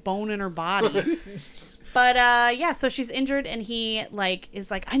break every bone in her body. But yeah, so she's injured, and he is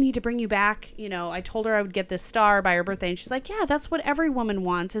like, I need to bring you back. You know, I told her I would get this star by her birthday, and she's like, yeah, that's what every woman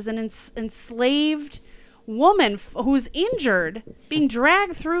wants, is an enslaved woman who's injured being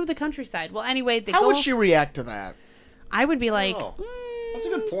dragged through the countryside. Well, anyway, they How go. would she react to that? I would be like, Oh, that's a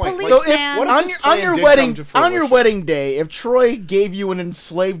good point. police So if man. what if on this your plan did wedding come to on your fruition? wedding day, if Troy gave you an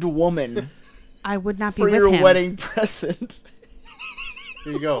enslaved woman I would not be for with your him. wedding present,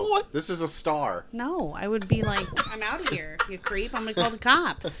 Here you go. What? This is a star. No, I would be like, I'm out of here, you creep. I'm gonna call the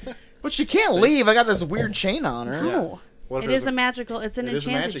cops. but she can't leave. I got this weird chain on her. No, What if it it is was a magical. It's an It is a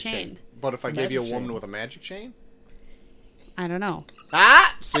enchanted magic chain. chain. But if I a gave you a magic woman chain. with a magic chain? I don't know.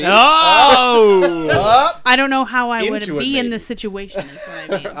 Ah! See? Oh! I don't know how I would Into it, be in maybe. this situation. Is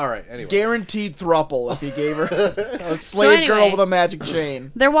what I mean. All right, anyway. Guaranteed thruple if he gave her a slave girl anyway. with a magic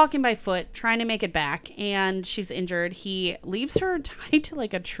chain. They're walking by foot, trying to make it back, and she's injured. He leaves her tied to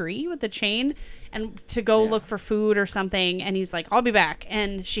like a tree with a chain, and to go look for food or something. And he's like, "I'll be back."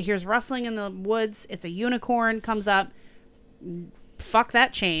 And she hears rustling in the woods. It's a unicorn comes up. Fuck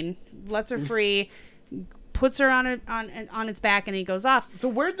that chain. Lets her free. Puts her on its back, and he goes off. So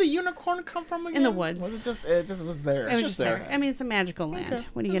where'd the unicorn come from again? In the woods. Was it just was there? It was just just there. there. I mean, it's a magical land. Okay.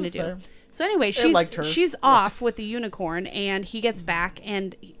 What are you It's gonna just do? there. So anyway, liked her. she's off with the unicorn, and he gets back,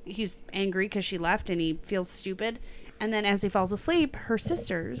 and he's angry because she left, and he feels stupid. And then as he falls asleep, her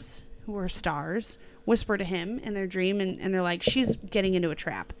sisters, who are stars, whisper to him in their dream, and they're like, she's getting into a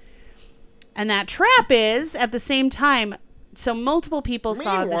trap. And that trap is at the same time. So multiple people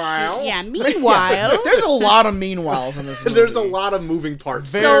saw the Meanwhile. shoot. Yeah. Meanwhile, There's a lot of meanwhiles in this movie. There's a lot of moving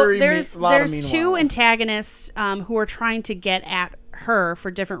parts. Very so there's lot of there's two meanwhiles. antagonists who are trying to get at her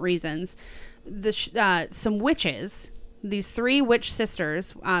for different reasons. Some witches, these three witch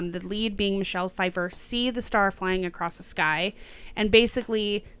sisters, the lead being Michelle Pfeiffer, see the star flying across the sky, and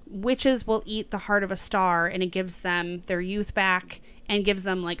basically witches will eat the heart of a star, and it gives them their youth back and gives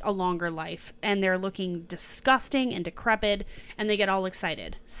them like a longer life, and they're looking disgusting and decrepit, and they get all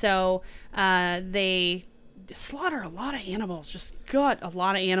excited. So they slaughter a lot of animals, just gut a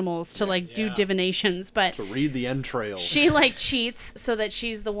lot of animals to do divinations, but To read the entrails. she like cheats so that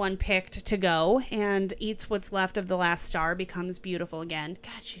she's the one picked to go and eats what's left of the last star, becomes beautiful again.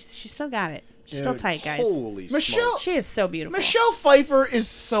 God, she's still got it. She's still Dude, tight, guys. Holy Michelle- smokes. She is so beautiful. Michelle Pfeiffer is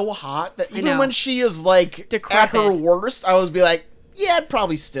so hot that even know. when she is like Decrepit. at her worst, I would be like, yeah, I'd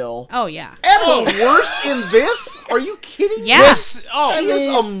probably still. Oh yeah. At her worst in this? Are you kidding me? Yeah. This, She is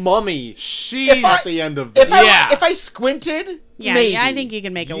a mummy she's at the end of this. If I squinted, Yeah, maybe. yeah, I think you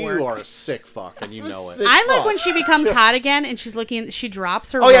can make it You work. are a sick fuck, and you know it. Sick I like fuck. when she becomes hot again and she's looking. She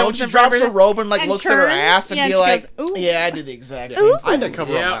drops her. Oh yeah, when robes she in front of drops her robe and like and looks at her turns, ass and yeah, be she like, goes, "Ooh." yeah, I do the exact same I had to thing.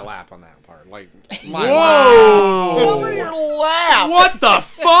 cover Yep. up my lap on that part. Like, my Whoa! Over your lap. What the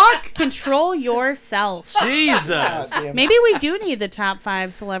fuck? Control yourself. Jesus. Damn. Maybe we do need the top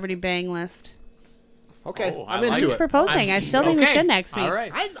 5 celebrity bang list. Okay, Oh, I I'm like into it. it. Proposing. I still think we Okay. should next week. All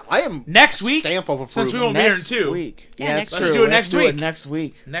right. I am Next week, stamp of approval. since we won't be here in Next 2. week. Yeah, Yeah, next that's week. true. Let's do it We have next to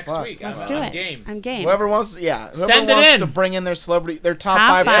week. Next week. Next Fuck. week. Let's I'm, do I'm it. game. I'm game. Whoever wants, whoever Send it wants in. to bring in their top Top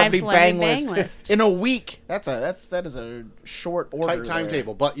 5 five celebrity celebrity bang bang list list. in a week. That is a short order. tight there.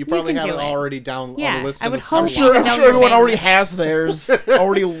 timetable, but you probably can have do it it. already down Yeah, on the list. I in would the hope I'm you timeline. sure. would I'm know sure your everyone bang already list. has theirs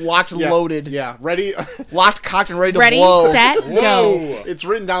already locked, Yeah, loaded, Yeah, ready. locked, cocked, and ready to Ready, blow. set, go. Whoa. It's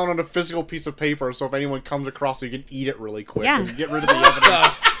written down on a physical piece of paper, so if anyone comes across it, you can eat it really quick Yeah. and get rid of the The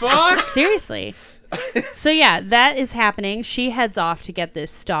evidence. fuck? Seriously. So yeah, that is happening. She heads off to get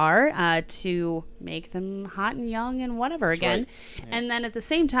this star to make them hot and young and whatever again. right. And then at the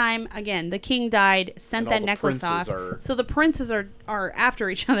same time, again, the king died, sent And all that the necklace off. princes are- So the princes are after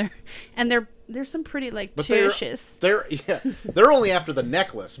each other, and there's some pretty like But they're cherishous. they're only after the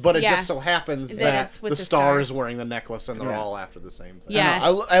necklace, but it Yeah. just so happens That that it's with the the star star. is wearing the necklace, and they're Yeah. all after the same thing. Yeah.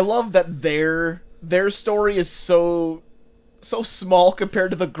 I love that their story is so small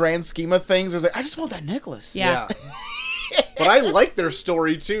compared to the grand scheme of things. It was like, I just want that necklace. Yeah. But I like their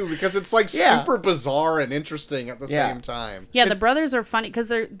story too because it's like Yeah. super bizarre and interesting at the Yeah. same time. Yeah, the brothers are funny because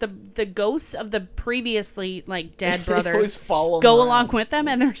they're the ghosts of the previously like dead They always brothers follow them go around. along with them,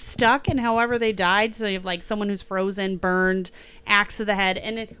 and they're stuck in however they died. So you have like someone who's frozen, burned, axe to the head,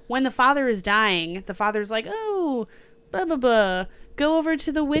 and when the father is dying, the father's like, "Oh, blah blah blah, go over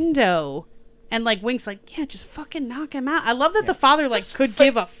to the window." And like Wink's like, yeah, just fucking knock him out. I love that the father like could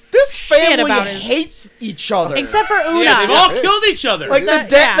give a This shit family about his, hates each other. except for Una. Yeah, they've all killed each other. like the-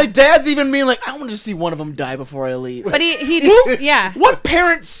 the yeah. dad's even being like, I want to see one of them die before I leave. But he yeah. What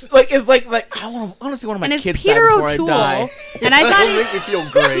parents like is like I want to see one of my And it's kids Peter die before O'Toole, I die. and I It'll thought make me feel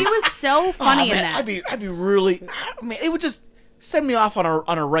he great. was so Oh, funny in man, that. I'd be really. I mean, it would just send me off on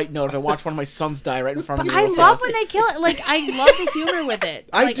a right note if I watch one of my sons die right in front of me. I real love fast. when they kill it. Like I love the humor with it.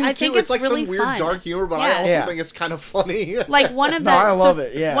 I Like, do I too. think It's like really some weird fun. dark humor, but I Yeah. also Yeah. think it's kind of funny. Like one of the No, I love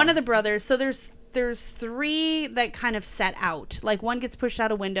it, yeah. one of the brothers. So there's there's 3 that kind of set out. Like, one gets pushed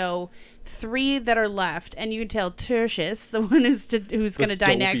out a window, 3 that are left, and you can tell Tertius, the one who's going to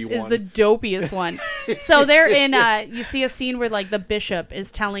die next, is the dopiest one. So they're in, you see a scene where, like, the bishop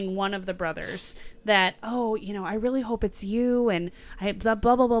is telling one of the brothers that, oh, you know, I really hope it's you, and I blah,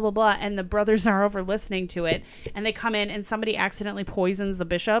 blah, blah, blah, blah, blah, and the brothers are over listening to it, and they come in, and somebody accidentally poisons the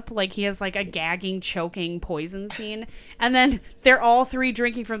bishop. Like, he has, like, a gagging, choking poison scene, and then they're all 3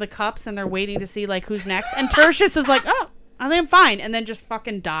 drinking from the cups, and they're waiting to see, like, who's next, and Tertius is like, oh, I think I'm fine, and then just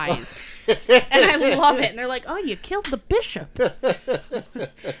fucking dies. And I love it, and they're like, oh, you killed the bishop.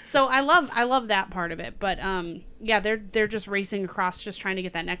 So I love that part of it, but, yeah, they're just racing across, just trying to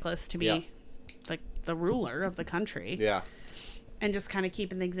get that necklace to be like the ruler of the country. Yeah. And just kind of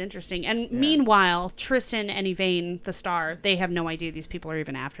keeping things interesting. And meanwhile, Tristan and Yvain, the star, they have no idea these people are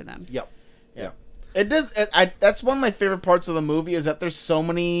even after them. Yep. Yeah. It does. That's one of my favorite parts of the movie is that there's so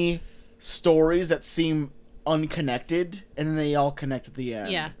many stories that seem unconnected, and then they all connect at the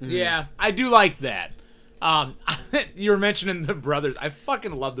end. Yeah. Yeah, I do like that. You were mentioning the brothers. I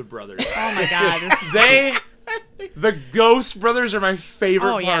fucking love the brothers. Oh my god. The Ghost brothers are my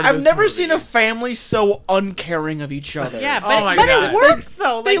favorite part of I've this never movie. seen a family so uncaring of each other. Yeah, Oh but, my but God. it works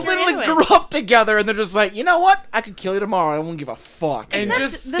though. They Like, you're literally into grew it. up together, and they're just like, you know what? I could kill you tomorrow. I won't give a fuck. And Except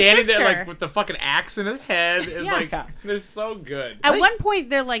just the standing there sister. like with the fucking axe in his head, and Yeah. like they're so good. At one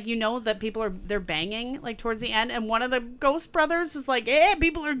point, they're like, you know, that they're banging like towards the end, and one of the Ghost brothers is like, "Eh,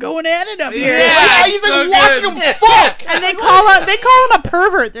 people are going at it up here." Yeah, he's so like watching good. them fuck. And they call him a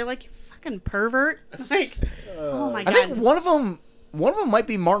pervert. They're like, "You fucking pervert!" Like, oh my I god. think one of them might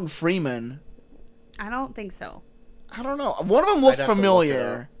be Martin Freeman. I don't think so. I don't know. One of them looked I'd have to look it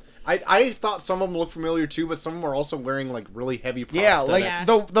familiar. I thought some of them looked familiar too, but some of them are also wearing like really heavy prosthetics. Yeah, like Yeah.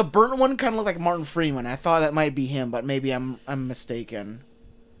 the burnt one kind of looked like Martin Freeman. I thought it might be him, but maybe I'm mistaken.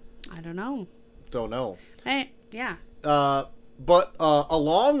 I don't know. Don't know. Hey, yeah. But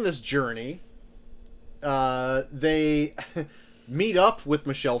along this journey, they meet up with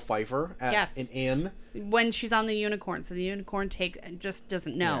Michelle Pfeiffer at Yes. an inn. When she's on the unicorn, so the unicorn just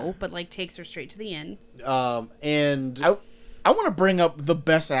doesn't know, but like takes her straight to the inn. And I want to bring up the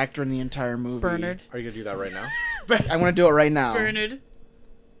best actor in the entire movie. Bernard. are you gonna do that right now? I want to do it right now. Bernard.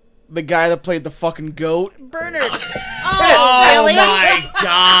 The guy that played the fucking goat. Bernard. Oh really? my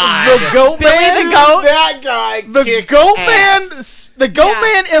god! The goat man. the goat? That guy. The kicked goat ass. man. The goat Yeah.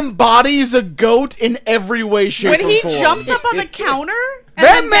 man embodies a goat in every way, shape, When or he form. jumps up on the counter and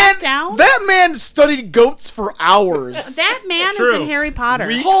that then man, back down. that man studied goats for hours. That man is True. in Harry Potter.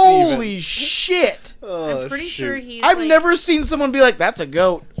 Weeks Holy shit! Oh, I'm pretty shoot. sure he's. I've like, never seen someone be like, "That's a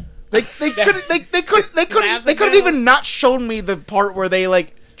goat." They couldn't That's a goat. even not shown me the part where they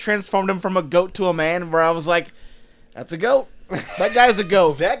like transformed him from a goat to a man. Where I was like, "That's a goat. That guy's a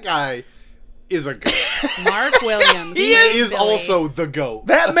goat." That guy is a goat. Mark Williams. He is Billy. also the goat.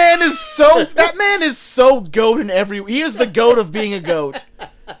 That man is so goat in every. He is the goat of being a goat.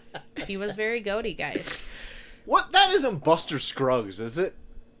 He was very goaty, guys. What? That isn't Buster Scruggs, is it?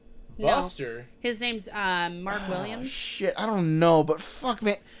 No. Buster. His name's Mark Williams. Shit, I don't know, but fuck,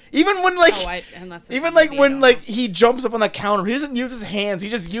 man. Even when like. Unless it's Even a like movie, I when don't like know. he jumps up on the counter, he doesn't use his hands. He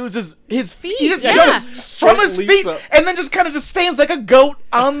just uses his feet. He just yeah. jumps from his Straight feet leaps up. and then just kind of just stands like a goat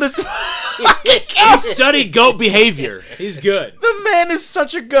on the fucking He counter. studied goat behavior. He's good. The man is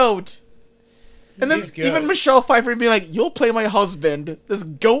such a goat. And then He's good. even Michelle Pfeiffer would be like, "You'll play my husband, this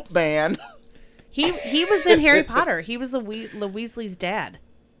goat man." he was in Harry Potter. He was the Weasley's dad.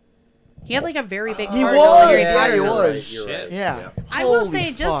 He had like a very big part He in was, Harry yeah, Potter. he You're was. right, you're Shit. right. Yeah. I will Holy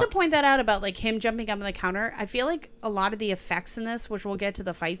say, just to fuck. point that out about like him jumping up on the counter, I feel like a lot of the effects in this, which we'll get to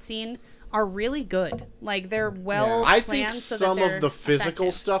the fight scene, are really good. Like they're well I planned. think so some that they're of the physical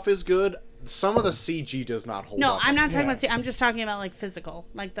effective. stuff is good. Some of the CG does not hold No, up. I'm not talking Yeah. about. I'm just talking about like physical,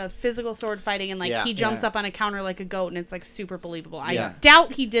 like the physical sword fighting, and like Yeah. he jumps Yeah. up on a counter like a goat, and it's like super believable. I Yeah.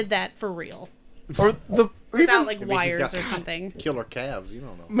 doubt he did that for real, Or without even like Maybe he's wires got or some something. killer calves. You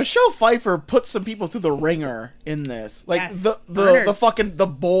don't know. Michelle Pfeiffer put some people through the ringer in this. Like Yes. the Bernard. fucking the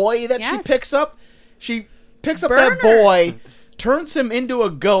boy that Yes. she picks up. She picks up Bernard. that boy, turns him into a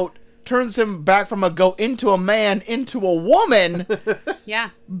goat, turns him back from a goat into a man, into a woman, Yeah.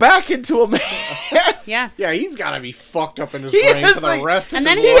 back into a man. Yes. Yeah, he's got to be fucked up in his He brain is, for the like- rest of And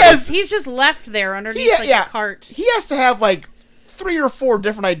his then life. he's just left there underneath like yeah. the cart. He has to have like 3 or 4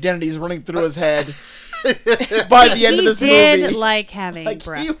 different identities running through his head by the end He of this did movie. like having Like,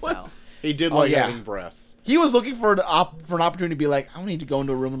 breasts, He did Oh, like yeah. having breasts. He was looking for an opportunity to be like, I need to go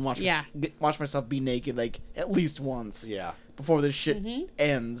into a room and watch Yeah. watch myself be naked like at least once. Yeah. before this shit Mm-hmm.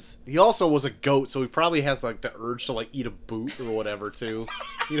 ends. He also was a goat, so he probably has like the urge to like eat a boot or whatever too.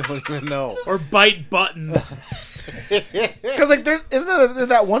 You don't even know. Or bite buttons. Because like there's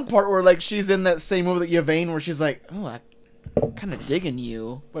that one part where like she's in that same movie that Yvain where she's like, oh, I'm kind of digging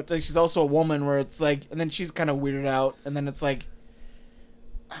you, but like she's also a woman where it's like, and then she's kind of weirded out, and then it's like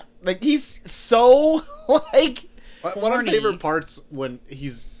he's so like. One of my Horny. favorite parts when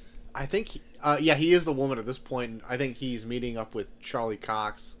he's, I think, he is the woman at this point. And I think he's meeting up with Charlie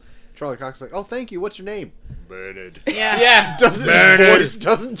Cox. Charlie Cox is like, oh, thank you. What's your name? Bernard. Yeah. His Bernard. voice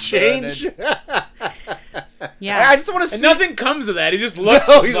doesn't change. Yeah. I just want to And see. nothing comes of that. He just looks.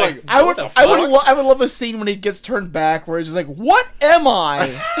 No, he's like, I what would, the I would, fuck? I would love a scene when he gets turned back, where he's just like, "What am I?"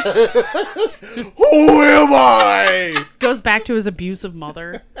 who am I? Goes back to his abusive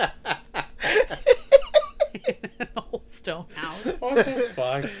mother. In an old stone house. What the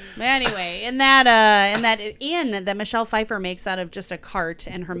fuck? But anyway, in that inn that Michelle Pfeiffer makes out of just a cart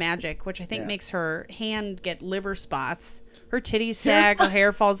and her magic, which I think Yeah. makes her hand get liver spots. Her titties sag, her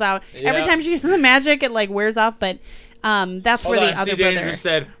hair falls out. Every Yeah. time she uses the magic, it like wears off. But that's Hold where on, the other C. Danger brother. just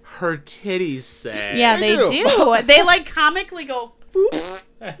said her titties sag. Yeah, They they do. do. They like comically go. Boop.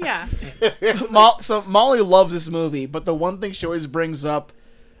 Yeah. So Molly loves this movie, but the one thing she always brings up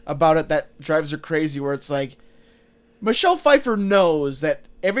about it that drives her crazy, where it's like, Michelle Pfeiffer knows that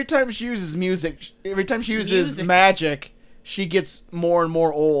every time she uses Music. magic, she gets more and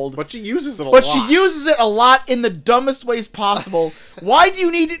more old. But she uses it a But lot. she uses it a lot in the dumbest ways possible. Why do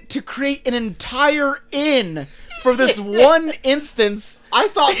you need to create an entire inn for this one instance? I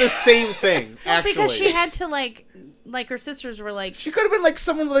thought the same thing, Well, actually. because she had to like her sisters were like. She could have been like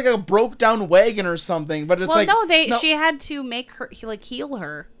someone with like a broke down wagon or something, but it's Well, like no, she had to make her like heal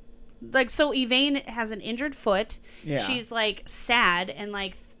her. Like, so Yvain has an injured foot. Yeah. She's like sad and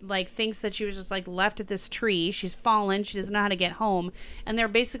like thinks that she was just like left at this tree. She's fallen. She doesn't know how to get home. And they're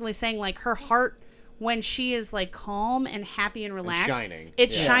basically saying like her heart, when she is like calm and happy and relaxed, shining.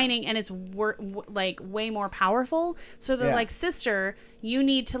 it's Yeah. shining and it's like way more powerful. So they're Yeah. like, sister, you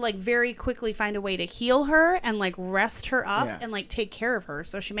need to like very quickly find a way to heal her and like rest her up Yeah. and like take care of her.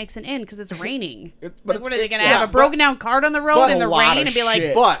 So she makes an inn because it's raining. But Like, it's- what are they gonna yeah, have a broken down cart on the road but in a the lot rain of and be like,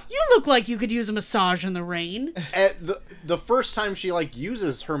 shit. But you look like you could use a massage in the rain. at the first time she like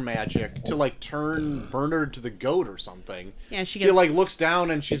uses her magic to like turn Bernard to the goat or something, Yeah, she she gets like looks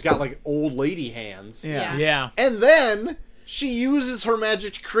down and she's got like old lady hands. Yeah. Yeah. And then she uses her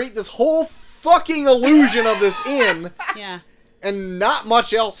magic to create this whole fucking illusion of this inn, Yeah. and not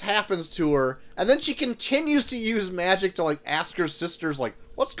much else happens to her. And then she continues to use magic to like ask her sisters like,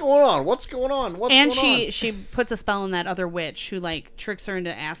 "What's going on? What's going on? What's And going on?" she puts a spell on that other witch who like tricks her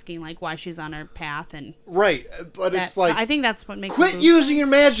into asking like why she's on her path and Right, but that, it's like, I think that's what makes quit her using your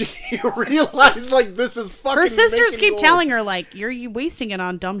magic. You realize like this is fucking. her sisters making keep you telling her like you wasting it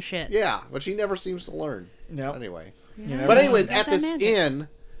on dumb shit. Yeah, but she never seems to learn. Yep. Anyway. Yeah. But anyway, Got at that this magic. inn,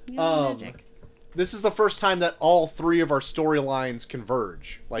 You know, magic. this is the first time that all three of our storylines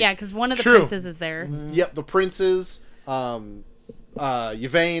converge. Like, Yeah, because one of the True. princes is there. yep, the princes, Yvain,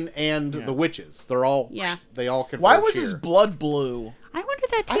 and the witches. They're all, Yeah. they all converge Why was here. his blood blue? I wonder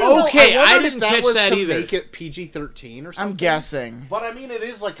that too. I don't know. Okay, I wondered didn't if that catch was that to either. make it PG-13 or something. I'm guessing. But I mean, it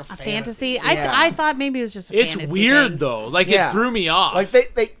is like a Fantasy. Yeah. I thought maybe it was just a It's fantasy weird thing. though. Like Yeah. it threw me off. Like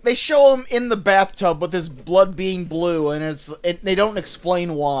they show him in the bathtub with his blood being blue, and they don't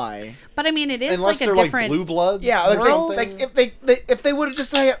explain why. But I mean, it is Unless like a they're different. like blue bloods. Yeah, or like, Swirls? something. if they would have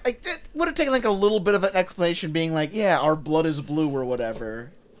just like it would have taken like a little bit of an explanation, being like, yeah, our blood is blue or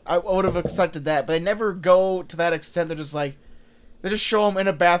whatever. I would have accepted that, but they never go to that extent. They're just like, they just show him in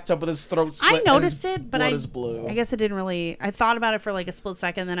a bathtub with his throat slit. I and noticed his it, but blood is blue. I guess it didn't really. I thought about it for like a split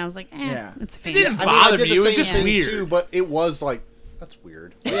second, then I was like, Yeah. it's a It fantasy. didn't I mean, I bother did me. the It was same just thing weird. too, but it was like, that's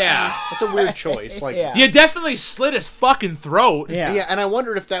weird. yeah. That's a weird choice. Like, Yeah. You definitely slit his fucking throat. yeah. yeah, and I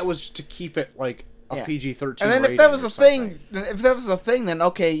wondered if that was just to keep it like a Yeah. PG-13. And then if rating that was or a thing, something. then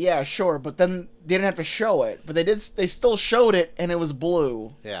okay, yeah, sure. But then they didn't have to show it. But they still showed it, and it was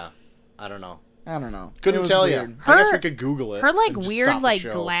blue. Yeah, I don't know. I don't know. It Couldn't was tell weird. you. I guess Her- we could Google it. Her like and just weird stop the like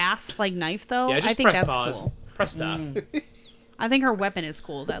show. glass like knife though. Yeah, just I think press that's pause. cool. Press stop. I think her weapon is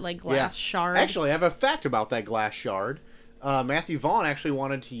cool. That like glass shard. Actually, I have a fact about that glass shard. Matthew Vaughn actually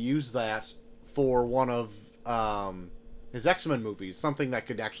wanted to use that for one of his X-Men movies, something that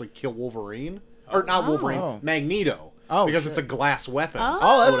could actually kill Wolverine. Or not Wolverine, Oh. Magneto. Oh, because shit. it's a glass weapon.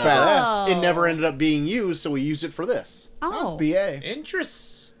 Oh, that's Whatever. badass. It never ended up being used, so we used it for this. Oh, BA.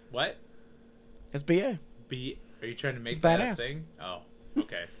 Interest. What? It's BA. Are you trying to make It's that badass. a thing? Oh.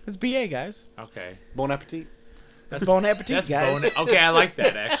 Okay. It's BA, guys. Okay. Bon appetit. That's Bon Appetit, That's guys. okay, I like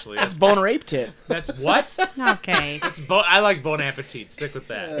that actually. That's Boner Ape Tit. That's what? Okay. I like Bon Appetit. Stick with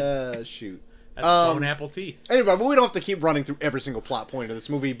that. Shoot. That's bone apple teeth. Anyway, but we don't have to keep running through every single plot point of this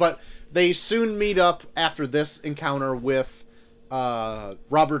movie. But they soon meet up after this encounter with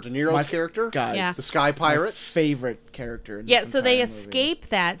Robert De Niro's character, Guys, Yeah. the Sky my Pirates. favorite character. In Yeah, this so they entire movie. escape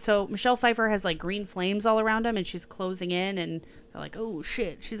that. So Michelle Pfeiffer has like green flames all around him, and she's closing in, and they're like, "Oh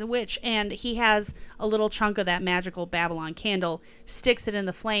shit, she's a witch!" And he has a little chunk of that magical Babylon candle, sticks it in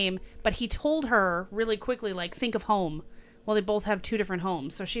the flame. But he told her really quickly, like, "Think of home." Well, they both have two different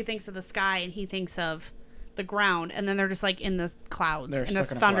homes, so she thinks of the sky, and he thinks of the ground, and then they're just like in the clouds They're in a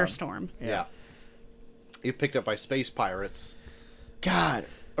stuck in a cloud. thunderstorm. Yeah. Get picked up by space pirates. God,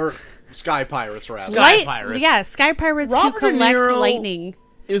 Or Sky Pirates, rather. Sky Pirates. Yeah, sky pirates Robert who De collect Niro lightning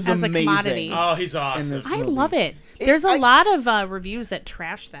is as amazing. a commodity. Oh, he's in awesome. this I movie. love it. There's a lot of reviews that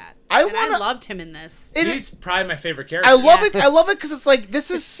trash that. I And wanna- I loved him in this. He's probably my favorite character. I love Yeah. it. I love it because it's like this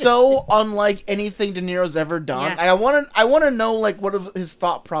is so unlike anything De Niro's ever done. Yes. And I want to know like what his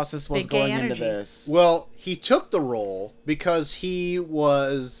thought process was Big gay going into energy. this. Well, he took the role because he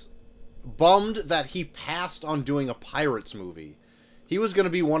was bummed that he passed on doing a Pirates movie. He was going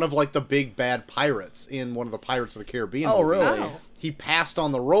to be one of like the big bad pirates in one of the Pirates of the Caribbean Oh, movies. really? He passed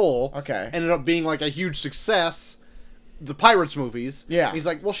on the role. Okay. Ended up being like a huge success. The Pirates movies. Yeah. He's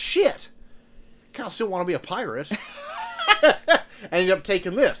like, well, shit. I kind of still want to be a pirate. Ended up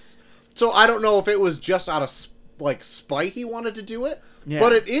taking this. So I don't know if it was just out of like spite he wanted to do it, Yeah.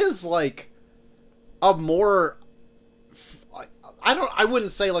 but it is like a more. I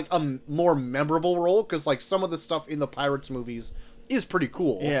wouldn't say like a more memorable role because like some of the stuff in the Pirates movies is pretty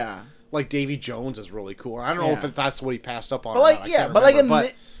cool. Yeah. Like Davy Jones is really cool. I don't know Yeah. if that's what he passed up on. But or like not. I yeah, can't but like in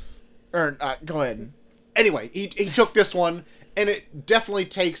remember, go ahead. anyway, he took this one, and it definitely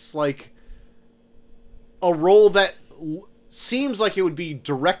takes like a role that seems like it would be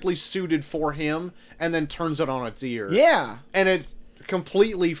directly suited for him, and then turns it on its ear. Yeah. And it's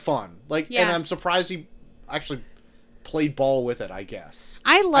completely fun. Like, and Yeah. I'm surprised he actually played ball with it. I guess.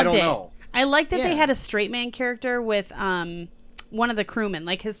 I loved don't it. know. I like that they Yeah. had a straight man character with one of the crewmen.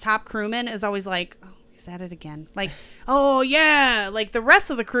 Like his top crewman is always like, oh, he's at it again. Like, oh yeah. Like the rest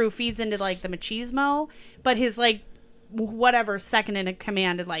of the crew feeds into like the machismo, but his like whatever second in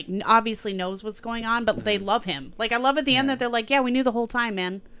command like obviously knows what's going on, but they love him. Like I love at the end that they're like, yeah, we knew the whole time,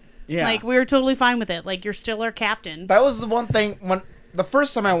 man. Yeah. Like we were totally fine with it. Like you're still our captain. That was the one thing when the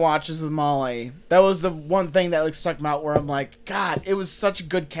first time I watched this with Molly. That was the one thing that like stuck me out where I'm like, God, it was such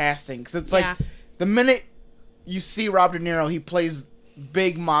good casting because it's like Yeah. the minute you see Rob De Niro, he plays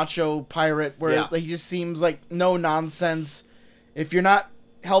big macho pirate where Yeah. he just seems like no nonsense. If you're not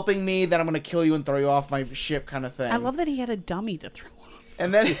helping me, then I'm gonna kill you and throw you off my ship, kind of thing. I love that he had a dummy to throw off.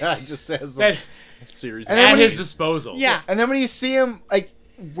 And then Yeah, it just has a That- series. And then at when his he- disposal. Yeah. And then when you see him, like,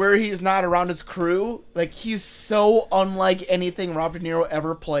 where he's not around his crew, like, he's so unlike anything Rob De Niro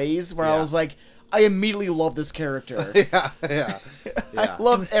ever plays, where I Yeah. was like, I immediately love this character. yeah, yeah, yeah. I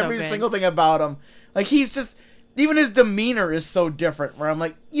love It was so every good. single thing about him. Like, he's just, even his demeanor is so different, where I'm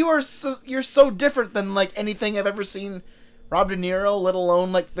like, you're so different than, like, anything I've ever seen Rob De Niro, let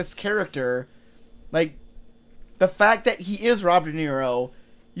alone, like, this character. Like, the fact that he is Rob De Niro,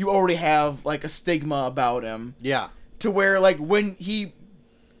 you already have, like, a stigma about him. Yeah. To where, like, when he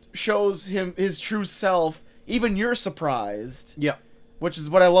shows him his true self, even you're surprised, Yeah. which is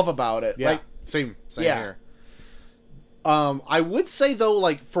what I love about it. Yeah. Like, Same Yeah. here. I would say though,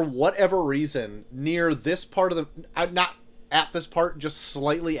 like for whatever reason, near this part of the, not at this part, just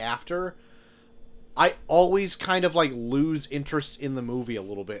slightly after, I always kind of like lose interest in the movie a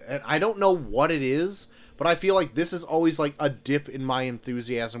little bit, and I don't know what it is, but I feel like this is always like a dip in my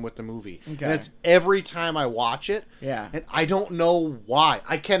enthusiasm with the movie, Okay. and it's every time I watch it, yeah. and I don't know why.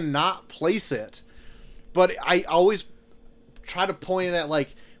 I cannot place it, but I always try to point it at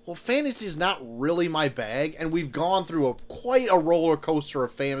like, well, fantasy is not really my bag, and we've gone through quite a roller coaster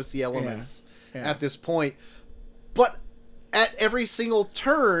of fantasy elements Yeah. at this point. But at every single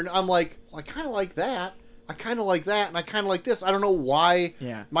turn, I'm like, well, I kind of like that. I kind of like that, and I kind of like this. I don't know why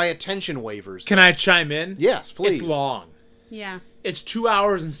Yeah. my attention wavers. Can I chime in? Yes, please. It's long. Yeah. It's 2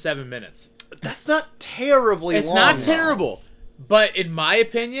 hours and 7 minutes. That's not terribly It's long, not though. terrible, but in my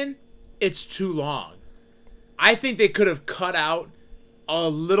opinion, it's too long. I think they could have cut out a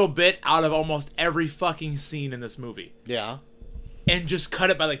little bit out of almost every fucking scene in this movie Yeah. and just cut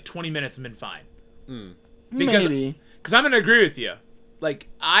it by like 20 minutes and been fine. Because Maybe. I'm going to agree with you. Like,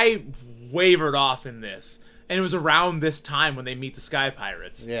 I wavered off in this, and it was around this time when they meet the Sky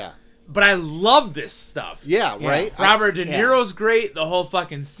Pirates. Yeah. But I love this stuff. Yeah, right? Robert De yeah. Niro's great. The whole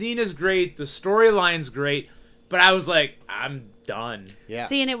fucking scene is great. The storyline's great. But I was like, I'm done. Yeah.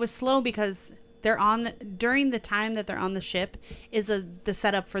 See, and it was slow because they're on during the time that they're on the ship is the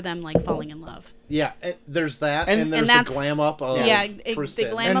setup for them like falling in love. Yeah, there's that, And- and there's and the that's- glam up of They Tristan.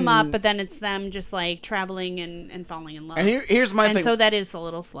 glam them up, And- but then it's them just like traveling and falling in love. And here's my and thing. so that is a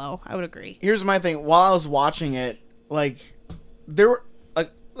little slow. I would agree. Here's my thing. While I was watching it, like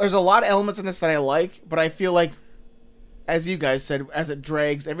there's a lot of elements in this that I like, but I feel like, as you guys said, as it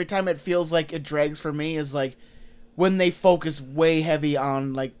drags, every time it feels like it drags for me is like when they focus way heavy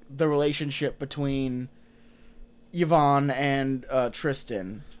on like the relationship between Yvonne and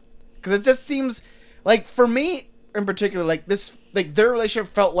Tristan, because it just seems like, for me in particular, like this, like their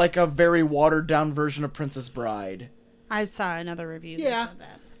relationship felt like a very watered down version of Princess Bride. I saw another review Yeah. that said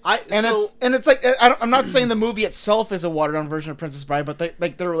that. And it's like, I'm not saying the movie itself is a watered down version of Princess Bride, but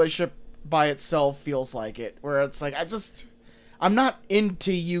their relationship by itself feels like it. Where it's like, I'm not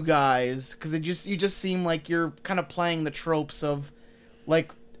into you guys because you just seem like you're kind of playing the tropes of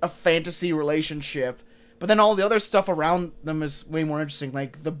like a fantasy relationship, but then all the other stuff around them is way more interesting,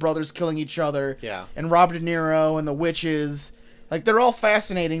 like the brothers killing each other, Yeah. and Robert De Niro and the witches. Like, they're all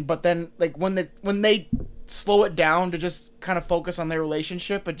fascinating, but then like when they slow it down to just kind of focus on their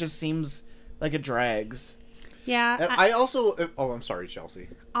relationship, it just seems like it drags. Yeah. And I also... Oh, I'm sorry, Chelsea.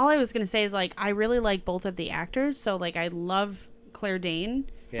 All I was gonna say is like I really like both of the actors. So like I love Claire Danes.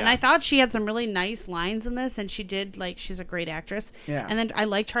 And Yeah. I thought she had some really nice lines in this, and she did, like, she's a great actress. Yeah. And then I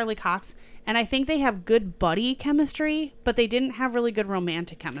like Charlie Cox, and I think they have good buddy chemistry, but they didn't have really good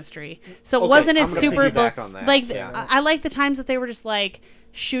romantic chemistry. So it Okay, wasn't I'm as gonna super. piggyback on that, Like, yeah. I like the times that they were just like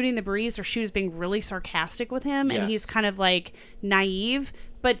shooting the breeze, or she was being really sarcastic with him, and he's Yes. kind of like naive.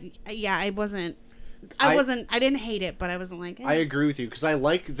 But yeah, I didn't hate it, but I wasn't like. I agree with you, because I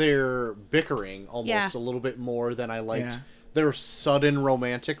like their bickering almost Yeah. a little bit more than I liked Yeah. their sudden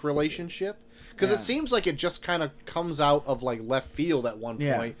romantic relationship. Because Yeah. it seems like it just kind of comes out of like left field at one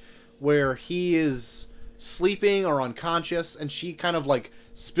Yeah. point, where he is sleeping or unconscious, and she kind of like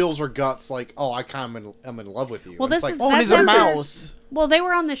spills her guts, like, "Oh, I'm in love with you." Well, And it's this is- like, Oh, and That's he's a after- mouse. Well, they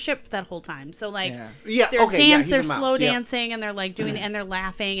were on the ship that whole time, so like Yeah. yeah, they're okay, yeah, he's they're a mouse, slow yeah. dancing, and they're like doing, and they're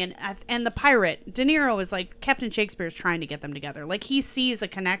laughing, and the pirate De Niro is like Captain Shakespeare's trying to get them together. Like he sees a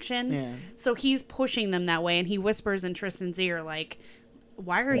connection, Yeah. so he's pushing them that way, and he whispers in Tristan's ear like,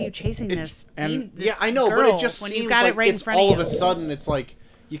 "Why are you chasing this?" and- this Yeah, I know, but girl it just when seems you've got like it right it's in front all of of you. a sudden it's like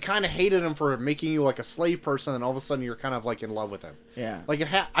you kind of hated him for making you like a slave person, and all of a sudden you're kind of like in love with him. Yeah. Like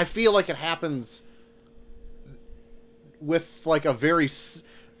I feel like it happens with like a very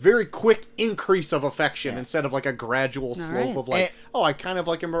quick increase of affection Yeah. instead of like a gradual slope right. of like, And- oh, I kind of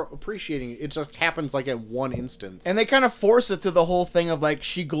like am appreciating it. It just happens like in one instance. And they kind of force it to the whole thing of like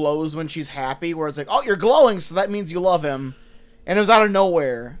she glows when she's happy, where it's like, oh, you're glowing, so that means you love him, and it was out of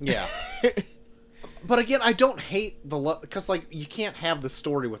nowhere. yeah. But again, I don't hate the love, because like you can't have the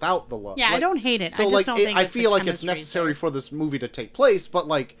story without the love. Yeah, I Like, don't hate it. So I just like don't think I it's the feel like it's chemistry necessary there. for this movie to take place, but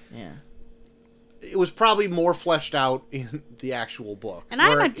like Yeah. it was probably more fleshed out in the actual book. And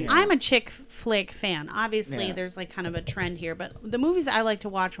where- I'm a chick flick fan. Obviously, Yeah. there's like kind of a trend here, but the movies I like to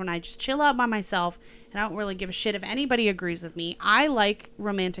watch when I just chill out by myself and I don't really give a shit if anybody agrees with me. I like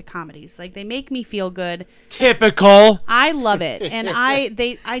romantic comedies. Like they make me feel good. Typical. I love it, and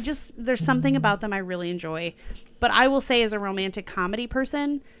there's something about them I really enjoy. But I will say, as a romantic comedy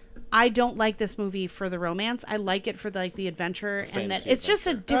person, I don't like this movie for the romance. I like it for the adventure, and that fantasy it's just a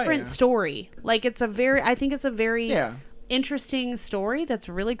adventure. different yeah. story. Like I think it's a very Yeah. interesting story that's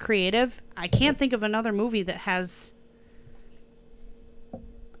really creative. I can't think of another movie that has.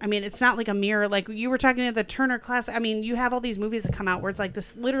 I mean, it's not like a mirror. Like you were talking about the Turner Class. I mean, you have all these movies that come out where it's like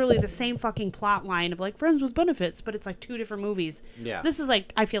this, literally the same fucking plot line of like Friends with Benefits, but it's like two different movies. Yeah. This is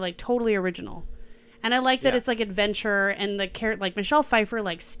like, I feel like totally original, and I like that Yeah. it's like adventure, and the character like Michelle Pfeiffer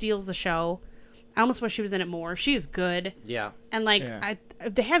like steals the show. I almost wish she was in it more. She's good, Yeah. and like Yeah.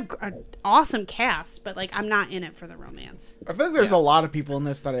 they had an awesome cast, but like I'm not in it for the romance. I think there's a lot of people in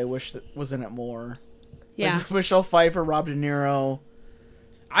this that I wish that was in it more. Yeah. Like Michelle Pfeiffer, Rob De Niro.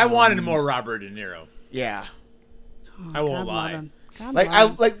 I wanted more Robert De Niro. Yeah. I won't God love lie. him. God Like love I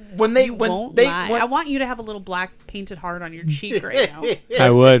him. like when they You when won't they lie. when, I want you to have a little black painted heart on your cheek right now. I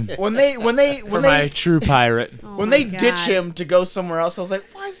would. when they For my true pirate. Oh when my they ditch God. him to go somewhere else, I was like,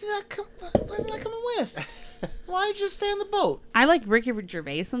 why is he not coming with? Why just stay on the boat? I like Ricky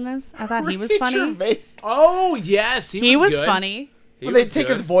Gervais in this. I thought he was Ricky funny. Gervais. Oh, yes. He was good. funny. He When they was take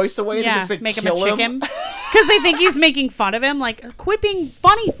good. his voice away and Yeah, just like make him a kill chicken. Because they think he's making fun of him. Like, quit being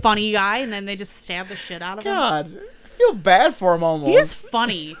funny guy. And then they just stab the shit out of him. God, I feel bad for him almost. He is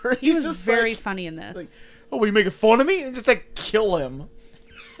funny. He He's was just very like- funny in this. like, oh, are you making fun of me? And just like kill him.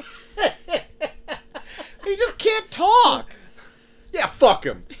 He just can't talk. Yeah, fuck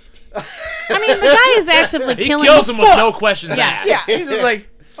him. I mean, the guy is actively He killing. kills him with no questions asked. Yeah, he's just like,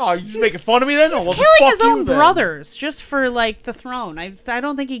 oh, you just making fun of me then? He's Oh, well, killing fuck his you own then. brothers just for like the throne. I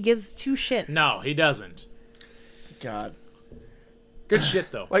don't think he gives two shits. No, he doesn't. God. Good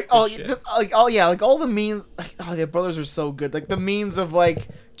shit though. Like, Good oh, shit. just, like, oh yeah, like all the memes. Like, oh, their brothers are so good. Like the memes of like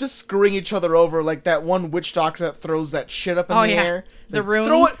just screwing each other over. Like that one witch doctor that throws that shit up in Oh, the yeah. air. It's The like,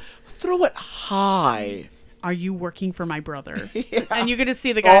 runes. Throw it high. Are you working for my brother? Yeah. And you're gonna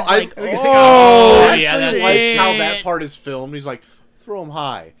see the guy's like, Oh, I yeah, actually that's like right. how that part is filmed. He's like, throw him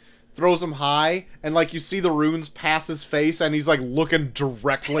high. Throws him high, and like you see the runes pass his face, and he's like looking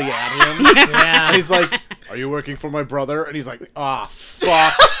directly at him. And Yeah, he's like, "Are you working for my brother?" And he's like, "Ah,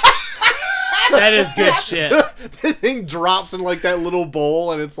 fuck." that is good shit. The thing drops in like that little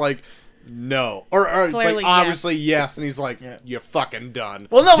bowl, and it's like, no, or it's Clearly, like obviously yes, and he's like, "You're fucking done."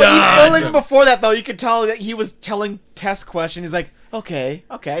 Well, no, Done. even before that though, you could tell that he was telling Tess questions. He's like, okay,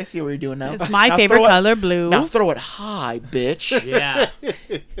 I see what you're doing now. "It's my Now favorite throw it- color, blue." Now throw it high, bitch. Yeah,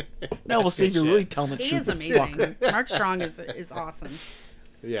 Now we'll see if good you're shit. really telling the He truth. is you amazing. fucker. Mark Strong is awesome.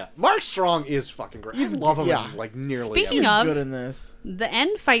 Yeah, Mark Strong is fucking great. I love him in like nearly. Speaking He's of- good in this. The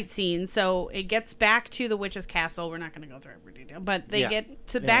end fight scene, so it gets back to the witch's castle. We're not going to go through every detail, but they Yeah. get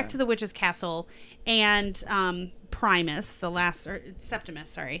to back Yeah. to the witch's castle, and Primus, the last, or Septimus,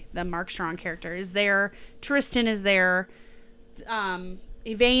 sorry, the Mark Strong character is there. Tristan is there.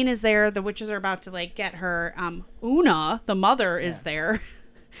 Yvain is there. The witches are about to like get her. Una, the mother, is there.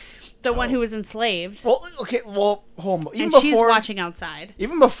 The one who was enslaved, Well, okay, hold on. Even and she's before, watching outside.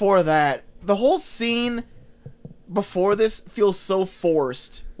 even before that, the whole scene before this feels so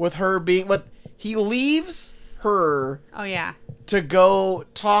forced with her being. But he leaves her Oh yeah, to go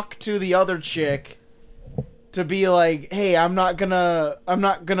talk to the other chick to be like, hey, I'm not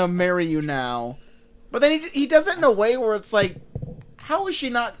gonna marry you now. But then he does it in a way where it's like, how is she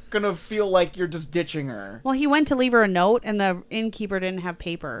not gonna feel like you're just ditching her? well, he went to leave her a note, and the innkeeper didn't have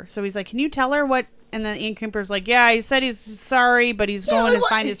paper, so he's like, "Can you tell her what?" And the innkeeper's like, "Yeah, he said he's sorry, but he's going like, to what-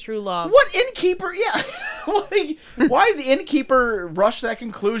 find his true love." What innkeeper? Yeah, like, why did the innkeeper rush to that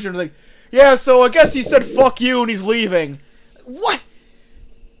conclusion? Like, yeah, so I guess he said fuck you and he's leaving. What?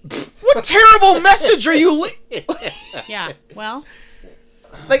 What terrible message are you? Yeah, well,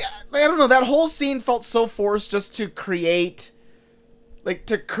 Like I don't know. That whole scene felt so forced just to create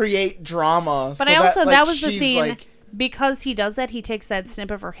drama. but so I also that, like, was the she's, scene like, because he does that. He takes that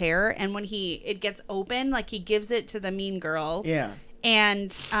snip of her hair, and when it gets open, like he gives it to the mean girl. yeah.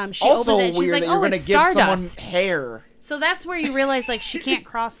 And she Also opens it. And she's weird like, that you're "Oh, gonna it's give stardust." someone hair. So that's where you realize like she can't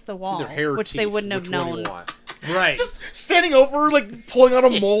cross the wall, Either hair or which they teeth. wouldn't have Which one do you known. want? right. Just standing over her, like pulling out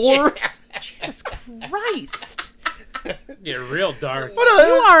a molar. Jesus Christ! Get real dark. But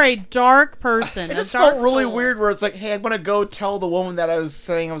You are a dark person. it a just dark felt really soul. weird where it's like, hey, I'm gonna go tell the woman that I was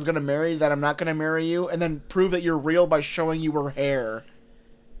saying I was gonna marry that I'm not gonna marry you, and then prove that you're real by showing you her hair.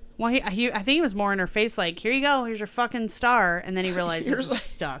 Well, I think he was more in her face, like, "Here you go, here's your fucking star," and then he realized Here's it's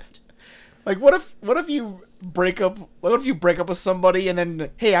just dust. Like, what if you break up? What if you break up with somebody and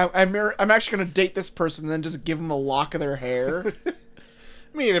then, hey, I'm actually gonna date this person, and then just give them a lock of their hair?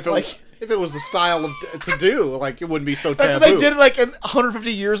 I mean, if it Like- was, if it was the style to do, like it wouldn't be so That's taboo. what they did like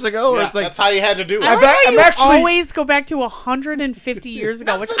 150 years ago. Where Yeah, it's like, that's how you had to do it. I like I'm how you actually- always go back to 150 years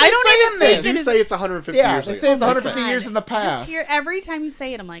ago, which That's I what don't they even say in think this. They it do is. say it's 150 yeah, years they ago. say it's Oh my 150 years God. in the past. Just hear every time you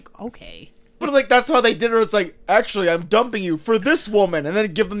say it, I'm like, okay. But like that's how they did it. It's like, actually, I'm dumping you for this woman, and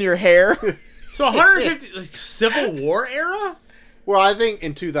then give them your hair. So 150 like, Civil War era. Well, I think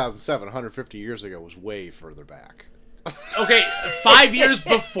in 2007, 150 years ago was way further back. Okay, 5 years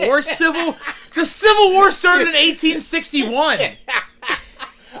before the Civil War started in 1861.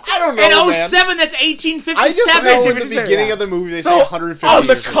 I don't know, In man. 07, that's I just 1857. know in the 1857, beginning yeah. of the movie they So, say 150 on the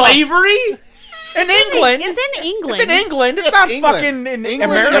years. cusp. Slavery? In England, It's in England. It's in England. It's not England. fucking in England,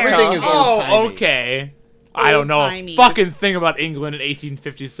 America. everything is old-timey. Oh, okay. I don't know a Old-timey. fucking thing about England in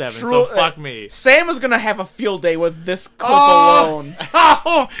 1857, so True, fuck me. Sam is gonna have a field day with this clip Oh. alone.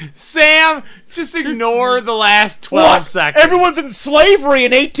 Oh, Sam, just ignore the last 12 seconds. Everyone's in slavery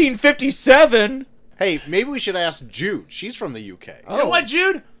in 1857. Hey, maybe we should ask Jude. She's from the UK. You know what,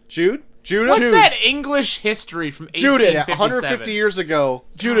 Jude? Jude? Jude? What's Jude. that English history from Judith, Yeah, 1857? 150 years ago.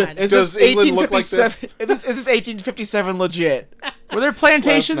 Judith, God. is Does this England look like 1857? Is this 1857 legit? Were there Let us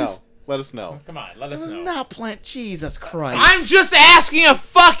plantations? know. Let us know. Come on, let It us was know. not plant. Jesus Christ. I'm just asking a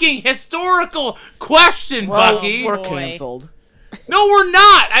fucking historical question, well, Bucky. we're boy. canceled. No, we're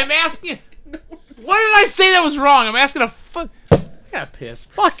not. I'm asking. What did I say that was wrong? I'm asking a fuck. I got pissed.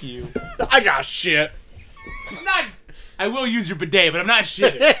 Fuck you. I got shit. I'm not. I will use your bidet, but I'm not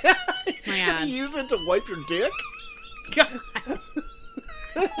shitting. Man. You use it to wipe your dick?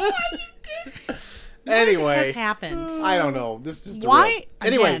 Anyway, has happened? I don't know. This is Why?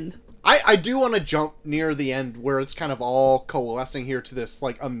 Anyway, Again. I do want to jump near the end where it's kind of all coalescing here to this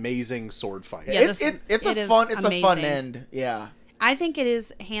like amazing sword fight. Yeah, It's a fun amazing. end. Yeah. I think it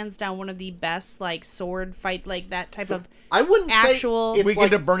is hands down one of the best like sword fight, like that type of I wouldn't actual. say it's We like,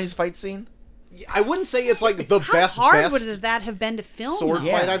 get to Bernie's fight scene. I wouldn't say it's like the How best hard would that have been to film? sword though?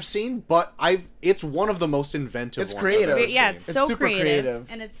 Yeah. fight I've seen, but it's one of the most inventive It's ones creative. I've ever Yeah, seen. it's It's so super creative.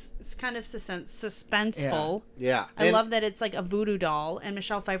 and it's kind of suspenseful. Yeah. I And- love that it's like a voodoo doll, and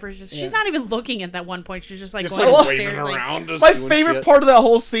Michelle Pfeiffer's just—she's Yeah. not even looking at that one point. She's just like just going like upstairs, waving like, around us My doing favorite shit. part of that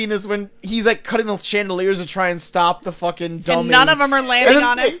whole scene is when he's like cutting the chandeliers to try and stop the fucking dummy. and none of them are And landing then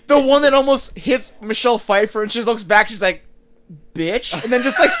on it. the one that almost hits Michelle Pfeiffer, and she just looks back. She's like, "Bitch!" And then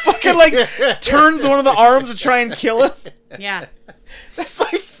just like fucking like turns one of the arms to try and kill him. Yeah, That's my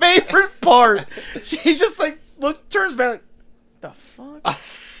favorite part. She's just like turns back, like, the fuck.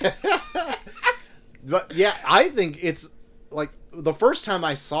 But yeah, I think it's like the first time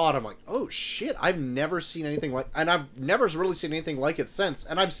I saw it, I'm like, oh shit, I've never seen anything like, and I've never really seen anything like it since.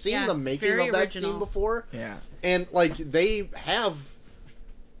 And I've seen Yeah, the it's making very of that original. scene before, Yeah. and like they have,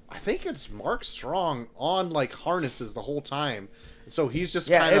 I think it's Mark Strong on like harnesses the whole time, so he's just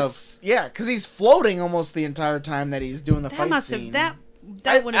Yeah, kind of. it's because he's floating almost the entire time that he's doing the that fight must scene. have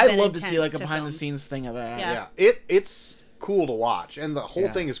that would have I'd been love to see intense like a behind the film. scenes thing of that. Yeah. Yeah, it's cool to watch, and the whole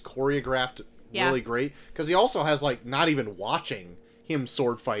Yeah. thing is choreographed Yeah. really great because he also has like not even watching him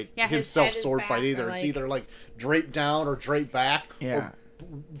sword fight Yeah, his himself head is sword back fight or, either. It's like- either like draped down or draped back, Yeah. or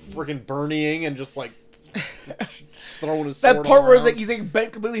freaking Bernieing and just like throwing his That sword part all where it's around. like he's like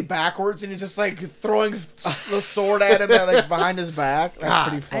bent completely backwards and he's just like throwing the sword at him like behind his back. That's God.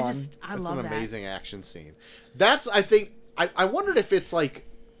 pretty fun. I That's love an that. amazing action scene. That's I think I wondered if it's like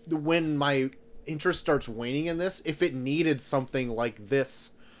when my interest starts waning in this, if it needed something like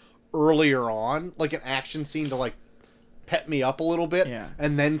this earlier on, like an action scene to like pep me up a little bit, Yeah.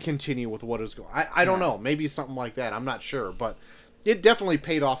 and then continue with what is going. I don't know, maybe something like that. I'm not sure, but it definitely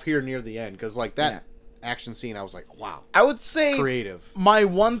paid off here near the end because like that action scene, I was like, wow, I would say creative.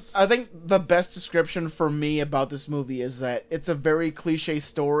 I think the best description for me about this movie is that it's a very cliche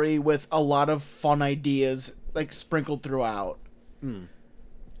story with a lot of fun ideas like sprinkled throughout. And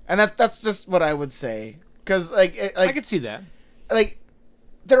that's just what I would say. Cuz I like could see that.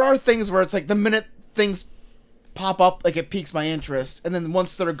 there are things where it's like the minute things pop up, like it piques my interest, and then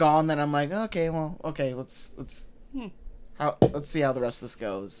once they're gone, then I'm like, okay, let's see how the rest of this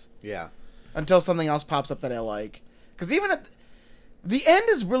goes Yeah, until something else pops up that I like. Because even at the end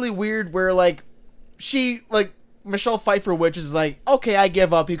is really weird, where like Michelle Pfeiffer, which is like, okay, I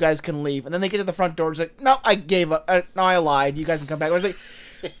give up, you guys can leave, and then they get to the front door, it's like, no, I gave up, no, I lied, you guys can come back. I was like,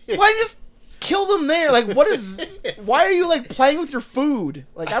 why don't you just kill them there? Like, why are you like playing with your food?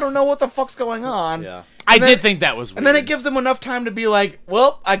 Like, I don't know what the fuck's going on. yeah. I then- did think that was weird. And then it gives them enough time to be like,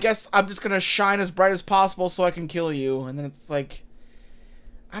 well, I guess I'm just gonna shine as bright as possible so I can kill you. And then it's like,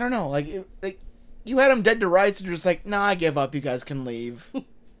 I don't know, like you had him dead to rights, and you're just like, nah, I give up. You guys can leave.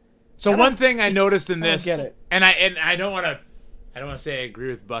 So one thing I noticed in I don't this, get it. and I don't want to say I agree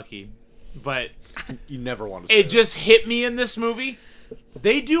with Bucky, but You never want to. Say it just hit me in this movie.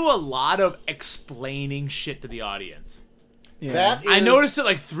 They do a lot of explaining shit to the audience. Yeah. that. I is- noticed it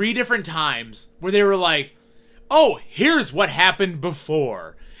like 3 different times where they were like, "Oh, here's what happened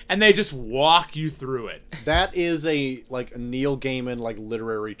before," and they just walk you through it. That is a Neil Gaiman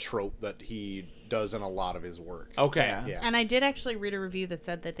literary trope that he does in a lot of his work. Okay. Yeah. Yeah. And I did actually read a review that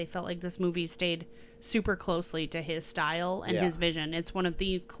said that they felt like this movie stayed super closely to his style and Yeah. his vision. It's one of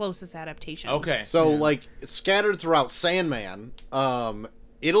the closest adaptations. Okay. So scattered throughout Sandman,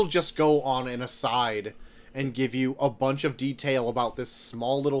 it'll just go on an aside and give you a bunch of detail about this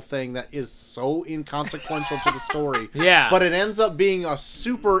small little thing that is so inconsequential to the story. Yeah. But it ends up being a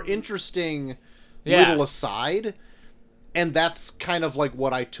super interesting Yeah. little aside. And that's kind of like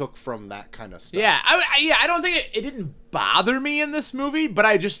what I took from that kind of stuff. Yeah, I don't think it didn't bother me in this movie, but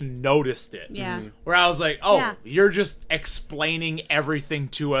I just noticed it. Yeah. Where I was like, oh, Yeah. you're just explaining everything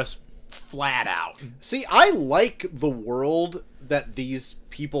to us flat out. See, I like the world that these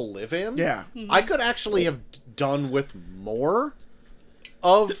people live in. Yeah. I could actually have done with more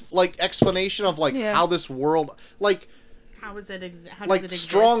of explanation of Yeah. how this world How is it? How does like it exist?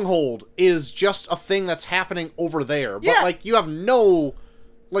 Stronghold is just a thing that's happening over there, but Yeah. you have no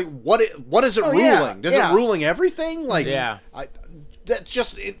what is it Oh, ruling? yeah, Does yeah. it ruling everything? Yeah. That's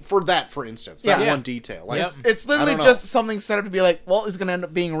just for instance, Yeah. that Yeah. one detail. Yep. It's literally I don't know. just something set up to be like, well, he's gonna end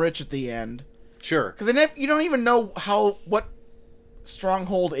up being rich at the end. Sure. Because you don't even know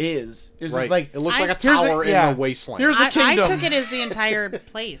Stronghold is. It's Right. just like It looks like a Here's a- tower yeah. in a wasteland. Here's a I kingdom. took it as the entire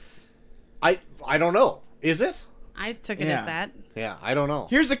place. I don't know. Is it? I took it Yeah. as that. Yeah, I don't know.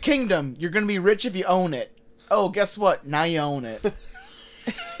 Here's a kingdom. You're gonna be rich if you own it. Oh, guess what? Now you own it.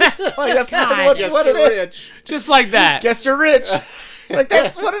 Like, that's God. pretty much Guess what you're it is. rich. Just like that. Guess you're rich. Like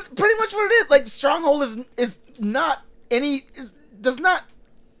that's what it, pretty much what it is. Like Stronghold is not does not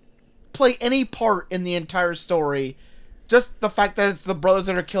play any part in the entire story. Just the fact that it's the brothers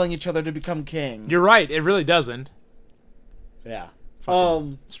that are killing each other to become king. You're right. It really doesn't. Yeah.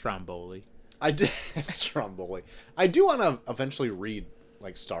 Stromboli. I did Stromboli. I do want to eventually read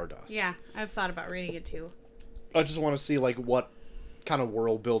like Stardust. Yeah, I've thought about reading it too. I just want to see like what kind of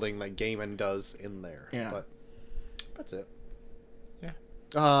world building that Gaiman does in there. Yeah. But that's it.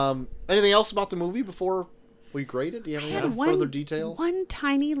 Yeah. Anything else about the movie before we grade it? Do you have any other further detail? One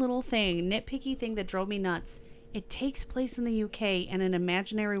tiny little thing, nitpicky thing that drove me nuts. It takes place in the UK in an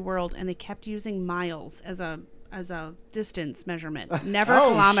imaginary world, and they kept using miles as a distance measurement, never Oh,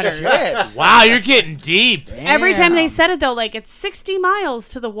 kilometers. shit. Wow, you're getting deep. Every time they Damn. said it though, like it's 60 miles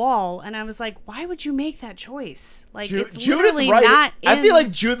to the wall, and I was like, why would you make that choice? Like it's literally right? not. I feel in-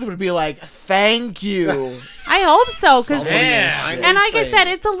 like Judith would be like, "Thank you." I hope so, because Damn. and like I said,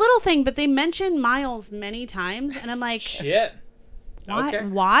 it's a little thing, but they mention miles many times, and I'm like, Shit. why? Okay.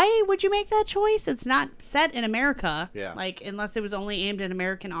 Why would you make that choice? It's not set in America, Yeah. Like unless it was only aimed at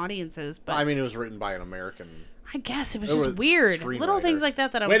American audiences. But I mean, it was written by an American. I guess it was It just was weird, screenwriter. little things like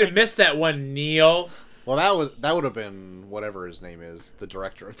that. That I Way was to like, miss that one, Neil. Well, that would have been whatever his name is, the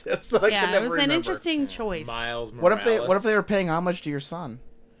director of this. That I can yeah, it never was remember. an interesting choice. Miles What if Morales. they were paying homage to your son?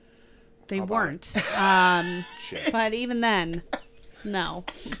 They How about weren't, Shit. but even then, no.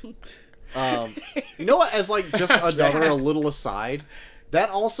 You know what? As like just another a little aside, that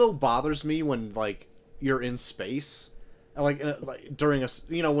also bothers me when like you're in space, and like during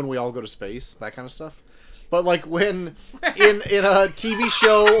when we all go to space, that kind of stuff. But like when in a TV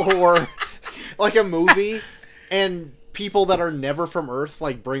show or like a movie, and people that are never from Earth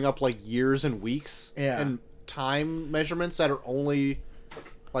like bring up like years and weeks and time measurements that are only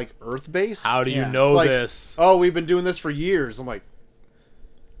like Earth based. How do you Yeah. know It's like, this? Oh, we've been doing this for years. I'm like,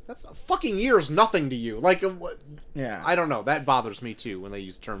 that's a fucking year is nothing to you. Like, what? Yeah. I don't know. That bothers me too when they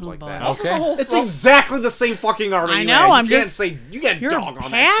use terms like boy. that. Also, Okay. the whole It's exactly the same fucking argument. I you know, had. You I'm can't just- say you get you're dog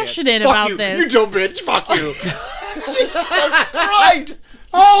on that shit. passionate Fuck about you. this. You dumb bitch. Fuck you. Christ.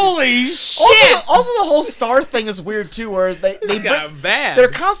 Holy shit! Also, the whole star thing is weird too, where they got bad. they're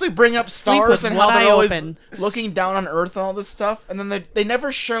constantly bringing up stars with and one how they're eye always open. looking down on Earth and all this stuff, and then they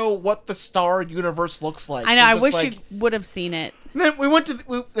never show what the star universe looks like. I know. They're I just wish like, you would have seen it. And then we went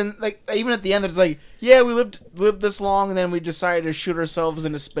to and like even at the end, it's like, yeah, we lived this long, and then we decided to shoot ourselves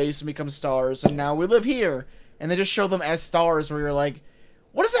into space and become stars, and now we live here. And they just show them as stars, where you're like,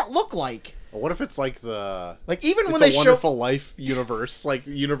 what does that look like? What if it's like the Like even It's when a they show, Wonderful Life universe? Like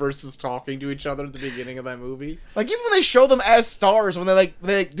universes talking to each other at the beginning of that movie. like even when they show them as stars, when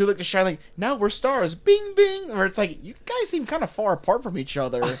they do like the shine, like now we're stars, bing bing, or it's like you guys seem kind of far apart from each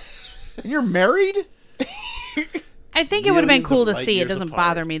other, and you're married. I think it would have been Millions cool of to light see. It years doesn't apart.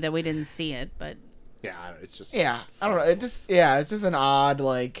 bother me that we didn't see it, but Yeah, it's just Yeah, I don't know. It's just an odd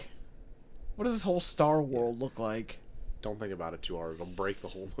like, what does this whole star world look like? Don't think about it too hard. It'll break the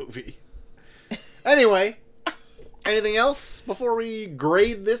whole movie. Anyway, anything else before we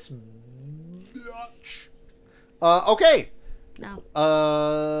grade this? Bitch? Okay.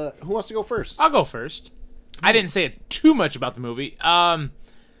 no. Who wants to go first? I'll go first. I didn't say it too much about the movie. I'm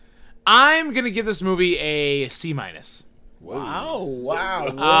gonna give this movie a C-. Wow!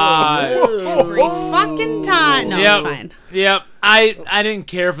 Every fucking time. No, Yep. it's fine. Yep. I didn't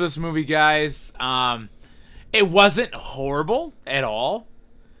care for this movie, guys. It wasn't horrible at all.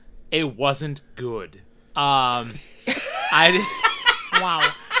 It wasn't good. I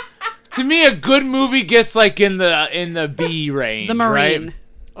Wow. to me a good movie gets like in the B range. The Marine.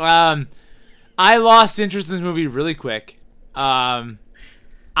 Right? I lost interest in this movie really quick. I'm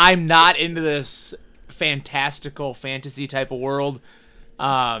not into this fantastical fantasy type of world.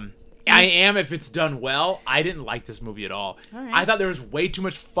 I am if it's done well. I didn't like this movie at all. All right. I thought there was way too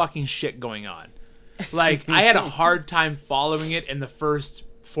much fucking shit going on. Like, I had a hard time following it in the first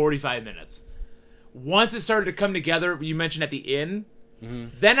 45 minutes. Once it started to come together, you mentioned at the inn,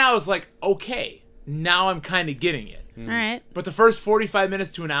 then I was like, okay, now I'm kind of getting it. All right. But the first 45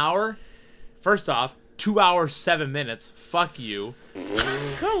 minutes to an hour, first off, 2 hours, 7 minutes, fuck you.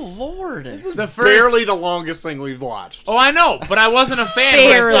 Good lord! The first, Barely the longest thing we've watched. Oh, I know, but I wasn't a fan when I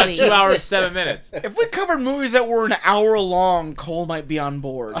Barely. saw 2 hours, 7 minutes. If we covered movies that were an hour long, Cole might be on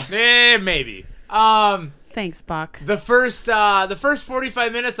board. Maybe. Thanks, Buck. The first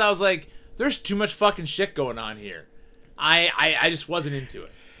 45 minutes, I was like, there's too much fucking shit going on here. I just wasn't into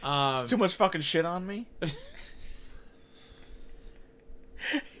it. It's too much fucking shit on me.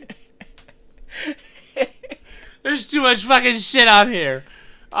 There's too much fucking shit on here.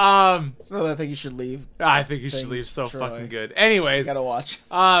 It's another thing you should leave. I think you should Thing, leave. So Troy. fucking good. Anyways, Gotta watch.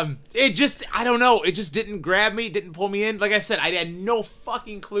 it just, I don't know. It just didn't grab me. Didn't pull me in. Like I said, I had no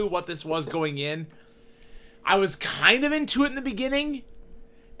fucking clue what this was going in. I was kind of into it in the beginning.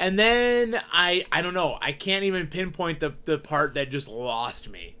 And then I don't know. I can't even pinpoint the part that just lost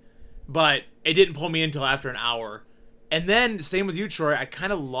me. But it didn't pull me in until after an hour. And then, same with you, Troy, I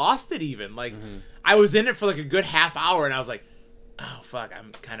kind of lost it even. Like, I was in it for like a good half hour, and I was like, oh, fuck,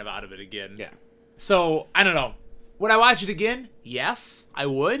 I'm kind of out of it again. Yeah. So, I don't know. Would I watch it again? Yes, I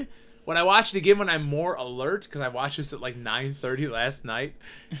would. Would I watch it again when I'm more alert? Because I watched this at like 9:30 last night.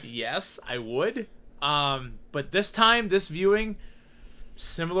 Yes, I would. But this time, this viewing,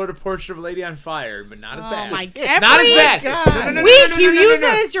 similar to Portrait of a Lady on Fire, but not as bad. Oh my Not as bad. God. week you use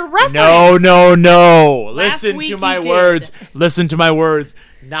that as your reference. No. Last Listen week to you my did. words. Listen to my words.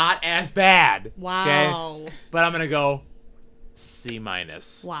 Not as bad. Wow. Okay? But I'm going to go C-.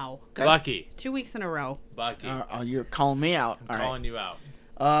 Wow. Lucky. 2 weeks in a row. Lucky. You're calling me out. I'm All right. calling you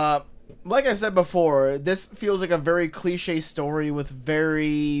out. Like I said before, this feels like a very cliche story with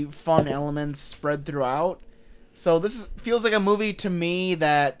very fun elements spread throughout. So feels like a movie to me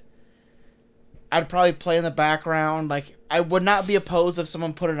that I'd probably play in the background. Like, I would not be opposed if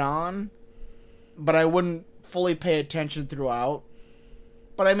someone put it on, but I wouldn't fully pay attention throughout.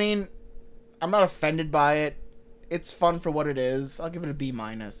 But I mean, I'm not offended by it. It's fun for what it is. I'll give it a B-.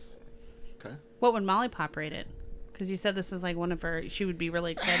 Okay. What would Molly Pop rate it? Because you said this is like one of her. She would be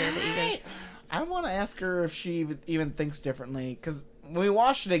really excited that you guys. I want to ask her if she even thinks differently. Because when we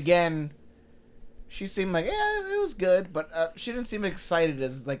watched it again, she seemed like, yeah, it was good, but she didn't seem excited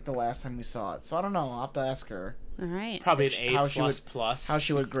as like the last time we saw it. So I don't know. I'll have to ask her All right. Probably an A++. how she would how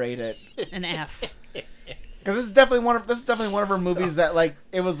she would grade it. An F. Because this is definitely one of her movies that like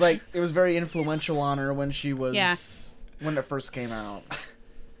it was very influential on her when she was when it first came out. I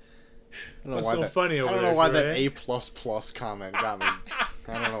don't know What's why so that, funny over I don't there, know why Troy? that A++ comment got me.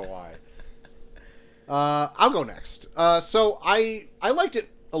 I don't know why. I'll go next. So I liked it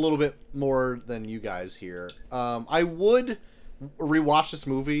a little bit more than you guys here. I would rewatch this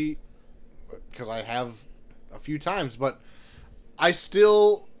movie because I have a few times, but I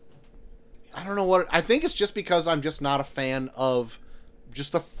don't know what. I think it's just because I'm just not a fan of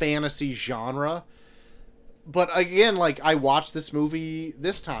just the fantasy genre. But again, like, I watched this movie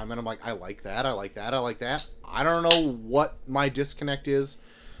this time, and I'm like, I like that. I don't know what my disconnect is,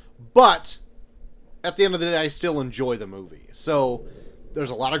 but at the end of the day, I still enjoy the movie. So there's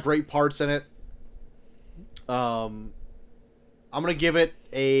a lot of great parts in it. I'm gonna give it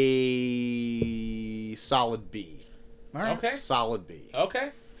a solid B. All right. Okay. Solid B. Okay.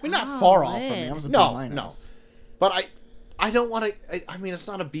 We're not far off from me. I was a No, B-. no. But I don't want to. I mean, it's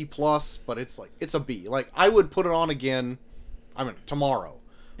not a B+, but it's a B. Like, I would put it on again. I mean, tomorrow.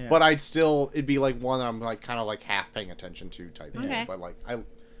 Yeah. But it'd be like one that I'm like kind of like half paying attention to type thing. Okay. But like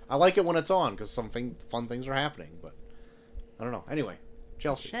I like it when it's on because fun things are happening. But I don't know. Anyway,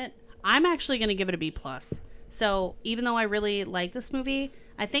 Chelsea. Shit. I'm actually going to give it a B+. So even though I really like this movie,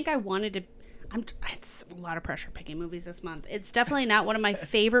 I think I wanted to. It's a lot of pressure picking movies this month. It's definitely not one of my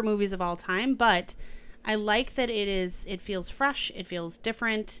favorite movies of all time, but I like that it feels fresh, it feels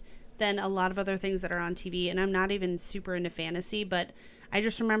different than a lot of other things that are on TV, and I'm not even super into fantasy, but I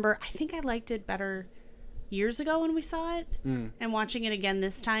just remember, I think I liked it better years ago when we saw it, and watching it again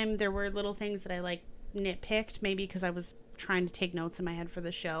this time, there were little things that I like nitpicked, maybe because I was trying to take notes in my head for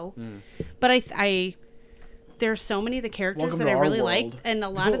the show, but I there's so many of the characters Welcome that to I our really world. liked, and a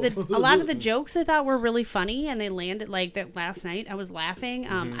lot of the jokes I thought were really funny, and they landed like that last night. I was laughing.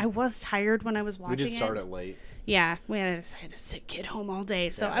 I was tired when I was watching We did start it. it late. Yeah, I had a sick kid home all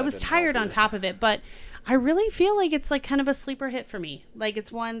day, so Yeah, I was that didn't tired help on either. top of it. But I really feel like it's like kind of a sleeper hit for me. Like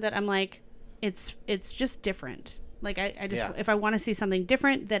it's one that I'm like, it's just different. Like I just Yeah. if I want to see something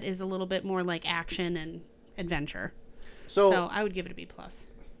different that is a little bit more like action and adventure, So so I would give it a B+.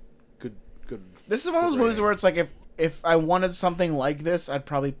 good. This is one of those Good movies rating. where it's like if I wanted something like this, I'd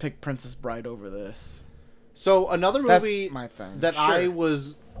probably pick Princess Bride over this. So another That's movie my thing. that Sure. I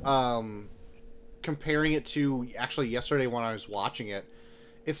was comparing it to actually yesterday when I was watching it.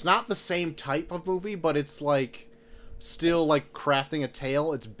 It's not the same type of movie, but it's like still like crafting a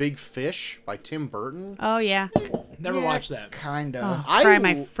tale. It's Big Fish by Tim Burton. Oh yeah, Never watched that. Kinda. oh, I cry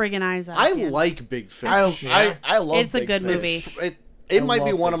my l- friggin' eyes out. I again. like Big Fish. I love It's a Big good Fish. movie. It I might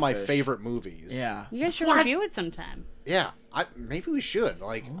be love one Big of my Fish. favorite movies. Yeah. You guys should What? review it sometime. Yeah. Maybe we should.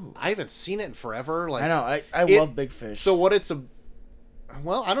 Like, I haven't seen it in forever. Like, I know. I It- love Big Fish. So what it's a...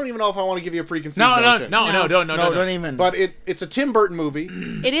 Well, I don't even know if I want to give you a preconceived No, notion. don't even. But it's a Tim Burton movie.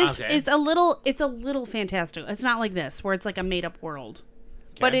 It is. Okay. It's a little fantastical. It's not like this where it's like a made up world,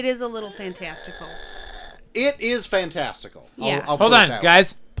 but Okay. it is a little fantastical. It is fantastical. Yeah. I'll Hold put it on, that way.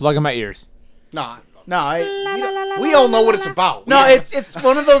 guys. Plug in my ears. Nah. no, We all know what it's about. no, it's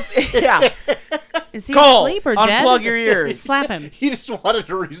one of those. Yeah, Is he Cole, asleep or dead? unplug your ears. Slap him. He just wanted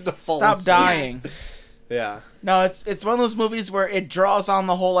a reason to fall Stop asleep. dying. Yeah. No, it's one of those movies where it draws on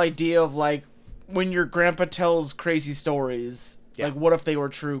the whole idea of like when your grandpa tells crazy stories, Yeah. like what if they were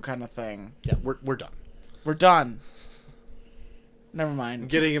true kind of thing. Yeah, we're done. We're done. Never mind.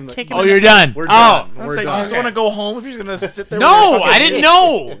 Getting him the... kick him Oh, you're done. We're Oh. done. I We're say, done. just want to go home if you're gonna sit there. No, with your I fucking- didn't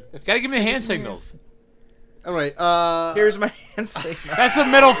know. Gotta give me the hand signals. All right. Here's my hand signal. That's a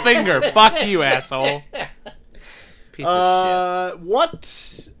middle finger. Fuck you, asshole. Piece of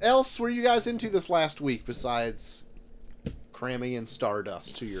what else were you guys into this last week besides cramming in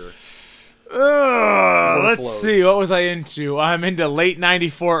Stardust to your... shit. Let's Workloads. see. What was I into? I'm into late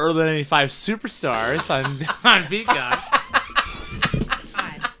 94, early 95 superstars on Peacock.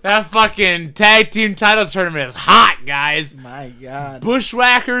 That fucking tag team title tournament is hot, guys. My God.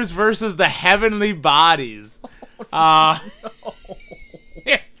 Bushwhackers versus the Heavenly Bodies.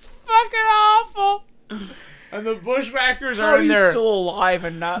 It's fucking awful. And the Bushwhackers How are are in you there. still alive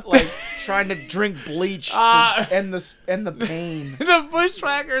and not like trying to drink bleach Uh, to end the pain? The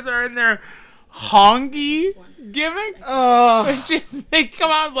Bushwhackers are in their honky gimmick. Which is, they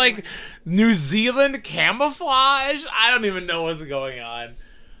come out like New Zealand camouflage. I don't even know what's going on.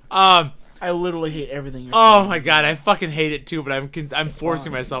 I literally hate everything you're Oh saying. my god, I fucking hate it too, but I'm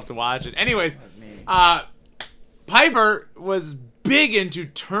forcing myself to watch it. Anyways, me. Piper was big into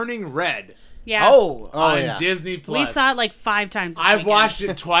Turning Red Yeah. Oh, on yeah. Disney We Plus. saw it like 5 times. This I've weekend. watched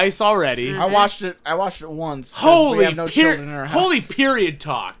it twice already. I watched it. I watched it once. 'cause we Holy have no children in our house. holy period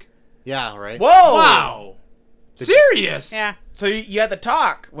talk. Yeah, right? Whoa! Wow. Serious? Yeah. So you had to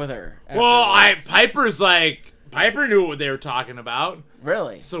talk with her. Well, afterwards. Piper knew what they were talking about.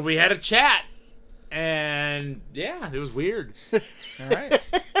 really. So we had a chat. And yeah, it was weird. All right.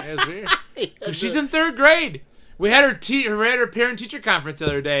 It was weird. 'Cause she's in 3rd grade. We had her parent-teacher conference the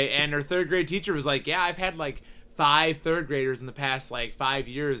other day, and her 3rd grade teacher was like, "Yeah, I've had like 5 3rd graders in the past like 5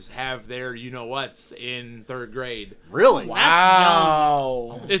 years have their you-know-whats in 3rd grade. Really?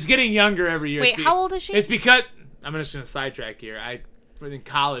 Wow. It's getting younger every year. Wait, how old is she? It's because I'm just gonna sidetrack here. In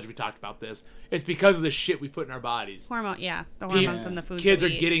college we talked about this. It's because of the shit we put in our bodies. Hormone. Yeah. The hormones in the food. Kids are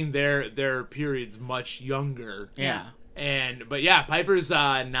getting their periods much younger. Yeah. But yeah, Piper's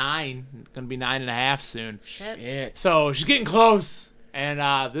 9, gonna be 9.5 soon. Shit. So she's getting close,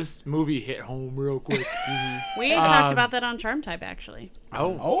 and this movie hit home real quick. We talked about that on Charm Type actually.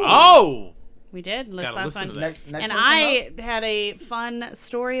 Oh! We did. Gotta Last listen one. to that. Next And one come I had a fun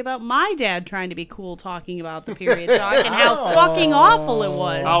story about my dad trying to be cool talking about the period talk and how fucking awful it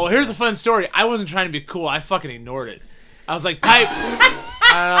was. Oh, well, here's a fun story. I wasn't trying to be cool. I fucking ignored it. I was like, Pipe.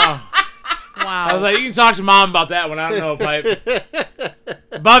 I don't know. Wow. I was like, you can talk to Mom about that one. I don't know,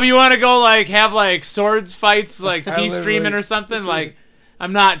 Pipe. Bubby, you want to go have swords fights, like I peace streaming literally- or something? Like,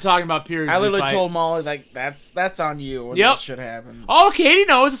 I'm not talking about periods. I with literally Pipe. told Molly like that's on you when Yep. that shit happens. Oh, Katie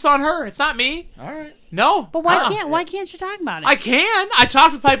knows it's on her. It's not me. All right. No. But why can't you talk about it? I can. I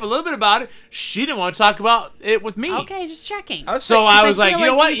talked with Pipe a little bit about it. She didn't want to talk about it with me. Okay, just checking. So I was I like, feel you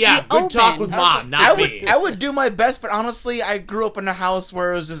know like what? you should Yeah, be good talk open. with I Mom, not me. I would do my best, but honestly, I grew up in a house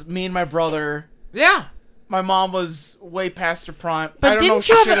where it was just me and my brother. Yeah. My mom was way past her prime. But I don't know didn't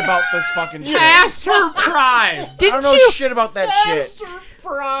you shit have- about this fucking shit. Past her prime. I Didn't don't know you? shit about that shit.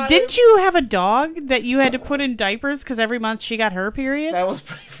 Didn't you have a dog that you had to put in diapers because every month she got her period? That was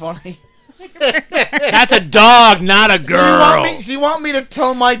pretty funny. That's a dog, not a girl. So you want me to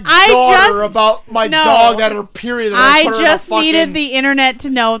tell my I daughter just- about my No. dog that her period? And I put her in a just fucking, needed the internet to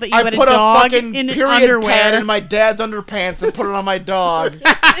know that you I had a put dog fucking in period underwear. pad in my dad's underpants and put it on my dog.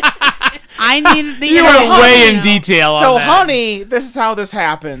 I needed the You internet. were way to in know. detail on So, that. honey, this is how this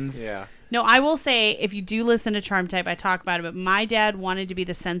happens. Yeah. No, I will say, if you do listen to Charm Type, I talk about it, but my dad wanted to be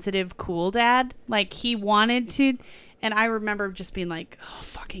the sensitive, cool dad. Like, he wanted to, and I remember just being like, oh,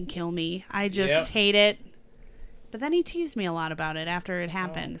 fucking kill me. I just Yep. hate it. But then he teased me a lot about it after it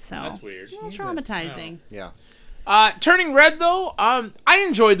happened, so. That's weird. A little traumatizing. Yeah. Turning Red, though, I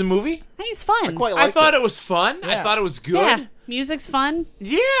enjoyed the movie. I think it's fun. Quite I liked thought it was fun. I Yeah. thought it was good. Yeah, music's fun.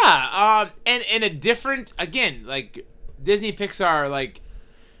 Yeah, and a different, again, like Disney Pixar, like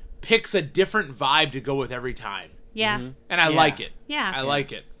picks a different vibe to go with every time. Yeah. and I Yeah. like it. Yeah. I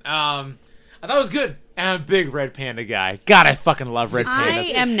like it. I thought it was good. And I'm a big Red Panda guy. God, I fucking love Red I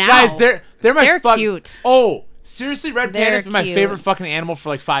Pandas. am now. Guys, they're my They're cute. Oh, seriously, Red They're Panda's been my cute. favorite fucking animal for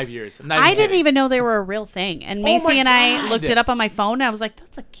like 5 years. I'm not I didn't kidding. even know they were a real thing. And Oh Macy my and I God. looked it up on my phone. And I was like,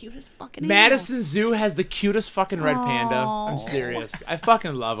 that's the cutest fucking animal. Madison Zoo has the cutest fucking red panda. I'm Aw. serious. I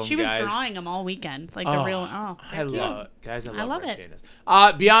fucking love them, She was guys. drawing them all weekend. Like the real. Oh, I they're cute. love it, guys. I love love red it.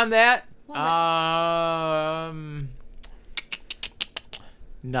 pandas. Beyond that,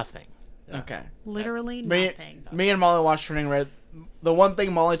 nothing. Okay. Literally Me, nothing. me and Molly watched Turning Red. The one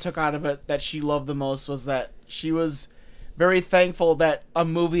thing Molly took out of it that she loved the most was that she was very thankful that a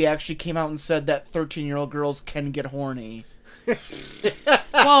movie actually came out and said that 13-year-old girls can get horny.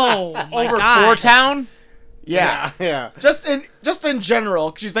 Whoa. My Over God. Four Town. Yeah. Yeah. Just in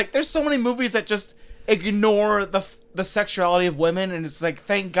general, she's like, there's so many movies that just ignore the sexuality of women, and it's like,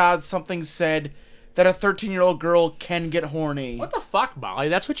 thank God something said that a 13-year-old girl can get horny. What the fuck, Molly?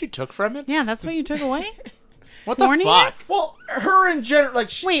 That's what you took from it? Yeah, that's what you took away? What the Horniness? fuck? Well, her in general, like,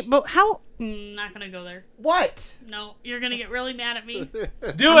 Wait, but how? Not going to go there. what? No, you're going to get really mad at me.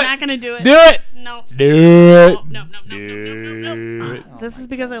 Do I'm it. not going to do it. Do it. No. Do it. No, no, no, no, no, no, no, no. This is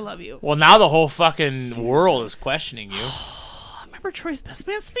because I love you. Well, now the whole fucking world is questioning you. Remember Troy's best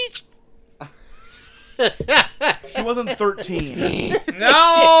man speech? He wasn't 13. No.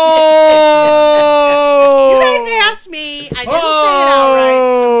 You guys asked me. I didn't say it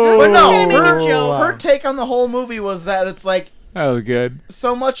outright. But This no, is gonna make a joke. her take on the whole movie was that it's like, That was good.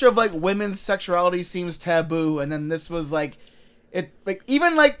 so much of like women's sexuality seems taboo, and then this was like, it like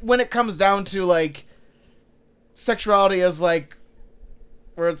even like when it comes down to like sexuality as like,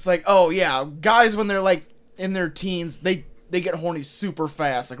 where it's like, oh yeah, guys when they're like in their teens, they get horny super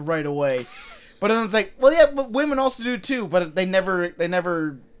fast, like right away. But then it's like, well yeah, but women also do too, but they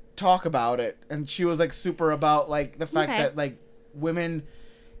never talk about it. And she was like super about like the fact Okay. that like women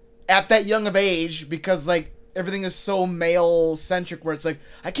at that young of age, because like everything is so male centric, where it's like,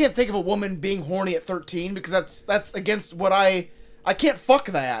 I can't think of a woman being horny at 13 because that's against what I can't fuck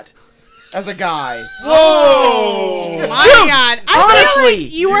that as a guy. Whoa. My Dude, God. I feel honestly,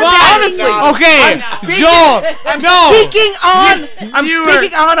 like you were honestly, backing up. Okay, speaking- Joel. No. I'm You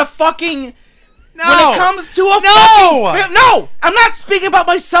speaking on a fucking. No. When it comes to a fucking, no, I'm not speaking about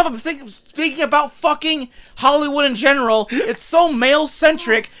myself. I'm speaking about fucking Hollywood in general. It's so male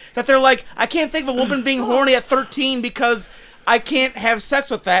centric that they're like, I can't think of a woman being horny at 13 because I can't have sex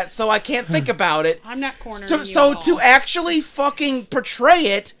with that, so I can't think about it. I'm not cornering So, you so at all. to actually fucking portray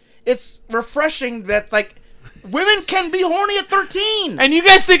it, it's refreshing that like women can be horny at 13. And you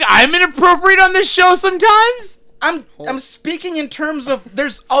guys think I'm inappropriate on this show sometimes? I'm speaking in terms of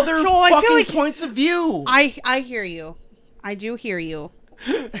there's other Joel, I feel fucking like- points of view. I hear you. I do hear you.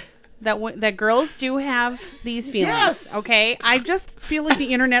 that girls do have these feelings. Yes. Okay. I just feel like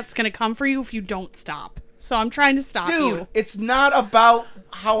the internet's gonna come for you if you don't stop. So I'm trying to stop Dude, you. it's not about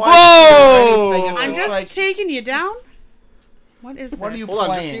how Whoa! I feel or anything. It's I'm just just like, taking you down. What is What this? are you Hold on,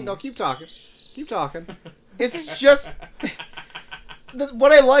 just playing? keep talking. Keep talking. it's just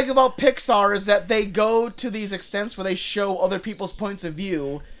what I like about Pixar is that they go to these extents where they show other people's points of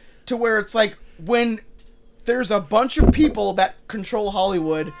view, to where it's like when there's a bunch of people that control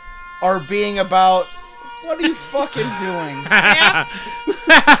Hollywood are being about. What are you fucking doing?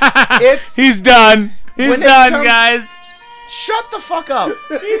 It's He's done. He's When it done, comes- guys. shut the fuck up.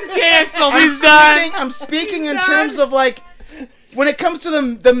 He's canceled. I'm He's done. I'm speaking in terms of like when it comes to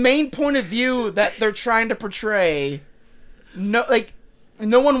the main point of view that they're trying to portray. No, like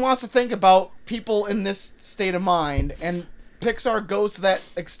no one wants to think about people in this state of mind, and Pixar goes to that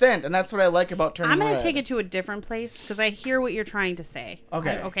extent, and that's what I like about Turning I'm going Red. to take it to a different place because I hear what you're trying to say.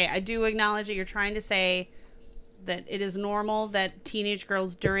 Okay. Okay, I do acknowledge that you're trying to say that it is normal that teenage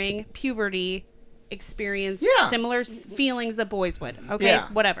girls during puberty experience Yeah. similar feelings that boys would. Okay, Yeah.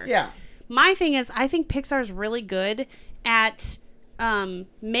 whatever. Yeah. My thing is, I think Pixar's really good at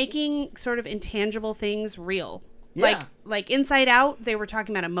making sort of intangible things real. Yeah. Like Inside Out, they were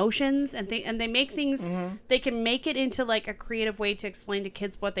talking about emotions and they make things. Mm-hmm. They can make it into like a creative way to explain to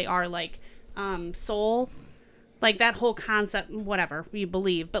kids what they are. Like Soul, like that whole concept, whatever you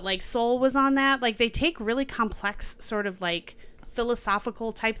believe, but like Soul was on that. Like they take really complex, sort of like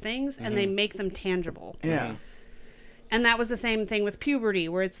philosophical type things and they make them tangible. Yeah. And that was the same thing with puberty,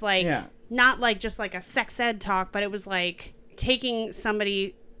 where it's like Yeah. not like just like a sex ed talk, but it was like taking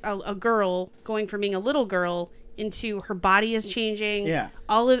somebody, a girl, going from being a little girl into her body is changing. Yeah.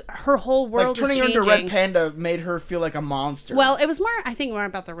 All of her whole Like world turning is her changing. into Red Panda made her feel like a monster. Well, it was more, I think, more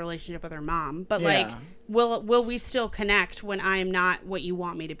about the relationship with her mom. But like, Yeah. will we still connect when I am not what you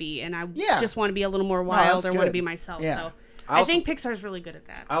want me to be, and I Yeah. just want to be a little more wild that's or want to good. be myself? Yeah. So I I also- think Pixar's really good at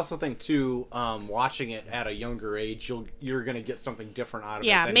that. I also think too, watching it at a younger age, you're gonna get something different out of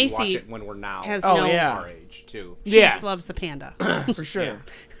Yeah, it than Macy you watch it when we're now has Oh, no, yeah. our age too. she Yeah. just loves the panda. for sure.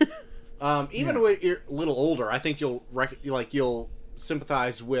 Even when you're a little older, I think you'll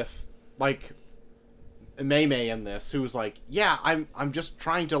sympathize with like Mei Mei in this, who's like, yeah, I'm just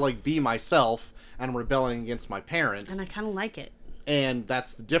trying to like be myself and I'm rebelling against my parent, And I kind of like it. and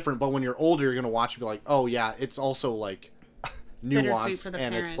that's different. But when you're older, you're gonna watch and be like, oh yeah, it's also like Bittersweet nuanced, for the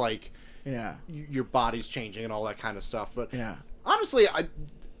and it's parent. like Yeah. your body's changing and all that kind of stuff. But Yeah. honestly,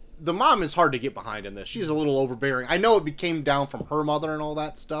 the mom is hard to get behind in this. She's a little overbearing. I know it came down from her mother and all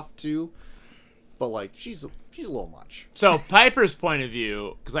that stuff too, but like she's a little much. So Piper's point of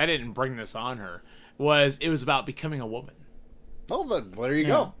view, because I didn't bring this on her, was it was about becoming a woman. Oh, but there you Yeah.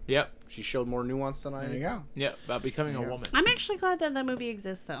 go. Yep. She showed more nuance than I. There you go. Yep. About becoming a Yeah. woman. I'm actually glad that that movie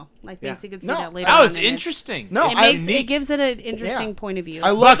exists, though. Like, Yeah. Macy could see No. that later. Oh, on it's in it. interesting. No, It I- makes it gives it an interesting point of view. I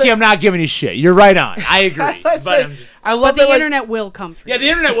love Lucky that. I'm not giving you shit. You're right on. I agree. I but say- I'm just... I love but the that. Like, internet will come for Yeah, you. the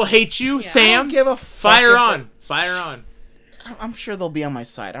internet will hate you, I Sam. don't give a fuck Fire if on. Fire on. I'm sure they'll be on my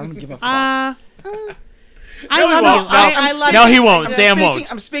side. I don't give a fuck. I No, he love won't. you. No, I love No, you. he won't. I'm Sam speaking,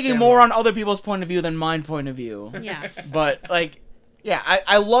 won't. I'm speaking more on other people's point of view than mine point of view. Yeah. But like, yeah,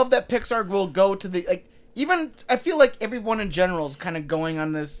 I love that Pixar will go to the like. Even I feel like everyone in general is kind of going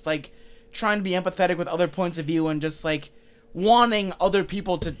on this like trying to be empathetic with other points of view and just like wanting other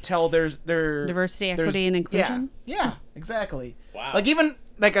people to tell their Diversity, there's- equity, and inclusion. Yeah, exactly. Wow. Like even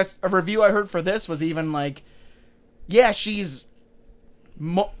like a review I heard for this was even like, yeah, she's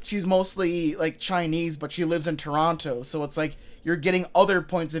mostly like Chinese, but she lives in Toronto, so it's like you're getting other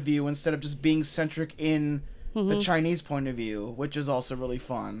points of view instead of just being centric in the Chinese point of view, which is also really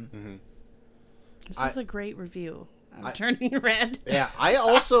fun. This is a great review. I'm turning red. Yeah, I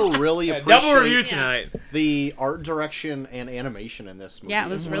also really Yeah, appreciate double review tonight. the art direction and animation in this movie. Yeah, it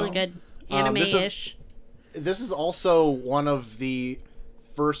was really good. This Anime-ish. This is also one of the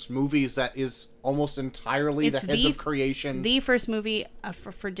first movies that is almost entirely It's the heads the- of creation. The first movie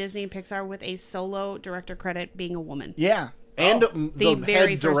for Disney and Pixar with a solo director credit being a woman. Yeah. and The the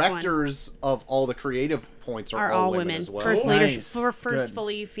very head first one. directors of all the creative points Are all all women women. as well. First Nice. leaders, first Good.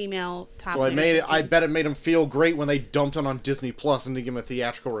 fully female top. So I leadership bet team. it made them feel great when they dumped it on Disney Plus and didn't give them a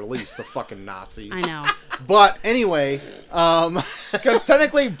theatrical release. The fucking Nazis. I know. But anyway, Because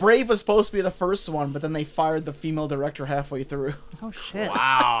technically Brave was supposed to be the first one, but then they fired the female director halfway through. Oh shit.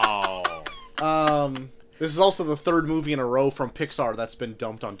 Wow. this is also the third movie in a row from Pixar that's been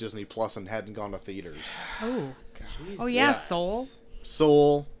dumped on Disney Plus and hadn't gone to theaters. Oh. Oh yeah, Yeah. Soul.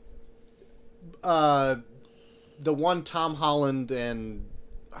 Soul, the one Tom Holland and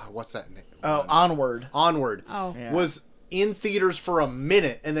what's that name? Oh, Onward. Onward Oh. Yeah. was in theaters for a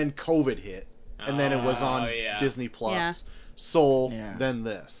minute and then COVID hit, and then it was on Oh, yeah. Disney Plus. Yeah. Soul, Yeah. then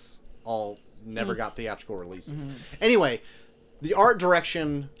this. All never got theatrical releases. Mm-hmm. Anyway, the art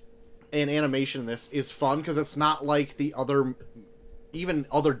direction and animation in this is fun because it's not like the other, even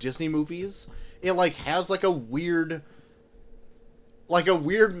other Disney movies. It like has like a weird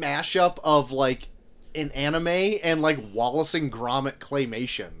mashup of like an anime and like Wallace and Gromit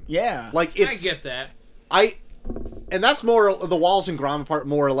claymation. Yeah. Like I it's get that. and that's more the Wallace and Gromit part,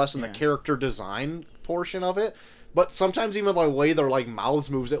 more or less in the Yeah. character design portion of it. But sometimes even the way their like mouths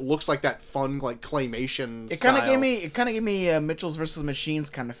moves, it looks like that fun like claymation. It kind of style. gave me Mitchell's versus Machines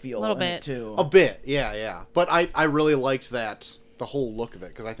kind of feel. Little in it, bit. too. a bit, yeah. But I really liked that, the whole look of it,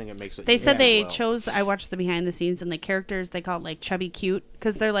 because I think it makes it. They said unique they as well. chose. I watched the behind the scenes, and the characters they call it like chubby cute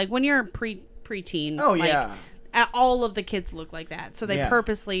because they're like when you're preteen. Oh, like, yeah. all of the kids look like that, so they Yeah.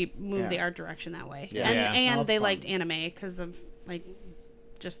 purposely moved Yeah. the art direction that way. Yeah. And Yeah. and That's they fun. liked anime because of like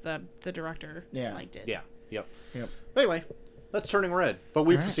just the director Yeah. liked it. Yeah. Yep. Yep. Anyway, that's Turning Red, but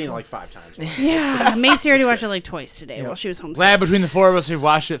we've Alright, seen cool. it like 5 times. Yeah, Macy already watched it like twice today while she was homesick. Glad between the four of us we've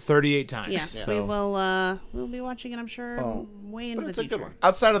watched it 38 times. Yes, So- we will. We'll be watching it. I'm sure Oh. way into But it's the a future. good one.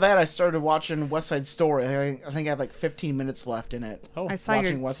 Outside of that, I started watching West Side Story. I think I have like 15 minutes left in it. Oh. I saw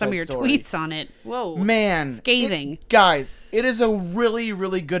watching your West some of Side your Story. tweets on it. Whoa, Man, scathing. guys, it is a really,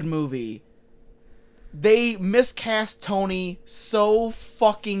 really good movie. They miscast Tony so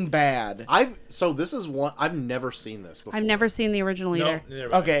fucking bad. So this is one I've never seen this before. I've never seen the original No, either. neither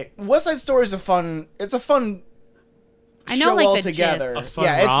have I. Okay, West Side Story is a fun I know, show like, the altogether. gist. A fun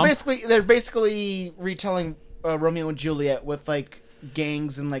Yeah, romp? they're basically retelling Romeo and Juliet with like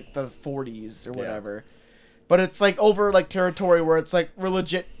gangs in like the 40s or whatever. but it's like over like territory where it's like we're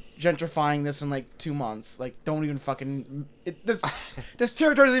legit gentrifying this in like 2 months. Like, don't even fucking this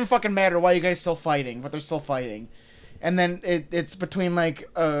territory doesn't even fucking matter. Why are you guys still fighting? But they're still fighting. And then it's between like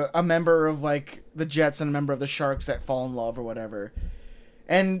a member of like the Jets and a member of the Sharks that fall in love or whatever.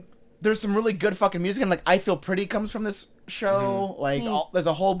 And there's some really good fucking music, and like I Feel Pretty comes from this show. Like there's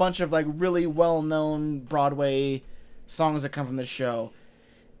a whole bunch of like really well known Broadway songs that come from this show.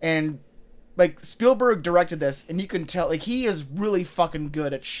 And like Spielberg directed this, and you can tell like he is really fucking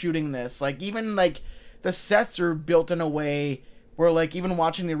good at shooting this. Like even like the sets are built in a way where like even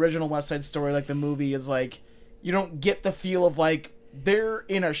watching the original West Side Story, like the movie, is like you don't get the feel of like they're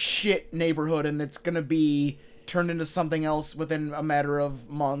in a shit neighborhood and it's gonna be turned into something else within a matter of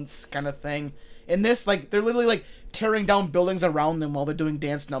months kind of thing. In this, like they're literally like tearing down buildings around them while they're doing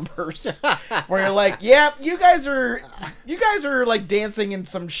dance numbers where you're like, yeah, you guys are like dancing in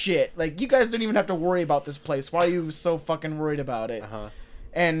some shit. Like you guys don't even have to worry about this place. Why are you so fucking worried about it?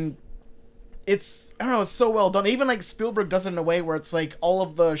 And it's, I don't know, it's so well done. Even like Spielberg does it in a way where it's like all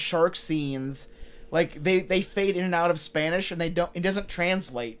of the shark scenes, like they fade in and out of Spanish, and it doesn't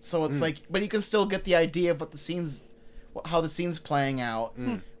translate. So it's like, but you can still get the idea of what the scenes, how the scene's playing out,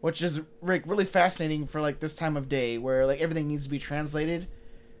 which is like really fascinating for like this time of day where like everything needs to be translated.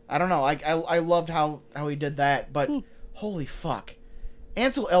 I don't know, like I loved how he did that, but holy fuck,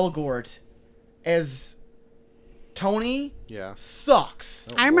 Ansel Elgort as Tony sucks.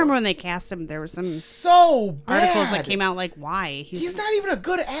 I remember when they cast him, there was some So bad. articles that came out like, why? He's not even a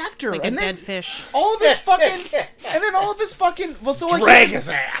good actor. like and a then dead fish. all of his fucking, and then all of his fucking, well, so like Drag his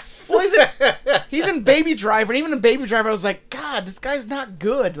ass. well, he's in Baby Driver, and even in Baby Driver, I was like, God, this guy's not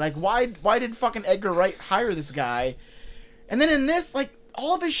good. Like, why did fucking Edgar Wright hire this guy? And then in this, like,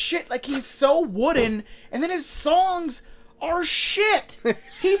 all of his shit, like, he's so wooden, and then his songs are shit.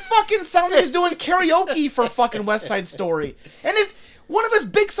 He fucking sounds like he's doing karaoke for fucking West Side Story. And one of his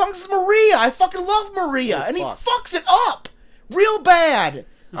big songs is Maria. I fucking love Maria, and he fucks it up real bad.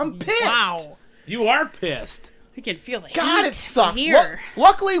 I'm pissed. Wow. You are pissed. I can feel the God, heat it sucks. here.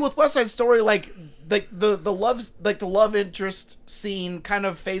 Luckily, with West Side Story, like the love interest scene kind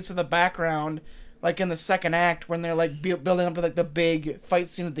of fades to the background, like in the second act when they're like building up to like the big fight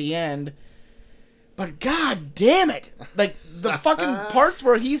scene at the end. But god damn it, like the fucking parts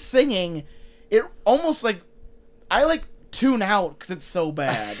where he's singing, it almost like I like tune out because it's so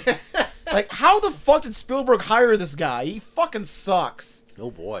bad. Like, how the fuck did Spielberg hire this guy? He fucking sucks.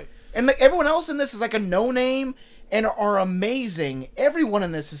 Oh boy. And like everyone else in this is like a no-name and are amazing. Everyone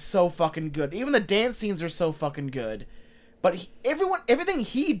in this is so fucking good. Even the dance scenes are so fucking good. But everything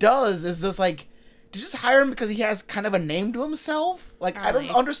he does is just like, did you just hire him because he has kind of a name to himself? Like, I don't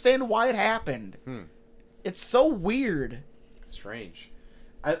understand why it happened. It's so weird. Strange.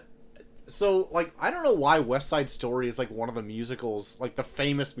 So, like, I don't know why West Side Story is, like, one of the musicals, like, the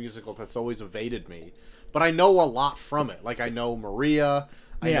famous musical that's always evaded me. But I know a lot from it. Like, I know Maria.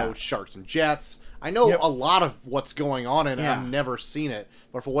 I know Sharks and Jets. I know a lot of what's going on in it. I've never seen it.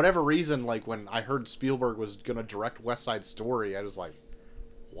 But for whatever reason, like, when I heard Spielberg was going to direct West Side Story, I was like,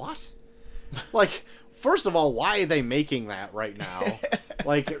 what? Like, first of all, why are they making that right now?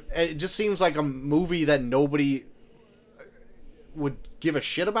 Like, it just seems like a movie that nobody would give a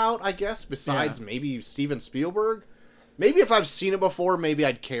shit about, I guess, besides maybe Steven Spielberg. Maybe if I've seen it before, maybe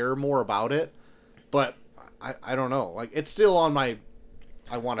I'd care more about it. But I don't know. Like, it's still on my...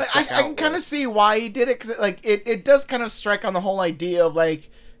 I want to check out. I can kind of see why he did it, because it does kind of strike on the whole idea of like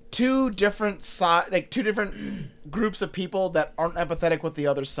two different groups of people that aren't empathetic with the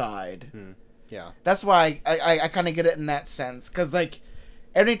other side. Yeah, that's why I kind of get it in that sense, because like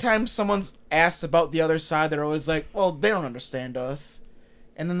anytime someone's asked about the other side, they're always like, well, they don't understand us,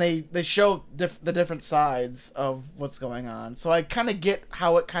 and then they show the different sides of what's going on. So I kind of get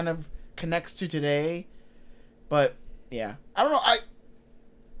how it kind of connects to today, but yeah, I don't know.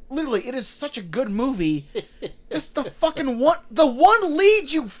 Literally, it is such a good movie. Just the fucking one lead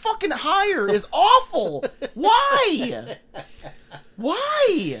you fucking hire is awful. Why?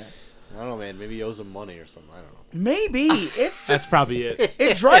 Why? I don't know, man. Maybe he owes him money or something. I don't know. Maybe. It's just, That's probably it.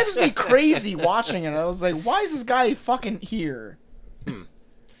 It drives me crazy watching it. I was like, why is this guy fucking here?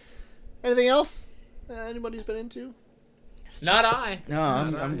 Anything else anybody's been into? Not I. No,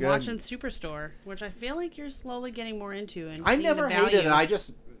 I'm good. Watching Superstore, which I feel like you're slowly getting more into. And I seeing never the hated it. value. I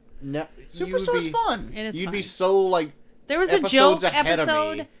just... Superstore's fun. It is You'd fun. be so, like... There was a episodes joke ahead of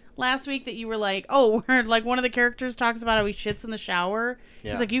episode me. last week that you were like, oh, where like one of the characters talks about how he shits in the shower.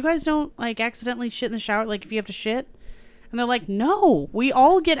 Yeah. He's like, you guys don't like accidentally shit in the shower, like if you have to shit. And they're like, no, we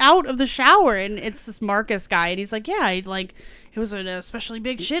all get out of the shower. And it's this Marcus guy, and he's like, yeah, like it was an especially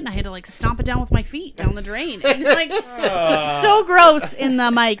big shit, and I had to like stomp it down with my feet down the drain. And, like, it's so gross in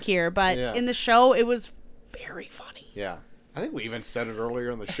the mic here, but Yeah. in the show, it was very funny. Yeah. I think we even said it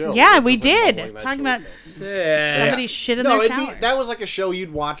earlier in the show. Yeah, It we was, like, did. mumbling that Talking shit. about somebody shit in No, their it'd shower. be, that was like a show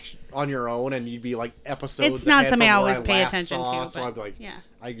you'd watch on your own, and you'd be like episodes. It's not ahead something from I where always pay last attention saw, to, So but I'd be like, yeah.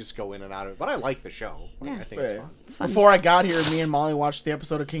 I just go in and out of it. But I like the show. Yeah. I think it's Yeah. fun. It's fun. Before I got here, me and Molly watched the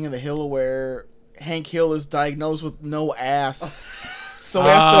episode of King of the Hill where Hank Hill is diagnosed with no ass. So he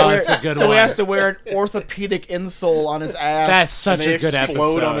has to wear. that's a good so he one. has to wear an orthopedic insole on his ass. That's such And they a good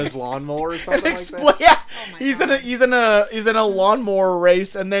explode episode. on his lawnmower or and something expl- like that. yeah, he's in a lawnmower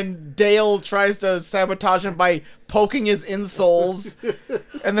race, and then Dale tries to sabotage him by poking his insoles,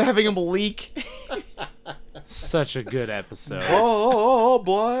 and then having him leak. Such a good episode. Oh,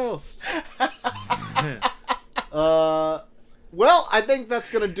 blast! Well, I think that's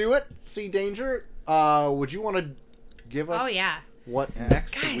gonna do it. Sea Danger. Would you want to give us? Oh, yeah. What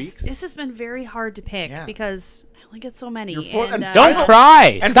next Guys, week's? this has been very hard to pick Yeah. because I only get so many. You're for- and Don't Final-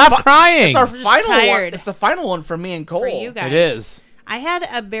 cry. and Stop fi- crying. It's our just final one. tired. It's the final one for me and Cole. for you guys. It is. I had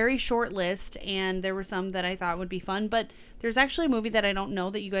a very short list, and there were some that I thought would be fun, but there's actually a movie that I don't know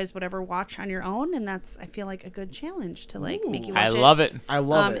that you guys would ever watch on your own, and that's, I feel like, a good challenge to, like, make you watch I it. love it. I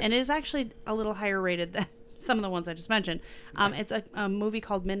love it. And it is actually a little higher rated than some of the ones I just mentioned. It's a movie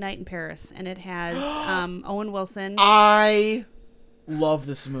called Midnight in Paris, and it has Owen Wilson. I love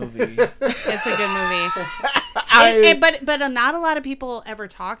this movie. It's a good movie. But not a lot of people ever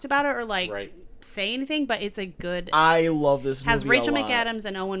talked about it or, like, Right. say anything, but it's a good... I love this movie. has Rachel a lot. McAdams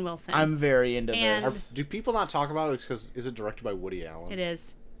and Owen Wilson. I'm very into And- this. Do people not talk about it because is it directed by Woody Allen? It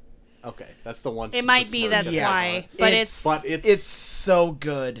is. Okay, that's the one. It might be, smirk that's that why. has on it. But But it's... It's so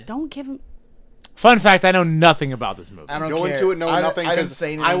good. Don't give him... Fun fact: I know nothing about this movie. I don't Go care. into it knowing nothing I didn't because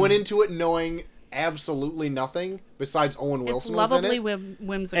say I went anything. into it knowing absolutely nothing besides Owen It's Wilson was in lovably it,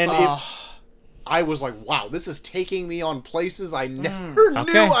 whimsical. and Oh. I was like, "Wow, this is taking me on places I never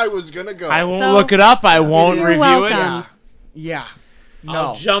Okay. knew I was gonna go." I won't So- look it up. I won't You're review welcome. Yeah. No. it.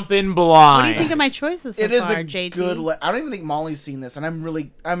 I'll jump in What blind. do you think of my choices so It is far, a JT? good. I don't even think Molly's seen this, and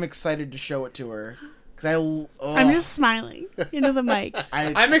I'm excited to show it to her because I'm just smiling into the mic.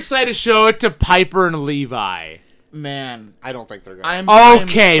 I'm excited to show it to Piper and Levi. man. I don't think they're gonna. I'm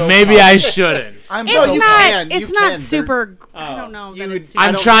Okay, so maybe pumped. I shouldn't. I'm It's so you not. can, It's you not can. super. I Oh. don't know. You that would- it's super,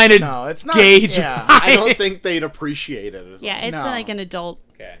 I'm don't- trying to No, it's not. gauge. Yeah. I don't think they'd appreciate it. Yeah, it's No. like an adult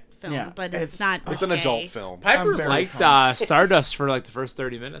Okay. film, Yeah, but it's- it's not. It's an okay. adult film. Piper I'm very liked pumped. Stardust for like the first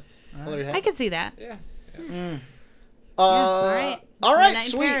 30 minutes. Well, there you have I it. could see that. Yeah. All right. right, Midnight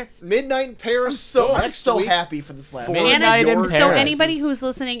in sweet. Paris. Midnight in Paris. So I'm next so week. happy for this last For- one. And Midnight in so Paris. anybody who's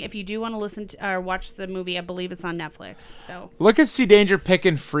listening, if you do want to listen to, or watch the movie, I believe it's on Netflix. So Look at Sea Danger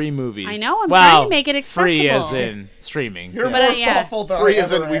picking free movies. I know, I'm well, trying to make it Free as accessible. in streaming. You're But, more yeah. thoughtful than Free I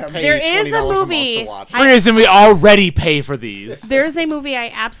as in ever we am. pay There is a $20 month movie- to watch. Free as in we already pay for these. there's a movie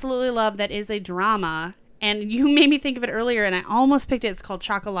I absolutely love that is a drama, and you made me think of it earlier, and I almost picked it. It's called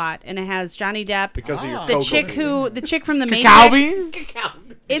Chocolat, and it has Johnny Depp, because of your the Cocoa chick beans. the chick from the Cacao Matrix. beans?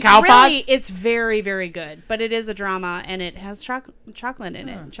 It's Cow really, pots? it's very, very good, but it is a drama, and it has chocolate in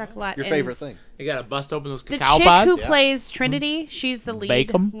it. Chocolate. Your and favorite thing. You gotta bust open those The cacao chick pods. who Yeah. plays Trinity, she's the lead,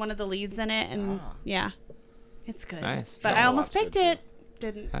 Bake 'em? one of the leads in it, and yeah, it's good. Nice. But I almost Chocolat's picked good, it.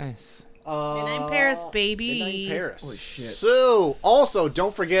 Didn't. Nice. Midnight in Paris, baby. Midnight in Paris. Holy shit. So, also,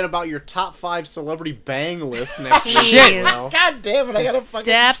 don't forget about your top 5 celebrity bang list next week. Shit. Please. God damn it! I gotta fucking.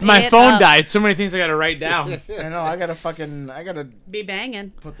 Step My it phone up. died. So many things I gotta write down. I know. I gotta Be banging.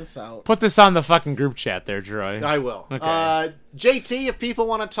 put this out. Put this on the fucking group chat there, Troy. I will. Okay. JT, if people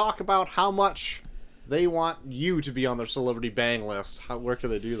want to talk about how much they want you to be on their celebrity bang list, where can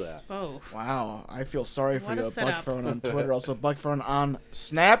they do that? Oh. Wow, I feel sorry for What a you, setup. Buckphone on Twitter, also Buckphone on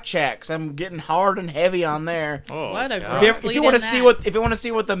Snapchat, 'cause I'm getting hard and heavy on there. Oh, What a God. gross- If you lead want in to see that. if you want to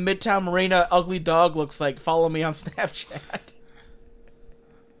see what the Midtown Marina ugly dog looks like, follow me on Snapchat.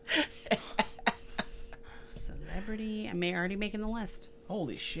 Celebrity. I may already making the list.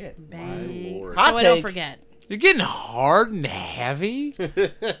 Holy shit! Bang. Lord. Hot so I don't take. forget. You're getting hard and heavy?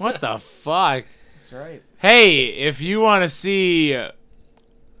 What the fuck? That's right. Hey, if you want to see...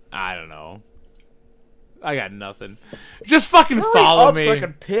 I don't know. I got nothing. Just fucking Hurry follow up me. so I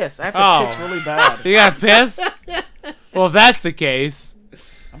can piss. I have to Oh. piss really bad. You got pissed? Well, if that's the case,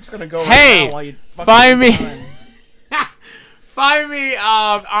 I'm just gonna go Hey, right now while you fucking find me. design. Find me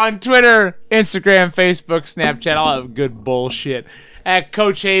on Twitter, Instagram, Facebook, Snapchat, all that good bullshit. At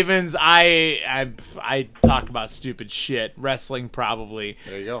Coach Havens, I talk about stupid shit, wrestling probably.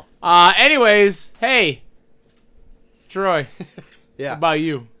 There you go. Anyways, hey, Troy, Yeah. how about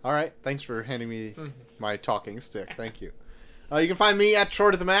you? All right. Thanks for handing me my talking stick. Thank you. You can find me at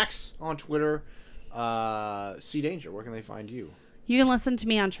Short of the Max on Twitter. C Danger, where can they find you? You can listen to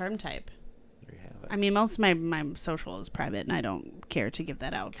me on Charm Type. There you have it. I mean, most of my social is private, and I don't care to give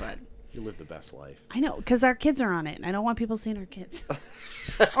that out, but You live the best life. I know, because our kids are on it, and I don't want people seeing our kids.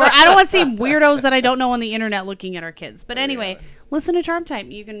 Or I don't want to see weirdos that I don't know on the internet looking at our kids. But anyway, listen to Charm Type.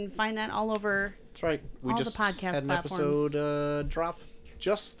 You can find that all over That's right. We all the just podcast had an platforms. episode drop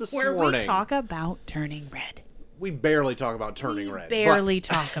just this where morning. we talk about turning red. We barely talk about turning red. Barely but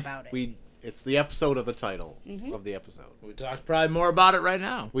talk about it. It's the episode of the title Mm-hmm. of the episode. We talked probably more about it right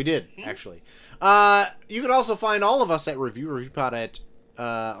now. We did, actually. You can also find all of us at ReviewPod at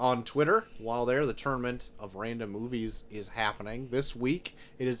on Twitter. While there, the tournament of random movies is happening this week.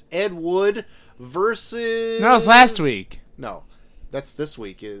 It is Ed Wood versus... No, it was last week. No, that's this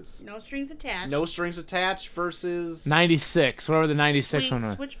week. Is No strings attached. No Strings Attached versus 96. Whatever the 96 one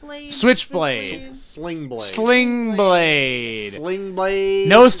was. Switchblade. Switchblade. Sling Blade. Sling Blade. Sling Blade.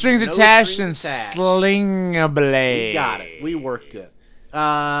 No strings attached and Strings Attached. Sling Blade. We got it. We worked it.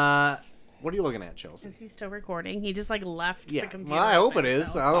 What are you looking at, Chelsea? Is he still recording? He just left Yeah, the computer. well, I hope by it is.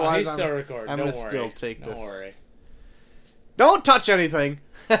 himself. Otherwise, he's still recording. I'm Don't gonna worry. still take Don't this. worry. Don't touch anything.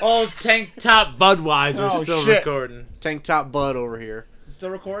 Old tank top Budweiser Oh, still shit. recording. Tank top Bud over here. Is it still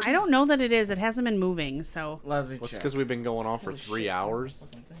recording? I don't know that it is. It hasn't been moving, so. Let me Well, it's check. because we've been going on for Holy 3 shit. hours.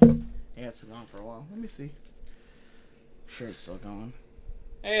 Yeah, it's been on for a while. Let me see. I'm sure it's still going.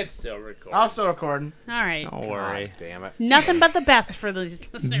 It's still recording. I'm still recording. All right. Don't worry. God damn it. Nothing but the best for the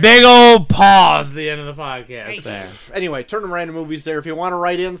listeners. Big old pause at the end of the podcast there. Anyway, turn to random movies there if you want to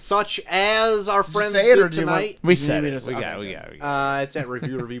write in, such as our friends say it, or did do you want- tonight. We You said need it. me to- We okay, got it. We good. got it. We got it. It's at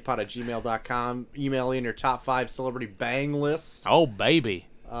reviewreviewpod@gmail.com. Email in your top 5 celebrity bang lists. Oh, baby.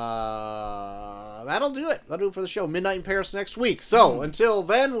 That'll do it. That'll do it for the show. Midnight in Paris next week. So until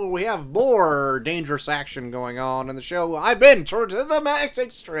then, when we have more dangerous action going on in the show, I've been George the Max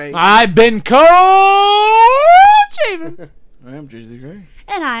Extra. I've been Coach Javens. I'm Jay-Z Gray.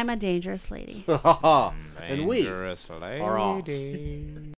 And I'm a dangerous lady. And we Dangerous lady. are off.